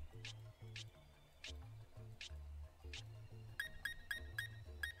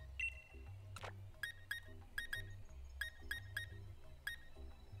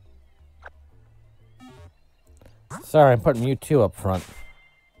 Sorry, I'm putting Mewtwo up front.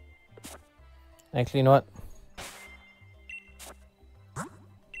 Actually, you know what?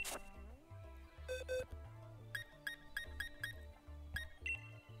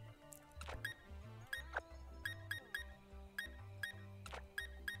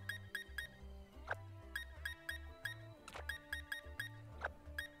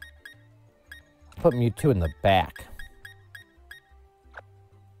 Put Mewtwo in the back.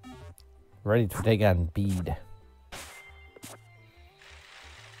 Ready to take on Bede.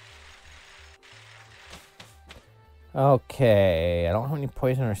 Okay, I don't have any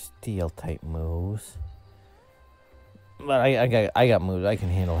poison or steel type moves. But I got moves. I can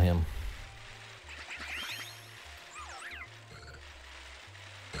handle him.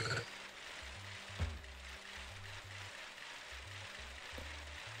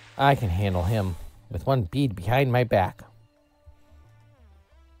 I can handle him with one Bede behind my back.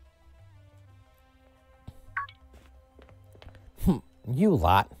 You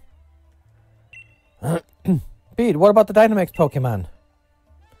lot. Bede, what about the Dynamax Pokemon?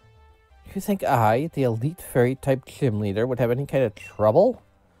 You think I, the elite fairy type gym leader, would have any kind of trouble?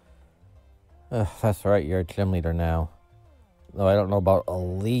 That's right, you're a gym leader now. Though I don't know about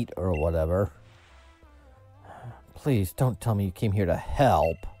elite or whatever. Please don't tell me you came here to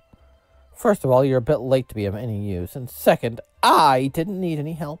help. First of all, you're a bit late to be of any use. And second, I didn't need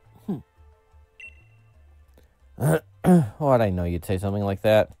any help. Why'd I know you'd say something like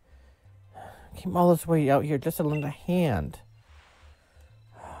that? Came all this way out here just to lend a hand.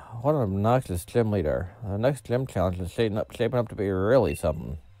 What an obnoxious gym leader. The next gym challenge is shaping up to be really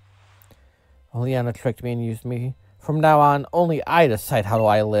something. Oleana tricked me and used me. From now on, only I decide how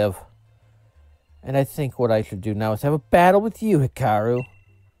I live. And I think what I should do now is have a battle with you, Hikaru.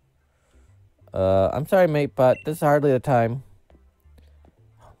 I'm sorry, mate, but this is hardly the time.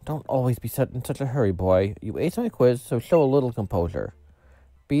 Don't always be in such a hurry, boy. You aced my quiz, so show a little composure.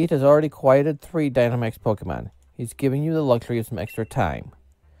 Bede has already quieted 3 Dynamax Pokemon. He's giving you the luxury of some extra time.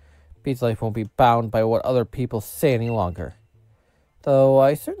 Bede's life won't be bound by what other people say any longer. Though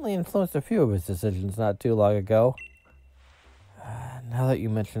I certainly influenced a few of his decisions not too long ago. Now that you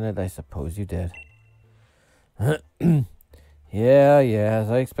mention it, I suppose you did. Yeah, as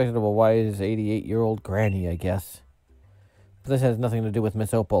I expected of a wise 88-year-old granny, I guess. But this has nothing to do with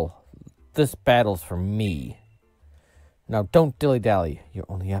Miss Opal. This battle's for me. Now, don't dilly-dally. Your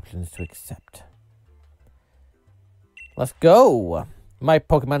only option is to accept. Let's go! My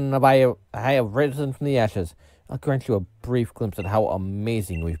Pokemon and I have risen from the ashes. I'll grant you a brief glimpse at how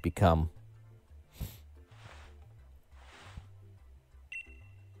amazing we've become.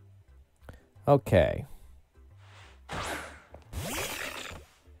 Okay.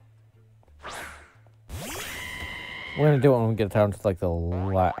 We're gonna do it when we get down to like the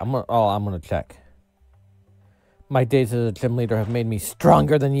I'm gonna check. My days as a gym leader have made me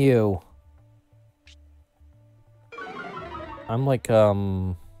stronger than you. I'm like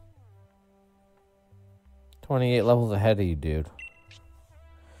 20 28 levels ahead of you, dude.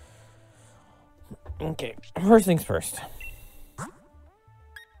 Okay, first things first.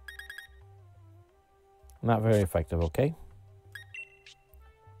 Not very effective, okay?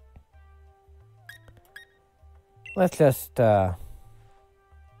 Let's just,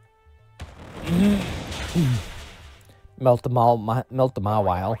 melt them all a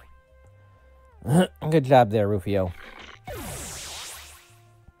while. Good job there, Rufio.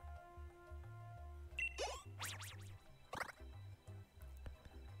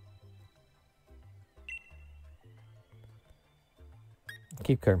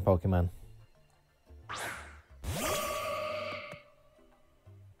 Keep current Pokemon.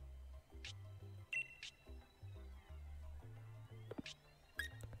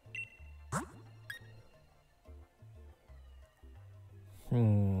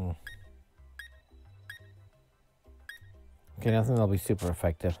 Okay, nothing that'll be super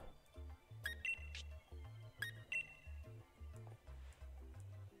effective.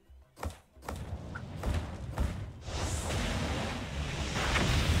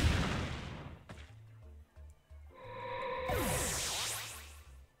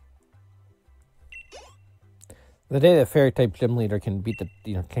 The day that Fairy type gym leader can beat the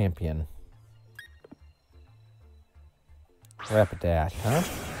champion. Rapidash, huh?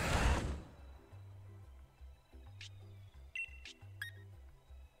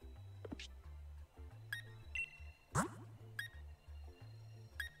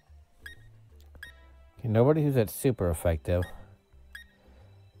 Okay, nobody who's at super effective.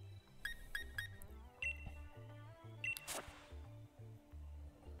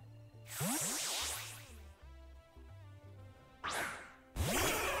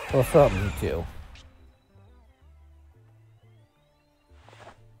 What's up, me too?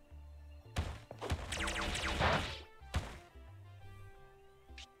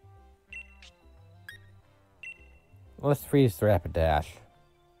 Let's freeze the Rapidash.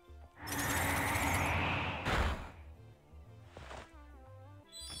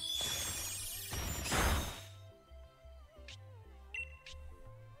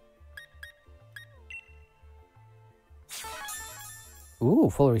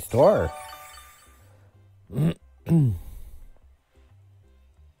 Ooh, full restore.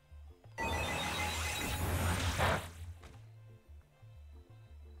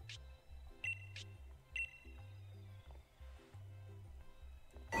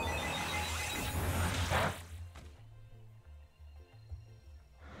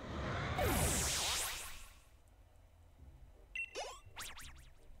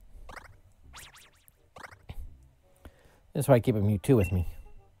 That's why I keep a Mewtwo with me.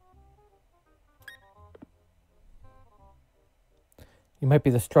 You might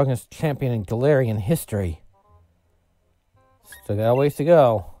be the strongest champion in Galarian history. Still got a ways to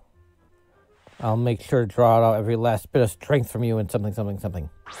go. I'll make sure to draw out every last bit of strength from you and something, something, something.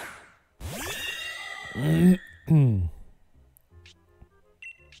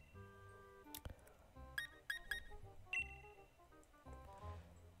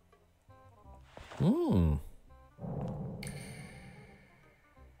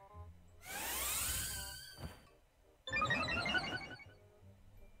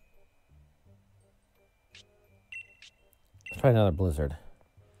 Let's try another blizzard.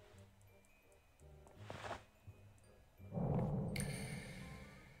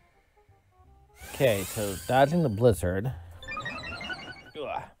 Okay, so dodging the blizzard.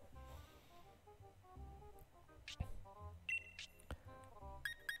 Ugh.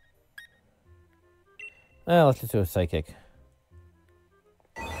 Well, let's just do a psychic.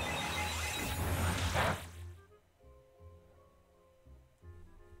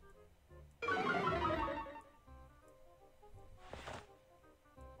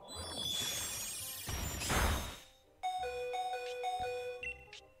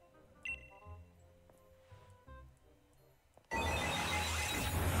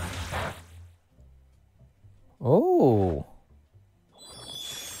 Oh.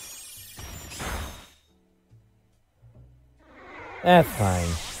 That's fine.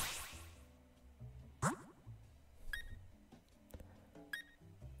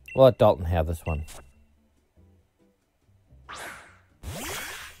 We'll let Dalton have this one.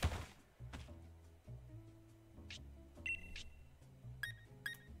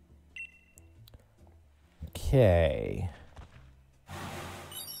 Okay.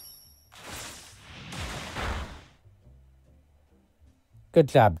 Good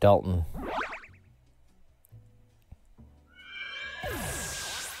job, Dalton.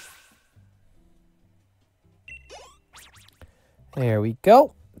 There we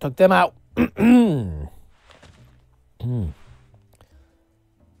go. Took them out.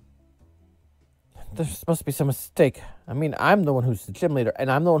 There's supposed to be some mistake. I mean, I'm the one who's the gym leader,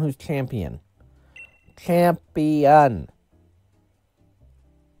 and I'm the one who's champion. Champion.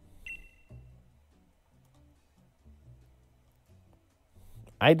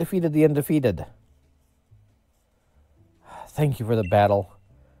 I defeated the undefeated. Thank you for the battle.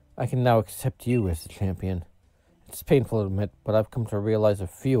 I can now accept you as the champion. It's painful to admit, but I've come to realize a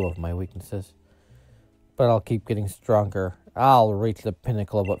few of my weaknesses. But I'll keep getting stronger. I'll reach the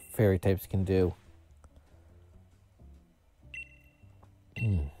pinnacle of what fairy types can do.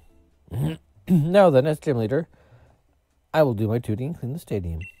 Now then, as gym leader, I will do my duty and clean the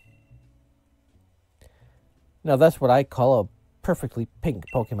stadium. Now that's what I call a perfectly pink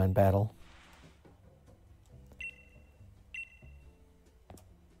Pokemon battle.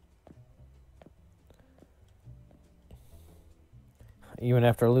 Even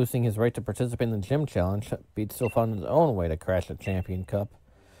after losing his right to participate in the gym challenge, Beat still found his own way to crash the Champion Cup.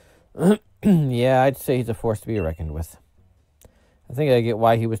 Yeah, I'd say he's a force to be reckoned with. I think I get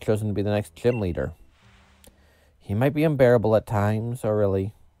why he was chosen to be the next gym leader. He might be unbearable at times, or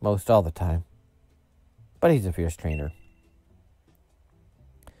really, most all the time. But he's a fierce trainer.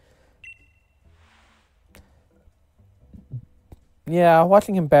 Yeah,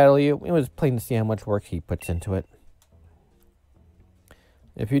 watching him battle you, it was plain to see how much work he puts into it.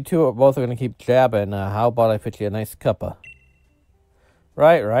 If you two are both going to keep jabbing, how about I fit you a nice cuppa?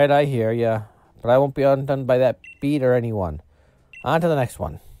 Right, I hear ya. But I won't be undone by that beat or anyone. On to the next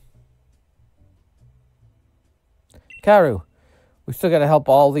one. Karu, we still got to help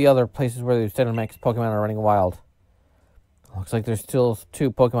all the other places where the Max Pokemon are running wild. Looks like there's still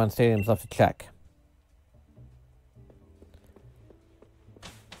 2 Pokemon stadiums left to check.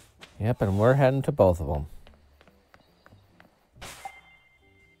 Yep, and we're heading to both of them.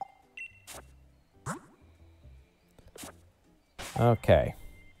 Okay.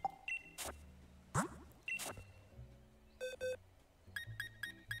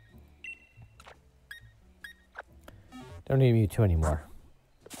 Don't need Mewtwo anymore.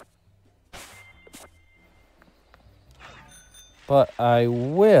 But I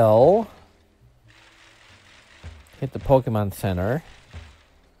will hit the Pokemon Center.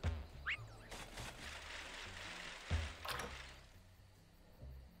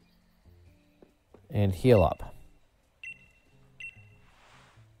 And heal up.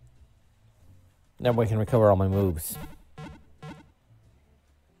 Then we can recover all my moves.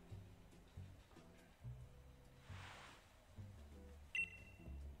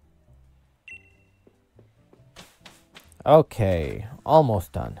 Okay,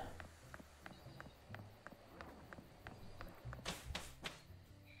 almost done.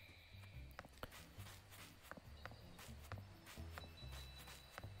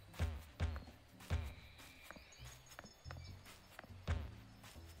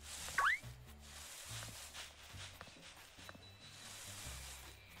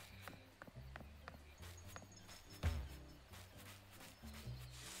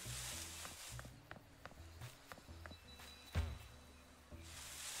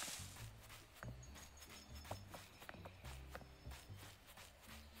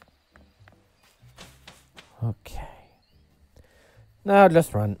 Okay. Now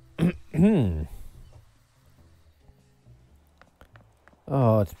just run.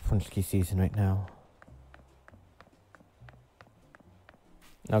 Oh, it's Punchki season right now.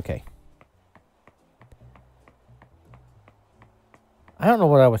 Okay. I don't know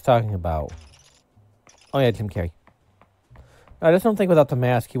what I was talking about. Oh yeah, Jim Carrey. I just don't think without the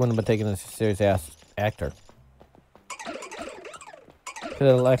mask he wouldn't have been taken as a serious ass actor.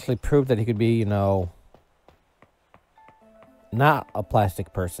 It'll actually prove that he could be, you know, not a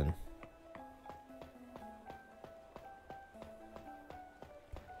plastic person.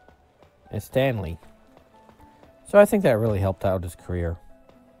 It's Stanley. So I think that really helped out his career.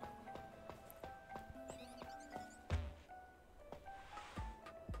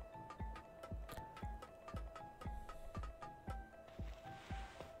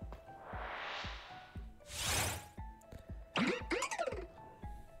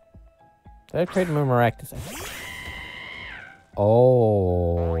 Did I trade him a Maractus?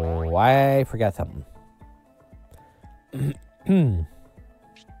 Oh, I forgot something. I'm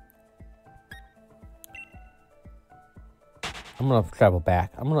gonna travel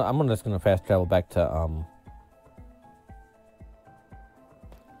back. I'm just gonna fast travel back to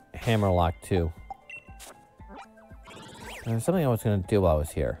Hammerlock 2. There's something I was gonna do while I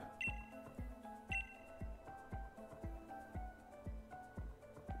was here.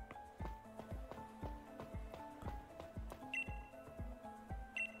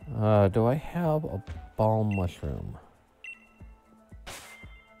 Do I have a ball mushroom?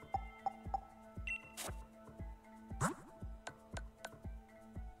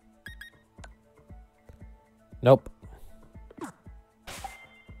 Nope. Okay,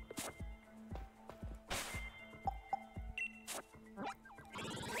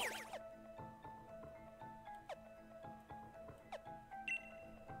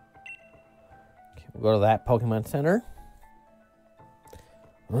 we'll go to that Pokemon Center.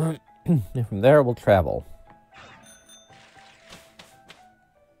 And from there, we'll travel.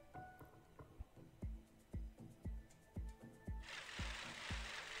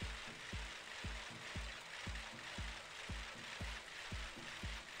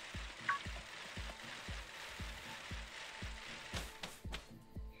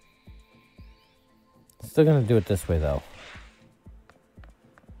 Still gonna do it this way, though.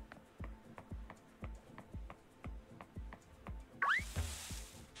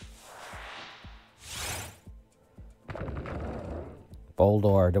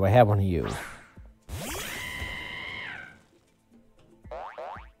 Boldor, do I have one of you?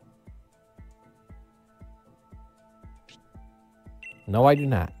 No, I do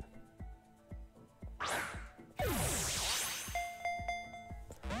not.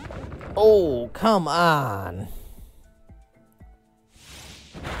 Oh, come on.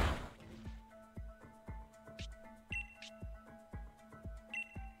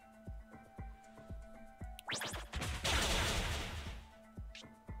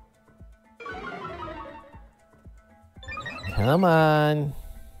 Come on.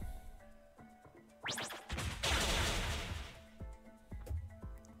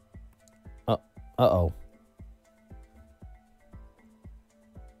 Uh-oh.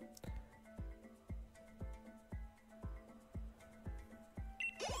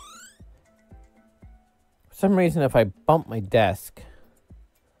 For some reason, if I bump my desk,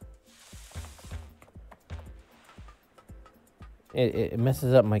 it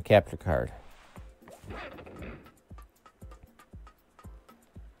messes up my capture card.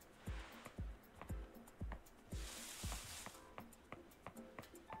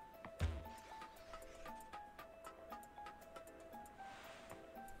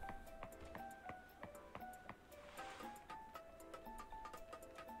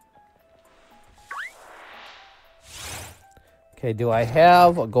 Okay, do I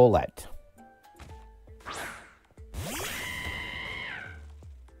have a Golett?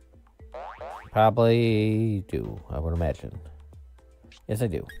 Probably do, I would imagine. Yes, I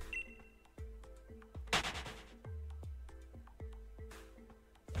do.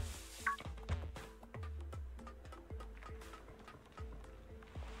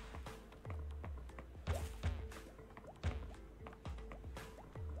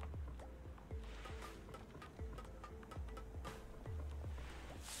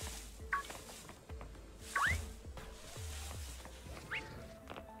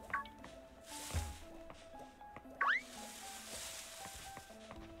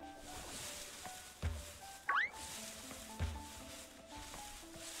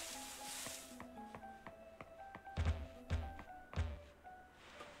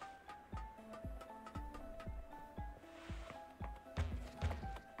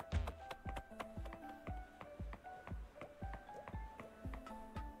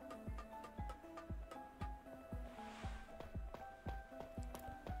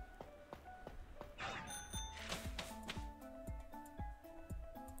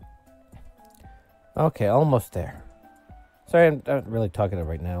 Okay, almost there. Sorry, I'm not really talking to it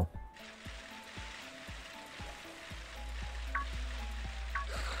right now.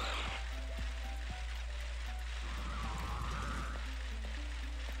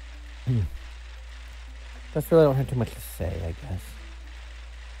 Just really don't have too much to say, I guess.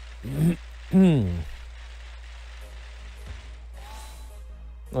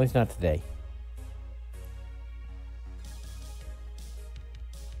 At least not today.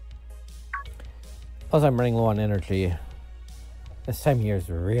 Plus, I'm running low on energy. This time of year is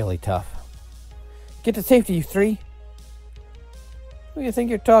really tough. Get to safety, you three. Who do you think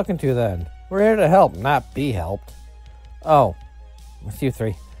you're talking to, then? We're here to help, not be helped. Oh, it's you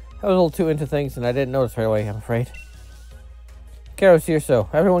three. I was a little too into things, and I didn't notice right away, I'm afraid. Karo's here, so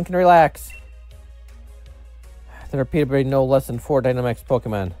everyone can relax. There appear to be no less than 4 Dynamax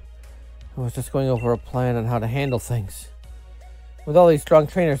Pokemon. I was just going over a plan on how to handle things. With all these strong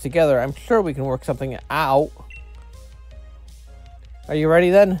trainers together, I'm sure we can work something out. Are you ready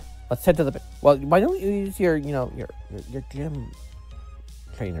then? Let's head to the... Well, why don't you use your, your gym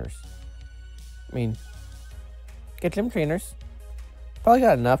trainers? I mean, get gym trainers. Probably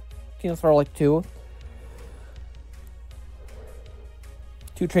got enough. Throw like 2.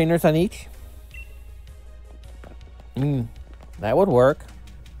 2 trainers on each. That would work.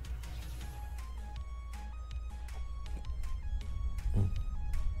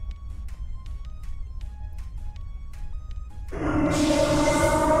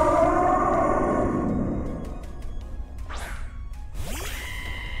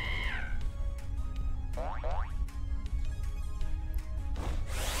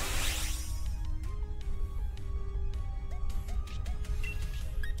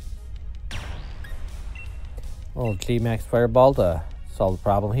 little G-Max Fireball to solve the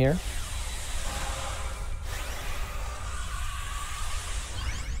problem here.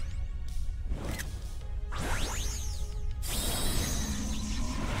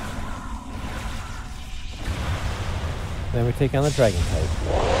 Then we take on the Dragon type.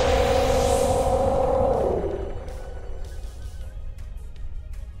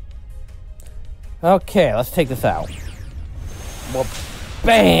 Okay, let's take this out. Well,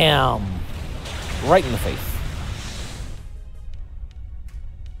 bam! Right in the face.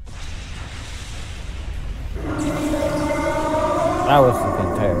 I was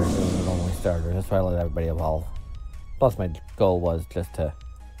getting tired of doing it only starter. That's why I let everybody evolve. Plus, my goal was just to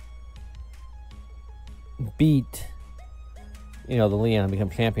beat, you know, the Leon and become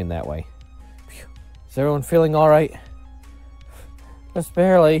champion that way. Phew. Is everyone feeling alright? Just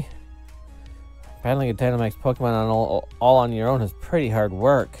barely. Battling a Dynamax Pokemon on all on your own is pretty hard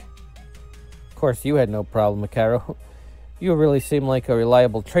work. Of course, you had no problem, Mikaro. You really seem like a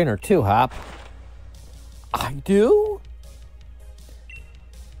reliable trainer too, Hop. I do?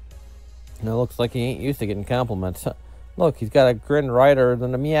 It looks like he ain't used to getting compliments. Look, he's got a grin brighter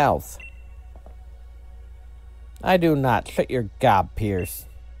than a Meowth. I do not. Shut your gob, Pierce.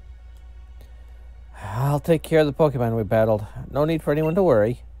 I'll take care of the Pokemon we battled. No need for anyone to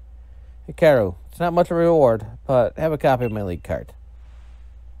worry. Hikaru, it's not much of a reward, but have a copy of my league card.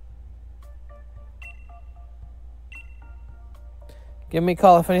 Give me a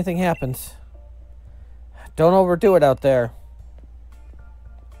call if anything happens. Don't overdo it out there.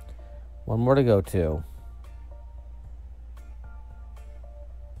 One more to go to.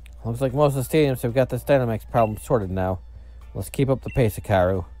 Looks like most of the stadiums have got this Dynamax problem sorted now. Let's keep up the pace,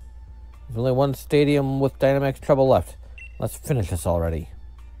 Hikaru. There's only one stadium with Dynamax trouble left. Let's finish this already.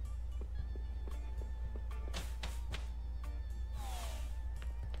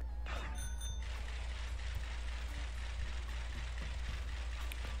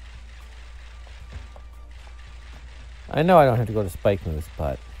 I know I don't have to go to Spike Moose,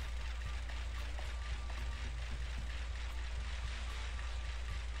 but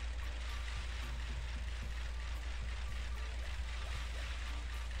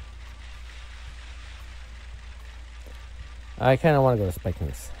I kind of want to go to Spike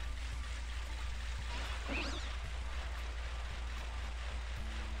Moose.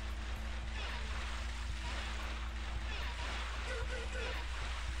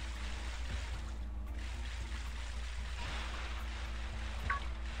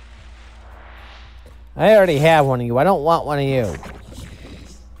 I already have one of you. I don't want one of you.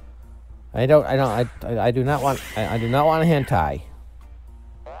 I do not want a hentai.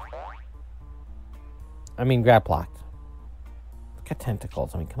 I mean, Graplock. Got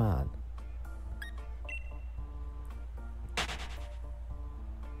tentacles. I mean, come on.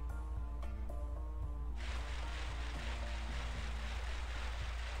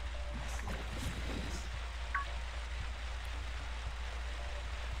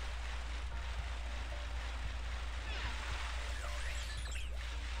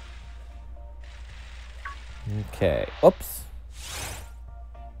 Okay. Oops.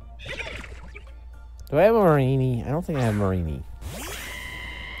 Do I have a Marini? I don't think I have Marini.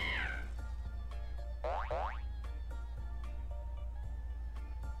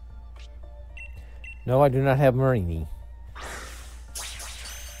 No, I do not have Marini.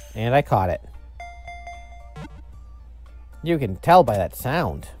 And I caught it. You can tell by that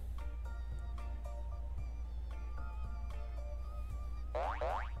sound.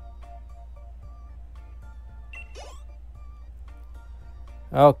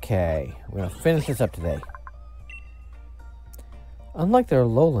 Okay, we're going to finish this up today. Unlike their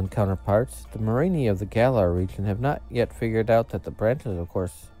lowland counterparts, the Marini of the Galar region have not yet figured out that the branches of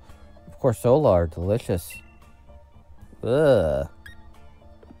Corsola are delicious. Ugh.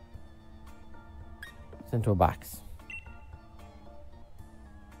 It's into a box.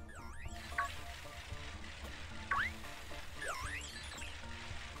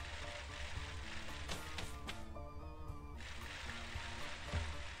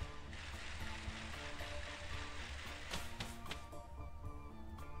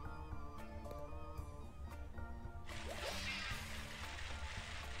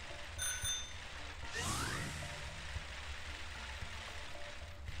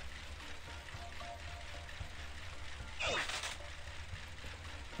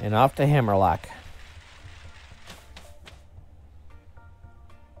 And off to Hammerlock.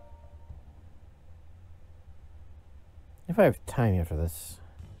 If I have time after this.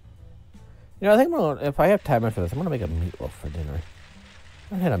 You know, I think if I have time after this, I'm going to make a meatloaf for dinner.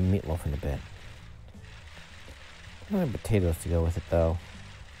 I haven't had a meatloaf in a bit. I don't have potatoes to go with it, though.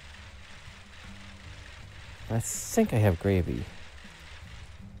 I think I have gravy.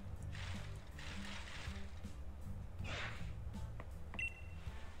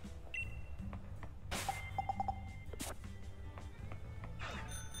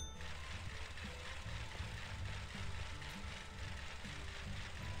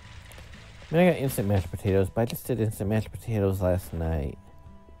 I mean, I got instant mashed potatoes, but I just did instant mashed potatoes last night.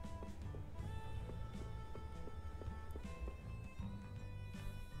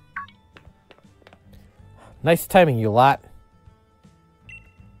 Nice timing, you lot.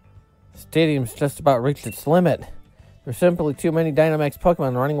 Stadium's just about reached its limit. There's simply too many Dynamax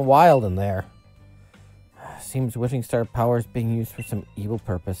Pokemon running wild in there. Seems Wishing Star power is being used for some evil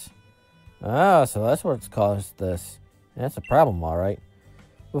purpose. Ah, so that's what's caused this. That's a problem, alright.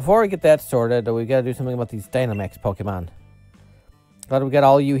 Before we get that sorted, we gotta do something about these Dynamax Pokemon. Glad we got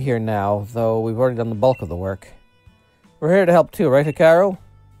all you here now, though we've already done the bulk of the work. We're here to help too, right, Hikaru?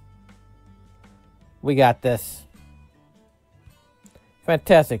 We got this.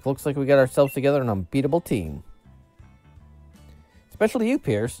 Fantastic. Looks like we got ourselves together an unbeatable team. Especially you,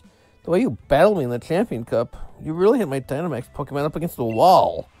 Pierce. The way you battled me in the Champion Cup, you really hit my Dynamax Pokemon up against the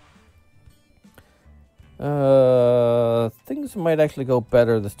wall. Things might actually go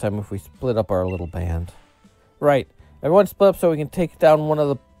better this time if we split up our little band. Right. Everyone split up so we can take down one of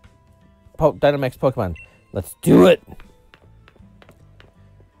the Dynamax Pokemon. Let's do it!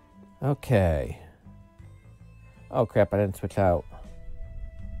 Okay. Oh crap, I didn't switch out. Do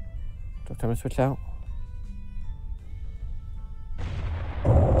I have time to switch out? I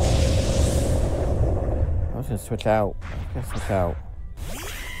was gonna switch out. I gotta switch out.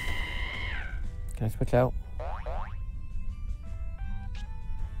 Can I switch out?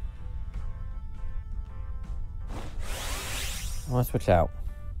 I want to switch out.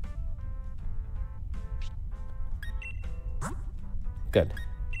 Good.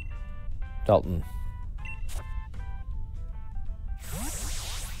 Dalton.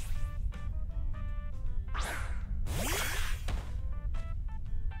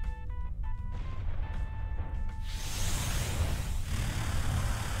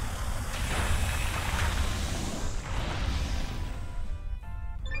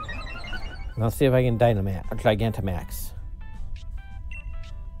 Let's see if I can Gigantamax.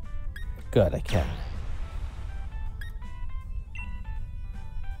 Good, I can.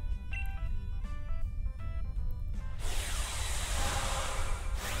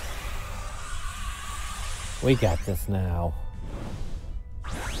 We got this now.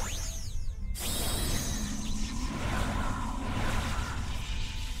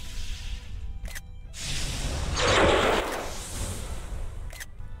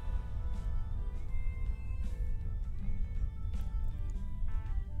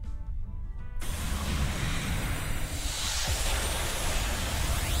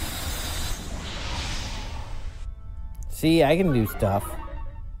 See, I can do stuff.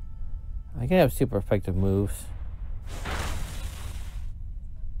 I can have super effective moves.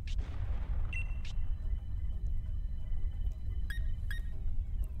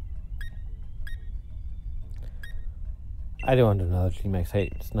 I don't want to do another G-Max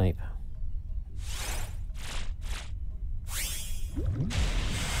height snipe.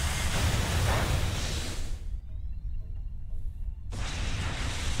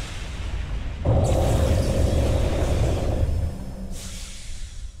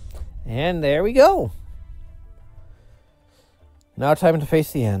 And there we go. Now time to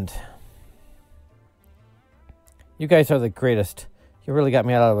face the end. You guys are the greatest. You really got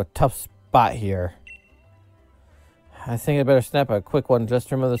me out of a tough spot here. I think I better snap a quick one just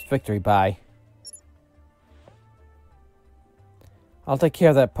to remember this victory. Bye. I'll take care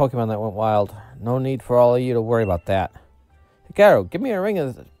of that Pokemon that went wild. No need for all of you to worry about that. Hikaru, give me a ring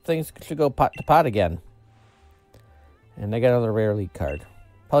and things should go pot to pot again. And I got another rare league card.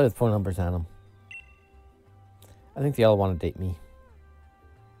 Probably with phone numbers on them. I think they all want to date me.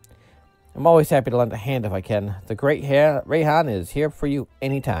 I'm always happy to lend a hand if I can. The great Rayhan is here for you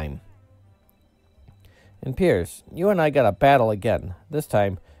anytime. And Piers, you and I got a battle again. This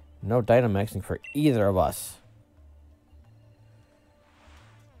time, no Dynamaxing for either of us.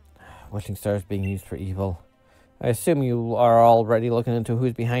 Wishing Stars being used for evil. I assume you are already looking into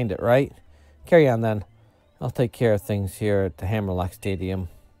who's behind it, right? Carry on then. I'll take care of things here at the Hammerlock Stadium.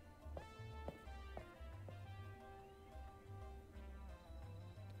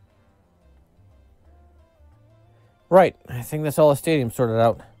 Right, I think that's all the stadium sorted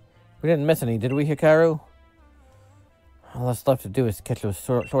out. We didn't miss any, did we, Hikaru? All that's left to do is catch those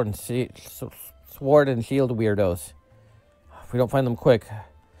sword and shield weirdos. If we don't find them quick,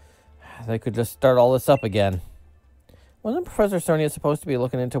 they could just start all this up again. Wasn't Professor Sonia supposed to be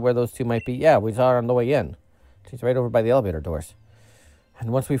looking into where those two might be? Yeah, we saw her on the way in. She's right over by the elevator doors.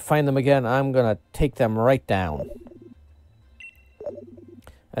 And once we find them again, I'm gonna take them right down.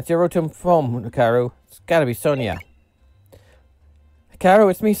 That's your road to home, Hikaru. It's gotta be Sonia. Hikaru,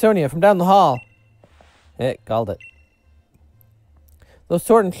 it's me, Sonia, from down the hall. Called it. Those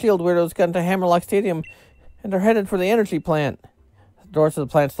sword and shield weirdos got into Hammerlock Stadium and are headed for the energy plant. The doors to the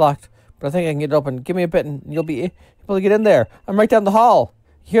plant's locked, but I think I can get it open. Give me a bit and you'll be able to get in there. I'm right down the hall.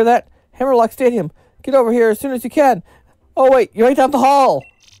 You hear that? Hammerlock Stadium. Get over here as soon as you can. Oh, wait, you're right down the hall.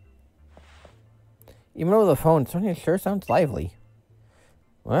 Even over the phone, Sonia sure sounds lively.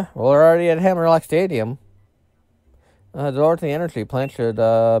 Well, we're already at Hammerlock Stadium. The door to the energy plant should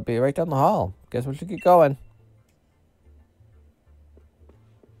be right down the hall. Guess we should get going.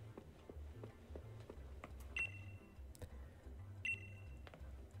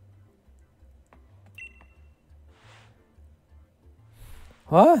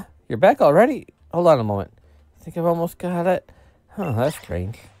 What? You're back already? Hold on a moment. I think I've almost got it. Huh, that's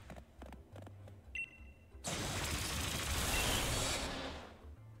strange.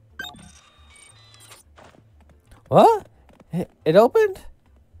 What? It opened?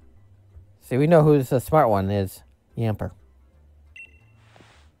 See, we know who the smart one is. Yamper.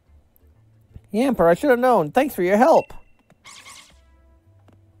 Yamper, I should have known. Thanks for your help.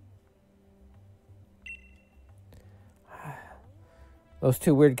 Those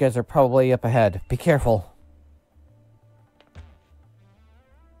two weird guys are probably up ahead. Be careful.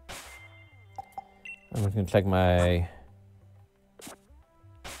 I'm just going to check my...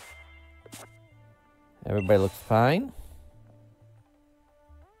 Everybody looks fine.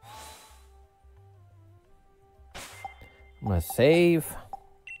 I'm going to save.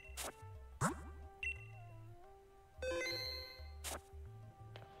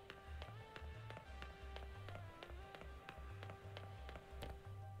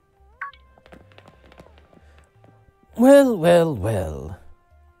 Well, well, well.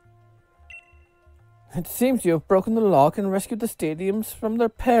 It seems you have broken the lock and rescued the stadiums from their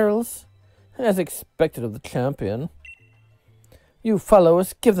perils, as expected of the champion. You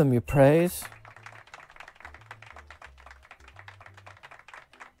followers, give them your praise.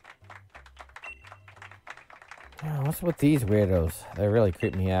 Yeah, what's with these weirdos? They really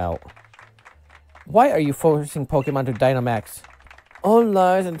creep me out. Why are you forcing Pokemon to Dynamax? All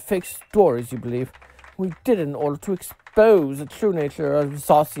lies and fake stories, you believe. We did it in order to expose the true nature of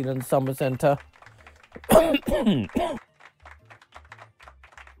Zacian and Zamazenta.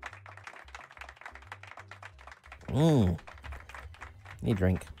 Need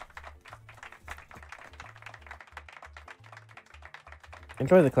drink.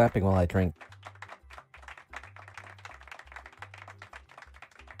 Enjoy the clapping while I drink.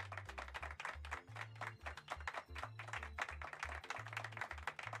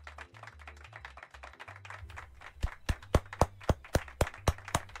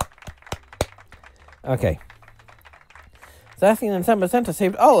 Okay. Zacian and Zamazenta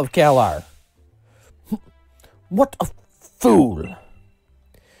saved all of Galar. What a fool!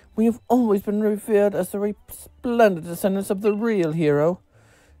 We have always been revered as the resplendent descendants of the real hero.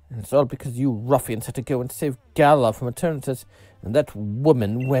 And it's all because you ruffians had to go and save Galar from Eternatus, and that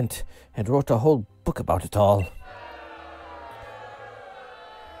woman went and wrote a whole book about it all.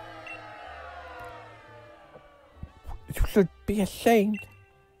 You should be ashamed.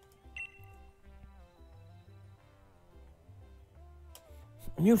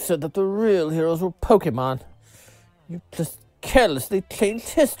 You said that the real heroes were Pokemon. You just carelessly changed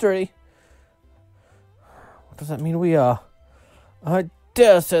history. What does that mean we are? I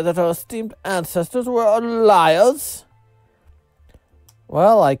dare say that our esteemed ancestors were liars.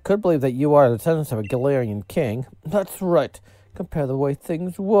 Well, I could believe that you are the descendants of a Galarian king. That's right. Compare the way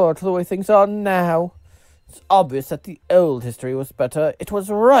things were to the way things are now. It's obvious that the old history was better. It was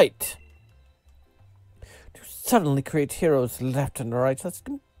right. To suddenly create heroes left and right, that's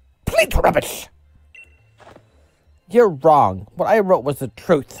complete rubbish. You're wrong. What I wrote was the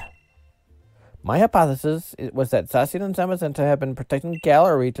truth. My hypothesis was that Zacian and Zamazenta have been protecting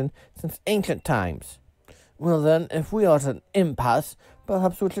Galar region since ancient times. Well then, if we are at an impasse,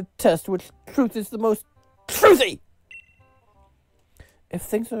 perhaps we should test which truth is the most truthy. If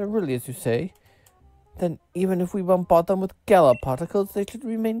things are really as you say, then even if we bombard them with Galar particles, they should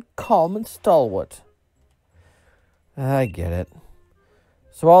remain calm and stalwart. I get it.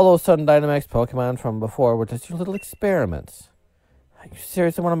 So all those sudden Dynamax Pokemon from before were just your little experiments. Are you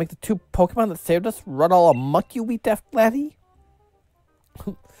seriously want to make the two Pokemon that saved us run all amok, you wee daft laddie?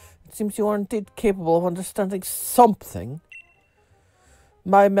 It seems you are indeed capable of understanding something.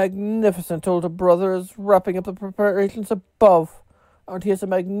 My magnificent older brother is wrapping up the preparations above, and he has a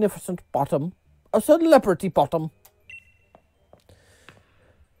magnificent bottom. a celebrity bottom.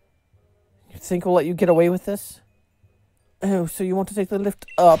 You think we'll let you get away with this? Oh, so you want to take the lift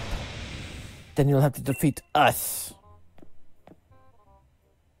up? Then you'll have to defeat us.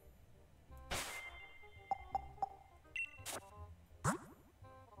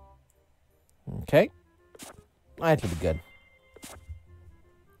 Okay. That should be good.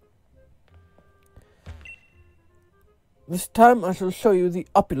 This time I shall show you the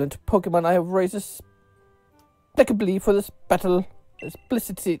opulent Pokemon I have raised explicably for this battle.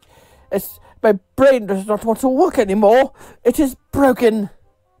 Explicitly. My brain does not want to work anymore. It is broken.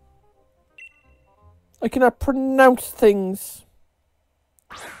 I cannot pronounce things.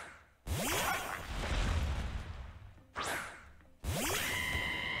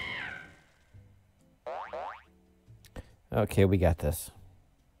 Okay, we got this.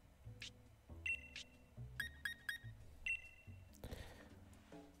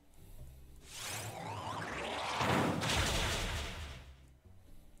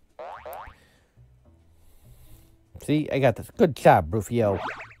 See, I got this. Good job, Rufio.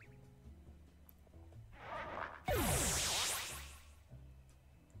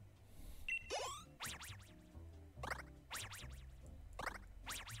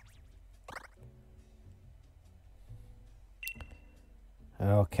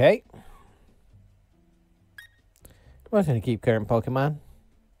 Okay. I'm just going to keep current Pokemon.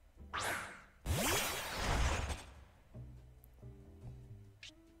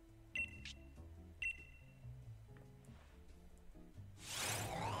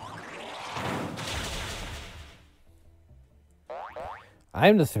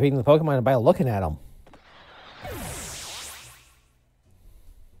 I'm just defeating the Pokemon by looking at them.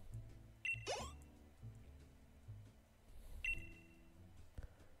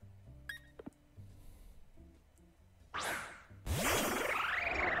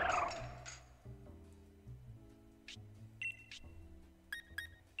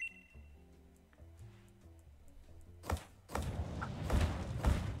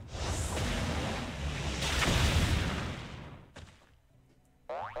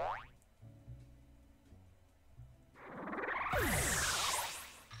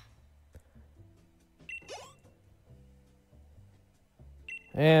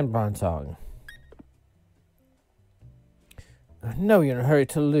 And Bronzong. I know you're in a hurry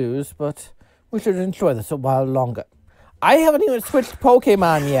to lose, but we should enjoy this a while longer. I haven't even switched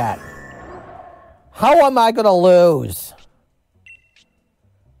Pokemon yet. How am I gonna lose?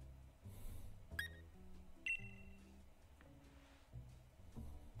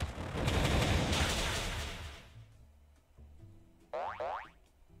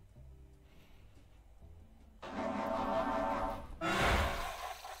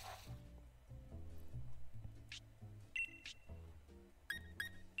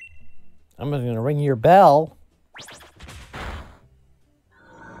 I'm just gonna ring your bell.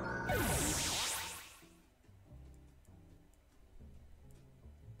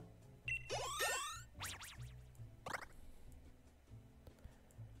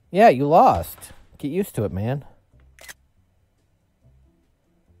 Yeah, you lost. Get used to it, man.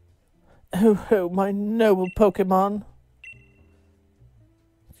 Oh, my noble Pokemon.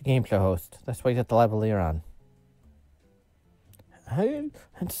 It's a game show host. That's why he's at the level you're on.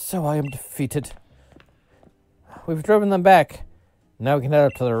 And so I am defeated. We've driven them back. Now we can head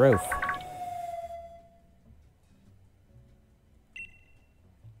up to the roof.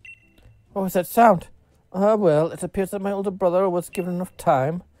 What was that sound? Well, it appears that my older brother was given enough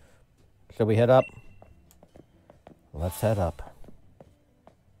time. Shall we head up? Let's head up.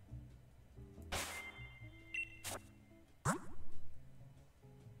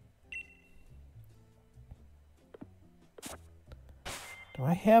 Do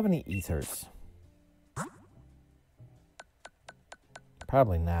I have any ethers?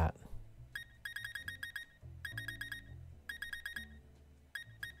 Probably not.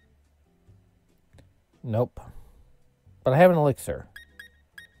 Nope. But I have an elixir.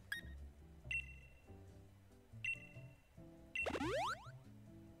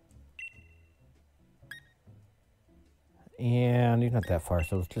 And you're not that far,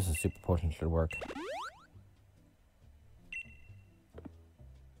 so just a super potion should work.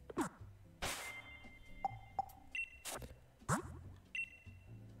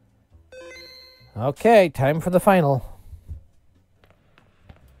 Okay, time for the final.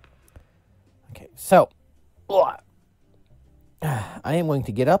 Okay, so I am going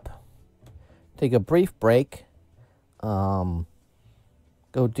to get up, take a brief break, go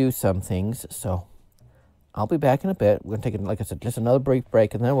do some things. So I'll be back in a bit. We're going to take, like I said, just another brief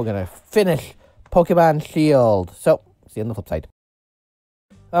break, and then we're going to finish Pokemon Shield. So, see you on the flip side.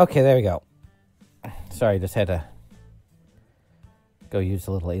 Okay, there we go. Sorry, just had to go use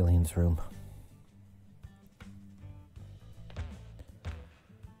the little alien's room.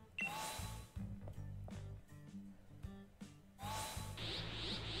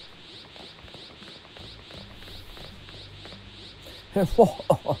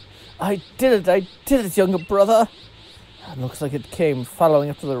 I did it, younger brother. It looks like it came following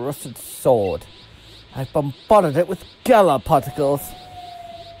after the rusted sword. I bombarded it with Gala particles.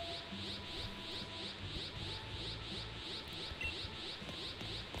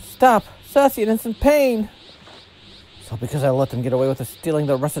 Stop! Zacian is in pain! So because I let them get away with stealing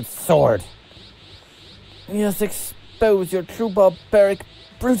the rusted sword. You must expose your true barbaric,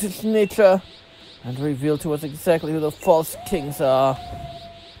 brutish nature and reveal to us exactly who the false kings are.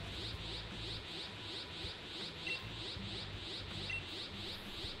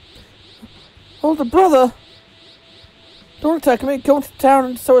 Older brother! Don't attack me. Go into town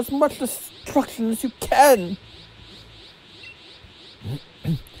and sow as much destruction as you can.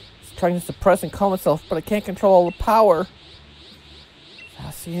 It's trying to suppress and calm itself, but I can't control all the power.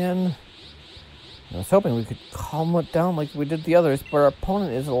 Zacian. I was hoping we could calm it down like we did the others, but our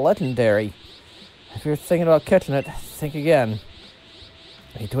opponent is legendary. If you're thinking about catching it, think again.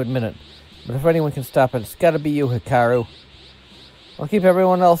 I hate to admit it, but if anyone can stop it, it's gotta be you, Hikaru. I'll keep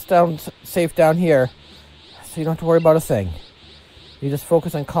everyone else safe down here, so you don't have to worry about a thing. You just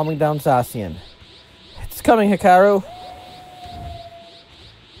focus on calming down Zacian. It's coming, Hikaru!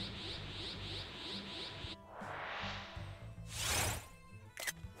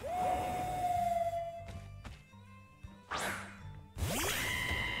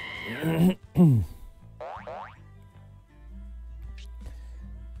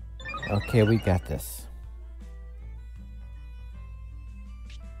 Okay, we got this.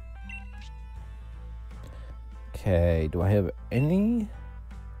 Okay, do I have any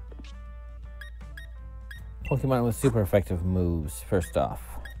Pokemon with super effective moves, first off?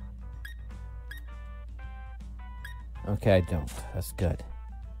 Okay, I don't. That's good.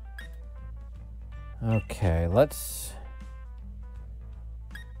 Okay, let's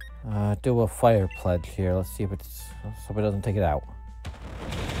do a fire pledge here. Let's see if it's... so it doesn't take it out.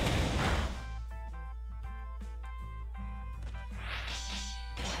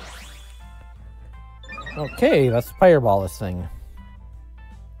 Okay, let's fireball this thing.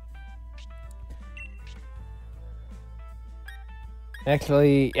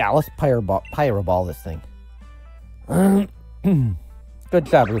 Actually, yeah, let's pyreball this thing. Good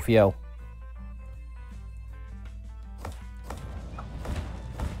job, Rufio.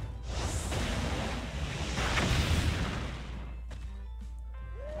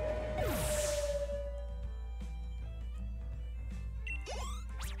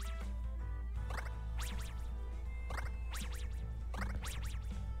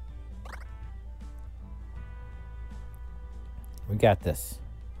 We got this.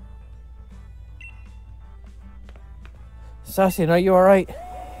 Zacian, are you alright?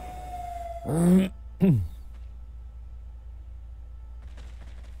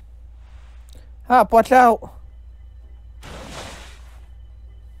 Hop, watch out!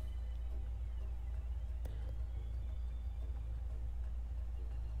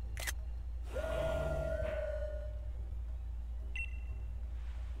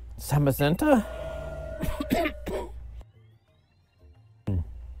 Samazenta?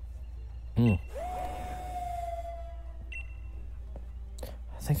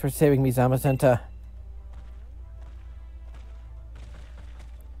 Thanks for saving me, Zamazenta.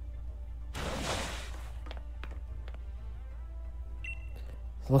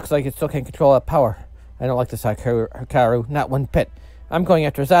 Looks like it still can't control that power. I don't like this, Hikaru. Not one bit. I'm going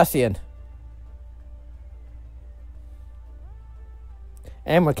after Zacian.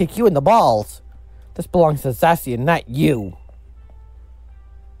 And I'm gonna kick you in the balls. This belongs to Zacian, not you.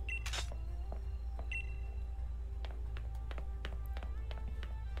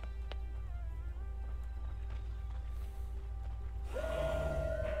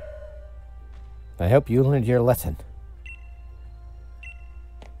 I hope you learned your lesson.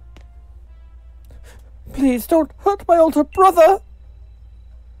 Please don't hurt my older brother!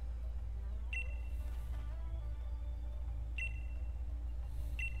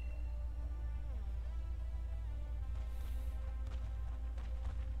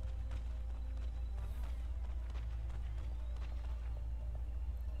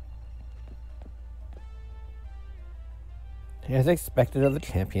 As expected of the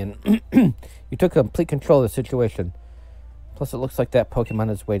champion, you took complete control of the situation. Plus, it looks like that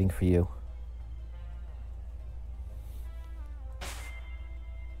Pokemon is waiting for you.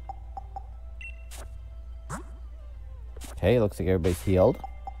 Okay, looks like everybody's healed.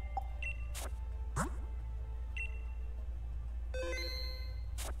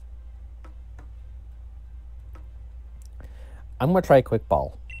 I'm going to try a quick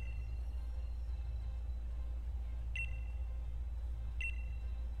ball.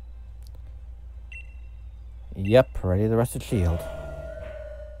 Yep, ready the rusted shield.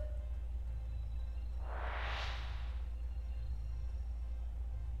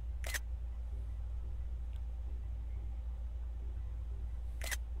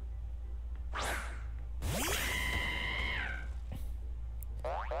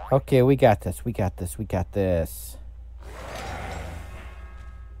 Okay, we got this. We got this. We got this.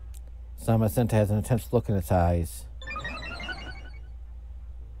 Samacenta has an intense look in its eyes.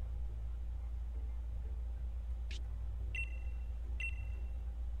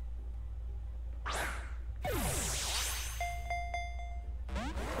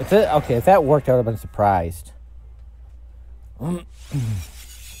 Okay, if that worked, I would have been surprised. I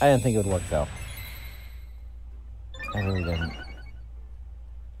didn't think it would work, though. I really didn't.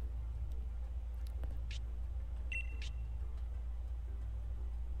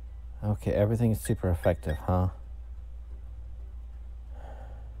 Okay, everything is super effective, huh?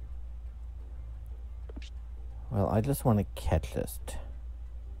 Well, I just want to catch this.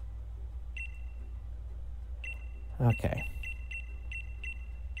 Okay.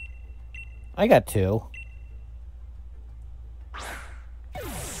 I got 2.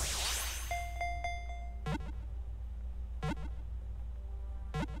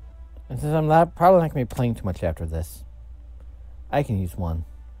 And since I'm probably not going to be playing too much after this, I can use 1.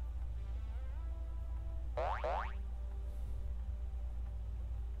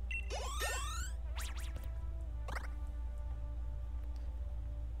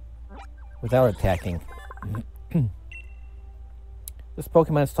 Without attacking. This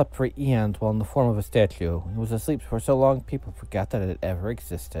Pokemon slept for eons while in the form of a statue. It was asleep for so long people forgot that it ever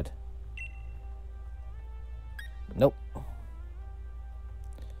existed. Nope.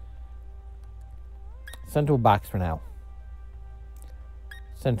 Send to a box for now.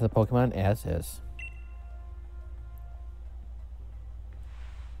 Send to the Pokemon as is.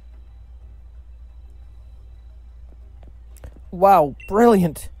 Wow,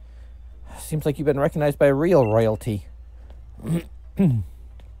 brilliant! Seems like you've been recognized by real royalty. What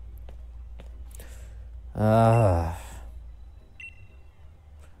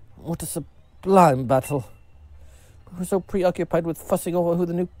a sublime battle. We were so preoccupied with fussing over who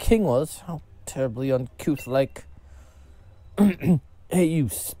the new king was. How terribly uncouth-like. Hey, you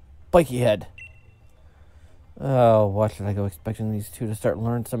spiky head. Oh, why should I go expecting these two to start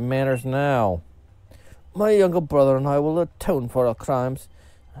learning some manners now? My younger brother and I will atone for our crimes.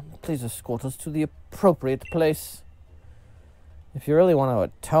 Please escort us to the appropriate place. If you really want to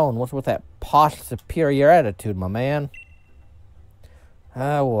atone, what's with that posh, superior attitude, my man?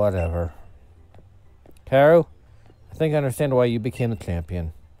 Whatever. Karu, I think I understand why you became the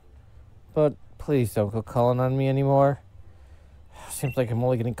champion. But please don't go calling on me anymore. Seems like I'm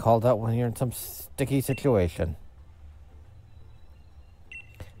only getting called out when you're in some sticky situation.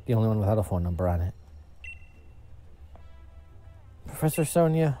 The only one without a phone number on it. Professor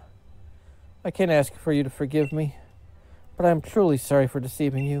Sonia, I can't ask for you to forgive me, but I'm truly sorry for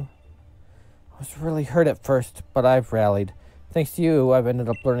deceiving you. I was really hurt at first, but I've rallied. Thanks to you, I've ended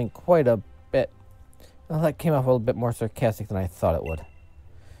up learning quite a bit. Well, that came off a little bit more sarcastic than I thought it would.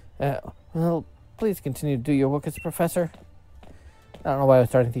 Well, please continue to do your work as a professor. I don't know why I was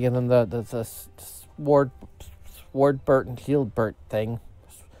starting to give them the Swordbert and Shieldbert thing.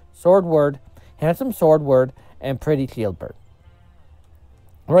 Swordword, handsome Swordword, and pretty Shieldbert.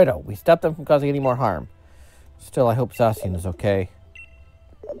 Righto, we stopped them from causing any more harm. Still, I hope Zacian is okay.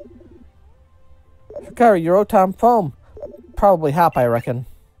 Hikaru, you're Otom foam. Probably Hop, I reckon.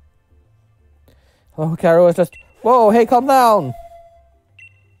 Oh, Hikaru is just... Whoa, hey, calm down!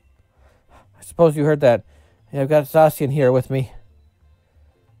 I suppose you heard that. Yeah, I've got Zacian here with me.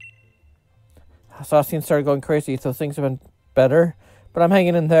 Zacian started going crazy, so things have been better. But I'm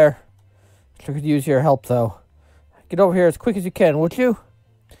hanging in there. Sure could use your help, though. Get over here as quick as you can, would you?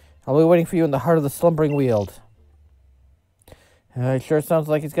 I'll be waiting for you in the heart of the slumbering weald. It sure sounds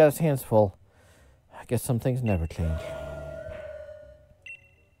like he's got his hands full. I guess some things never change.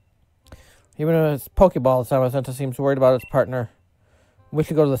 Even though it's Pokeball, Samacenta seems worried about its partner. We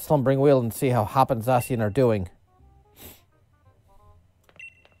should go to the slumbering weald and see how Hop and Zacian are doing.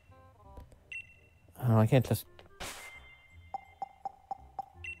 Oh, I can't just...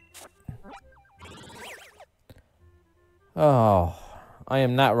 Oh, I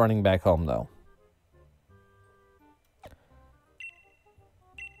am not running back home, though.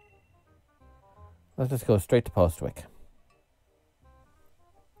 Let's just go straight to Postwick.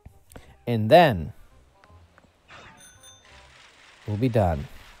 And then we'll be done.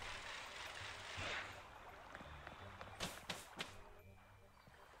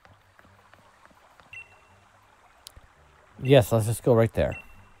 Yes, let's just go right there.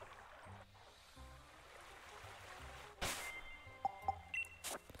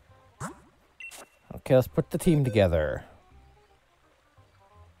 Okay, let's put the team together.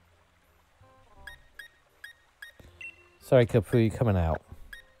 Sorry, Kapu, you're coming out.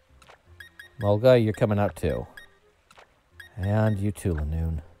 Mulga, you're coming out too. And you too,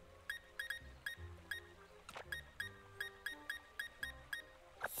 Lanoon.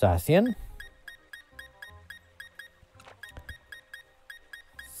 Zacian.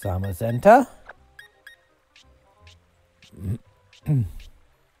 Samazenta.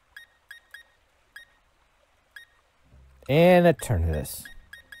 And Eternatus.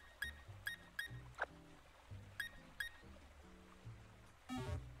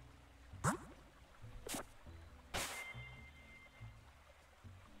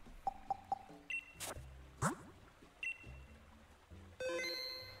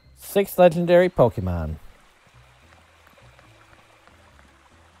 Six legendary Pokemon.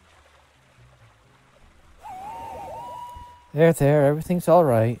 There, everything's all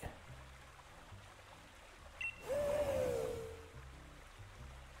right.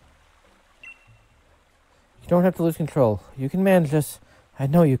 You don't have to lose control. You can manage this. I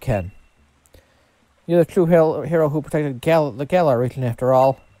know you can. You're the true hero who protected the Galar region, after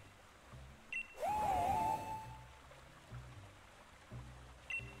all.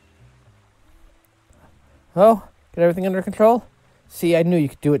 Oh, get everything under control? See, I knew you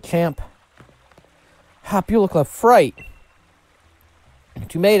could do it, champ. Hop, you look like a fright.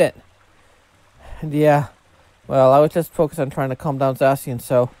 But you made it. And yeah, well, I was just focused on trying to calm down Zacian,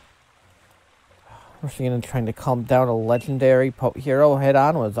 so rushing in and trying to calm down a legendary hero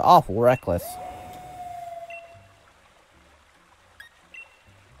head-on was awful reckless.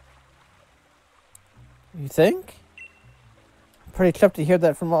 You think? I'm pretty chuffed to hear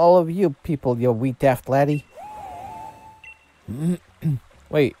that from all of you people, you wee daft laddie.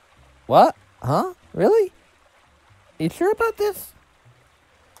 Wait, what? Huh? Really? You sure about this?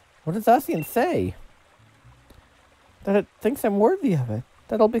 What does Zacian say? That it thinks I'm worthy of it.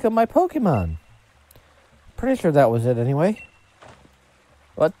 That it'll become my Pokemon. Pretty sure that was it anyway.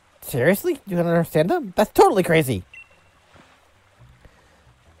 What? Seriously? You don't understand him? That's totally crazy.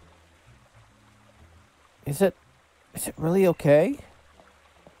 Is it really okay?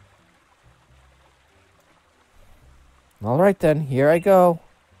 All right then, here I go.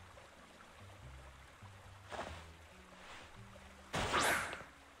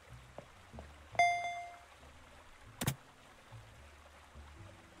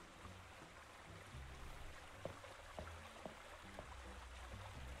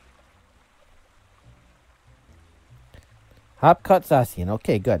 Hop cut Zacian.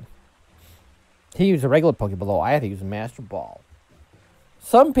 Okay, good. He used a regular Pokeball. I had to use a Master Ball.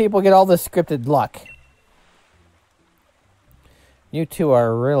 Some people get all this scripted luck. You two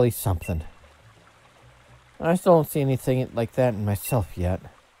are really something. I still don't see anything like that in myself yet.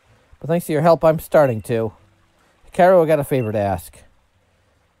 But thanks to your help, I'm starting to. Hikaru, I got a favor to ask.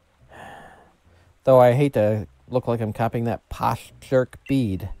 Though I hate to look like I'm copying that posh jerk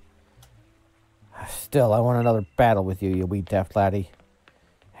bead. Still, I want another battle with you, you wee daft laddie.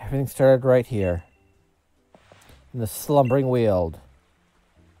 Everything started right here. In the slumbering weald.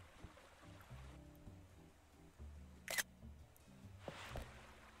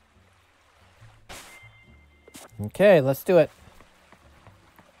 Okay, let's do it.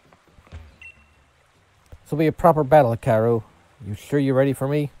 This will be a proper battle, Hikaru. You sure you're ready for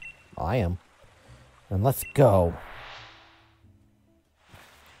me? I am. Then let's go.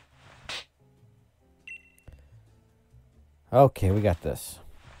 Okay, we got this.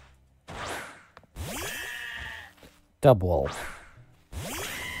 Double.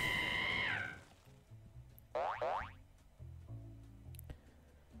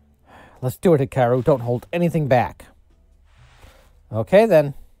 Let's do it, Hikaru. Don't hold anything back. Okay,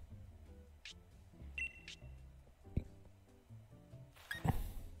 then.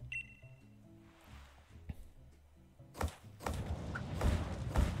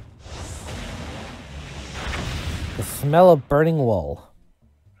 The smell of burning wool.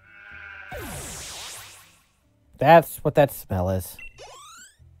 That's what that smell is.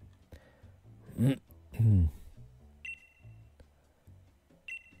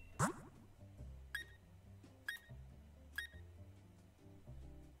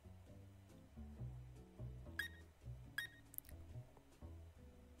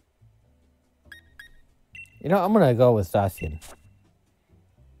 You know, I'm gonna go with Zacian.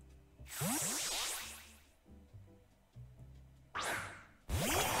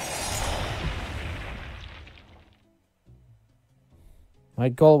 My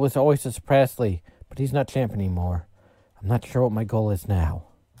goal was always to suppress Lee, but he's not champ anymore. I'm not sure what my goal is now.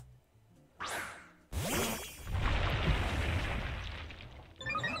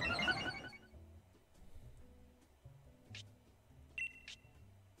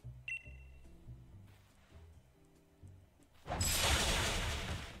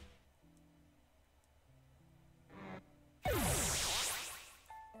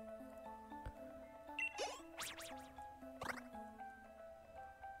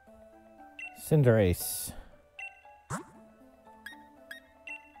 Cinderace.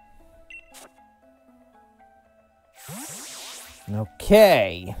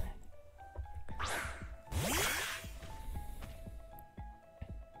 Okay.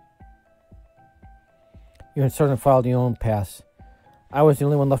 You had sort of followed your own path. I was the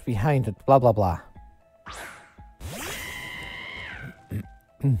only one left behind. Blah, blah, blah.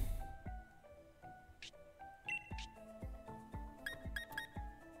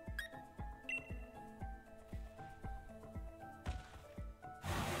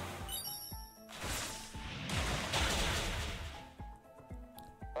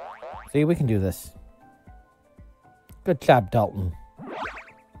 See, we can do this. Good job, Dalton.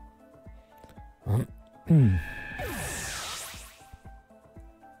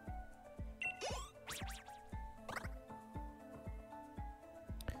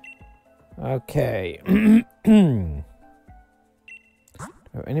 Okay.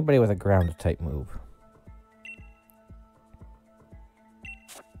 Anybody with a ground type move?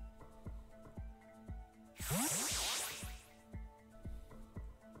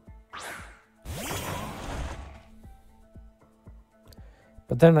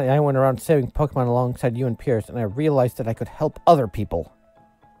 But then I went around saving Pokemon alongside you and Pierce, and I realized that I could help other people.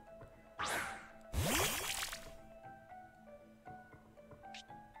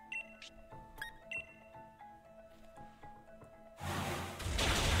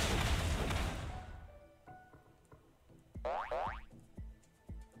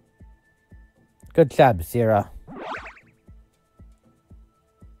 Good job, Zira.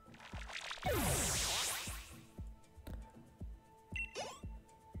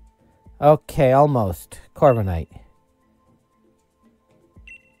 Okay, almost. Corviknight.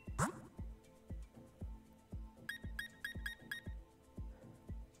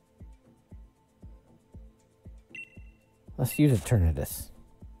 Let's use Eternatus.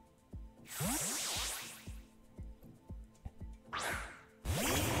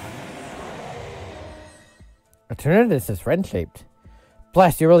 Eternatus is friend-shaped.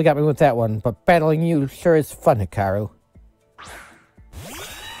 Blast, you really got me with that one, but battling you sure is fun, Hikaru.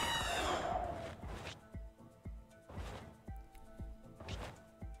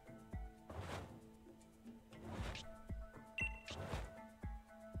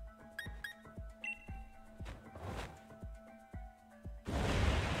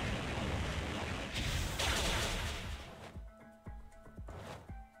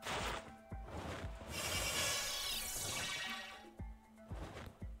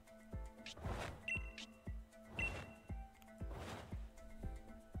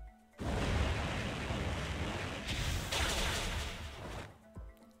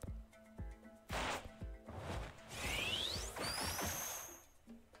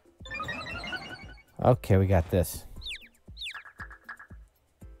 Okay, we got this.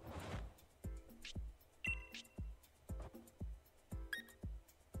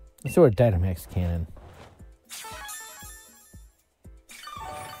 Let's do a Dynamax cannon.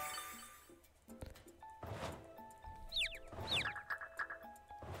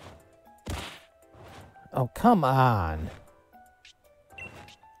 Oh, come on.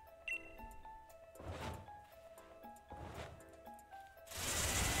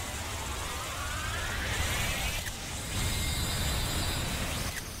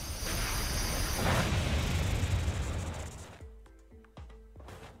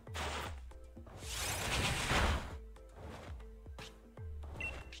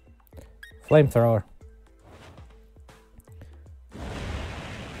 Flamethrower.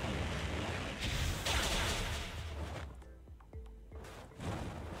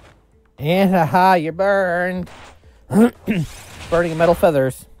 And haha, you're burned. Burning metal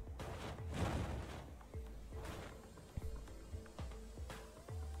feathers.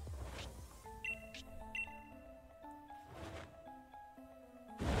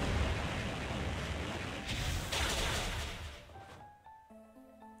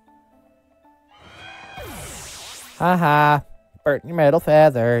 Haha, burnt your metal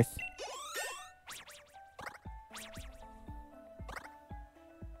feathers.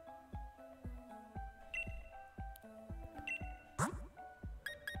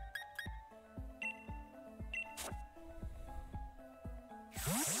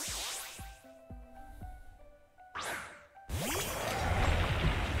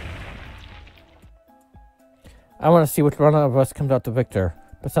 I want to see which one of us comes out the victor.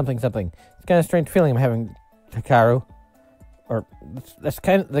 But something. It's kind of strange feeling I'm having, Hikaru. Or, that's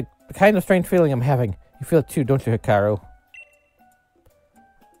kind of the kind of strange feeling I'm having. You feel it too, don't you, Hikaru?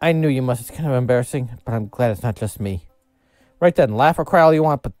 I knew you must. It's kind of embarrassing, but I'm glad it's not just me. Right then, laugh or cry all you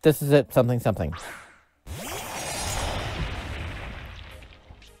want, but this is it. Something.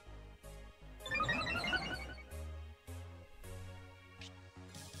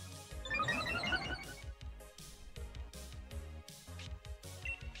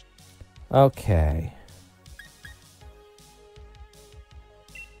 Okay.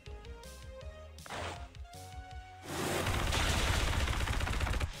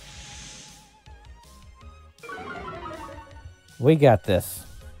 We got this.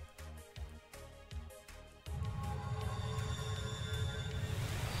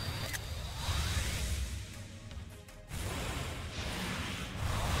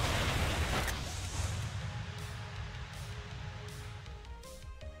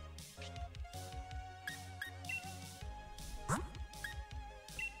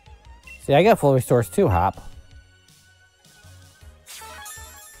 See, I got full restores too, Hop.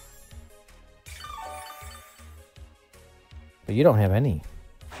 But you don't have any.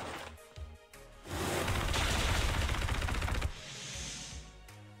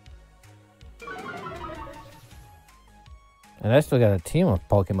 And I still got a team of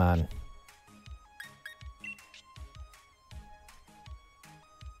Pokemon.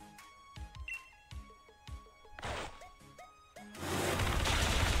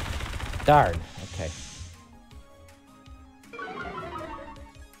 Darn. Okay.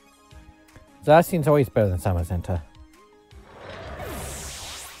 Zacian's always better than Samazenta.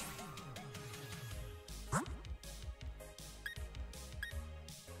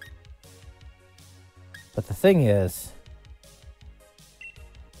 But the thing is,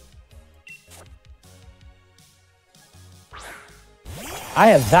 I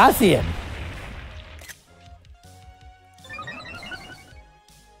have Zacian.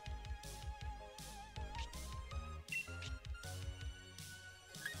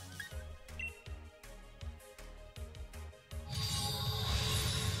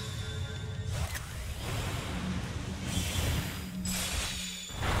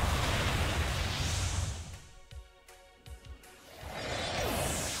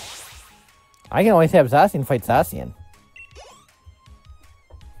 I can always have Zacian fight Zacian.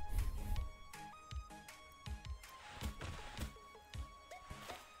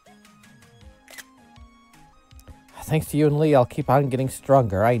 Thanks to you and Lee, I'll keep on getting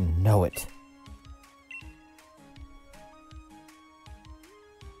stronger. I know it.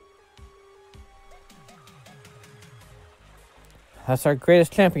 That's our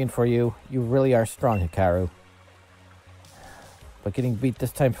greatest champion for you. You really are strong, Hikaru. But getting beat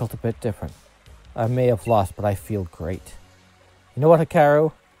this time felt a bit different. I may have lost, but I feel great. You know what,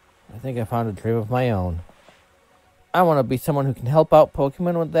 Hikaru? I think I found a dream of my own. I want to be someone who can help out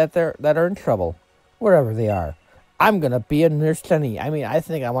Pokemon that are in trouble, wherever they are. I'm going to be a Nurse Jenny. I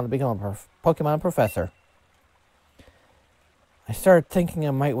think I want to become a Pokemon professor. I started thinking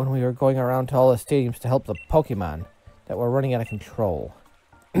I might when we were going around to all the stadiums to help the Pokemon that were running out of control.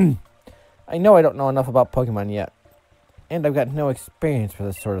 I know I don't know enough about Pokemon yet, and I've got no experience for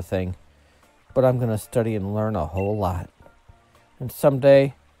this sort of thing. But I'm going to study and learn a whole lot. And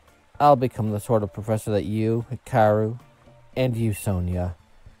someday, I'll become the sort of professor that you, Hikaru, and you, Sonia,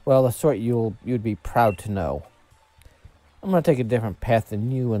 well, the sort you'd be proud to know. I'm going to take a different path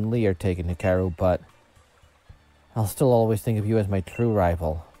than you and Lee are taking, Hikaru, but I'll still always think of you as my true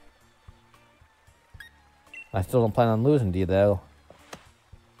rival. I still don't plan on losing to you, though.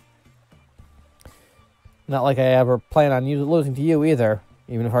 Not like I ever plan on losing to you, either.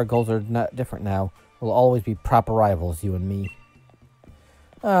 Even if our goals are not different now, we'll always be proper rivals, you and me.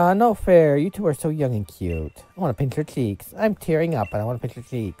 Ah, no fair. You two are so young and cute. I want to pinch your cheeks. I'm tearing up, and I want to pinch your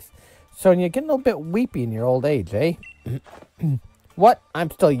cheeks. Sonia, getting a little bit weepy in your old age, eh? What? I'm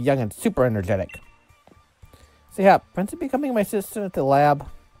still young and super energetic. See, Hop, fancy becoming my assistant at the lab?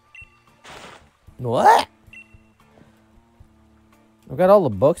 What? I've got all the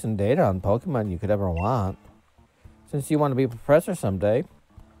books and data on Pokemon you could ever want. Since you want to be a professor someday,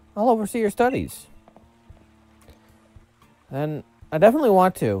 I'll oversee your studies. And I definitely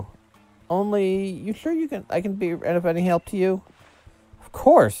want to. Only, you sure I can be of any help to you? Of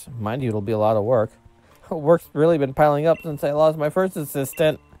course. Mind you, it'll be a lot of work. Work's really been piling up since I lost my first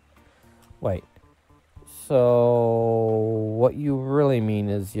assistant. Wait. So, what you really mean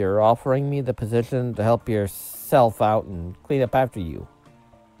is you're offering me the position to help yourself out and clean up after you?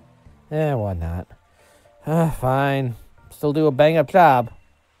 Why not? Fine. Still do a bang-up job.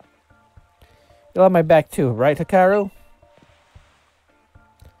 You'll have my back too, right, Hikaru?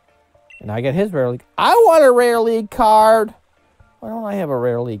 And I get his rare league. I want a rare league card. Why don't I have a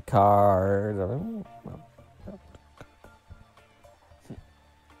rare league card?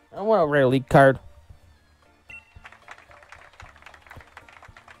 I want a rare league card.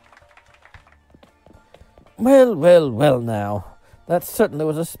 Well, well, well now. That certainly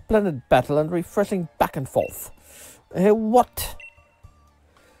was a splendid battle and refreshing back and forth. What?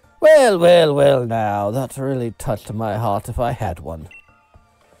 Well, well, well now. That really touched my heart if I had one.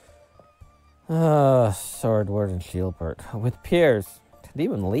 Swordward and Shieldbert. With Piers. And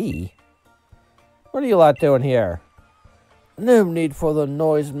even Lee. What are you lot doing here? No need for the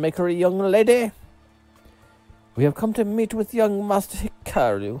noise-makery, young lady. We have come to meet with young Master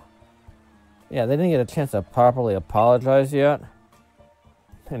Hikaru. Yeah, they didn't get a chance to properly apologize yet.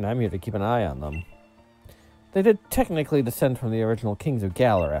 And I'm here to keep an eye on them. They did technically descend from the original Kings of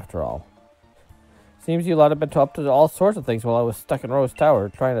Galar, after all. Seems you lot have been up to all sorts of things while I was stuck in Rose Tower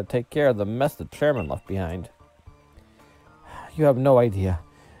trying to take care of the mess the chairman left behind. You have no idea.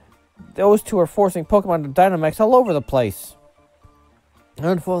 Those two are forcing Pokemon to Dynamax all over the place.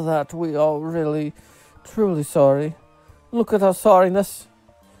 And for that, we are really, truly sorry. Look at our sorriness.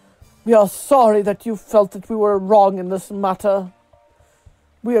 We are sorry that you felt that we were wrong in this matter.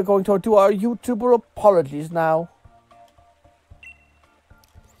 We are going to do our YouTuber apologies now.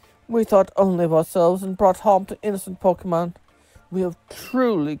 We thought only of ourselves and brought harm to innocent Pokemon. We have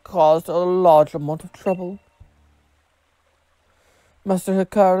truly caused a large amount of trouble. Master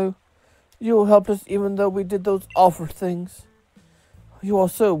Hikaru, you helped us even though we did those awful things. You are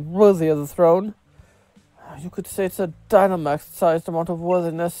so worthy of the throne. You could say it's a Dynamax-sized amount of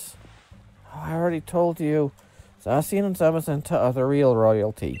worthiness. I already told you. Zacian and Zamazenta are the real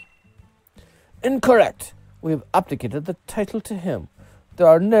royalty. Incorrect! We have abdicated the title to him. There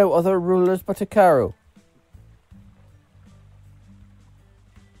are no other rulers but Hikaru.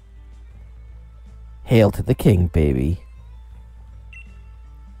 Hail to the king, baby.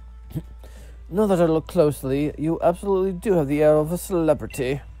 Now that I look closely, you absolutely do have the air of a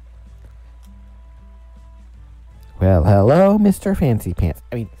celebrity. Well, hello, Mr. Fancy Pants.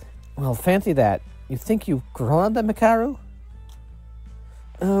 Well, fancy that. You think you've grown on them, Hikaru?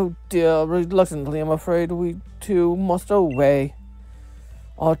 Oh dear, reluctantly I'm afraid we too must away.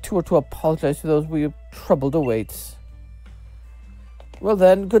 Our tour to apologize to those we have troubled awaits. Well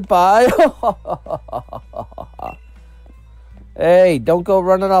then, goodbye. Hey, don't go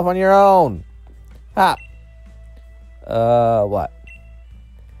running off on your own. Ha! What?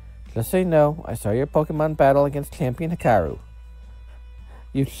 Just so you know, I saw your Pokemon battle against Champion Hikaru.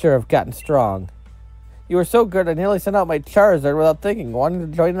 You sure have gotten strong. You were so good I nearly sent out my Charizard without thinking, wanting to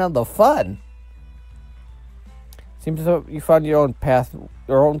join in on the fun. Seems as though you found your own path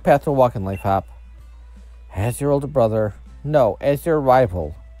to walk in life, Hop. As your older brother, no, as your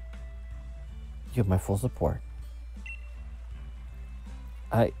rival, you have my full support.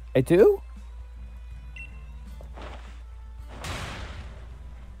 I do?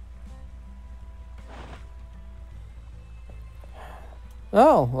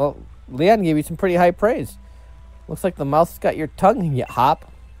 Oh, well, Leon gave you some pretty high praise. Looks like the mouth's got your tongue in you,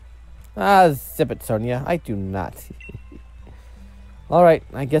 Hop. Ah, zip it, Sonia. I do not. Alright,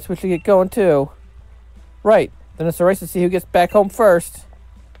 I guess we should get going, too. Right, then it's a race to see who gets back home first.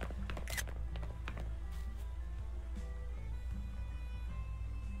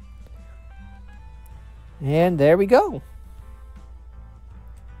 And there we go.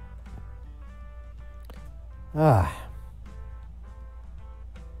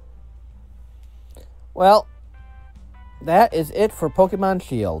 Well, that is it for Pokemon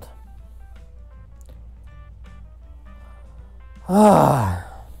Shield.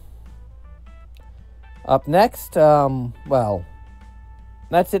 Up next, well,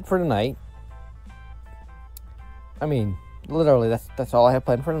 that's it for tonight. Literally, that's all I have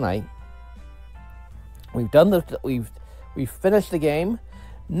planned for tonight. We've done we've finished the game.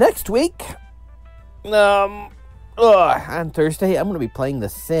 Next week, on Thursday, I'm going to be playing The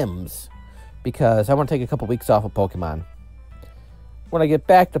Sims because I want to take a couple weeks off of Pokemon. When I get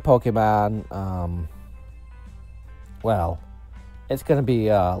back to Pokemon, well, it's going to be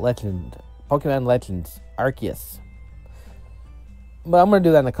Pokemon Legends Arceus. But I'm going to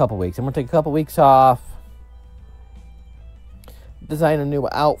do that in a couple weeks. I'm going to take a couple weeks off, design a new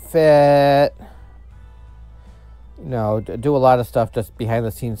outfit, do a lot of stuff just behind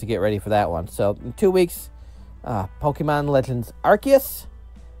the scenes to get ready for that one. So, in 2 weeks, Pokemon Legends Arceus.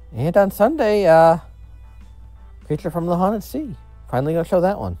 And on Sunday, Creature from the Haunted Sea. Finally going to show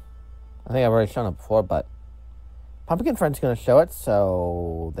that one. I think I've already shown it before, but Pumpkin Friend's going to show it,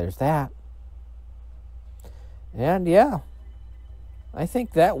 so there's that. And yeah, I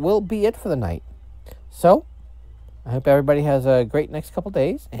think that will be it for the night. So, I hope everybody has a great next couple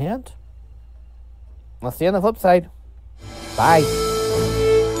days, and I'll see you on the flip side. Bye.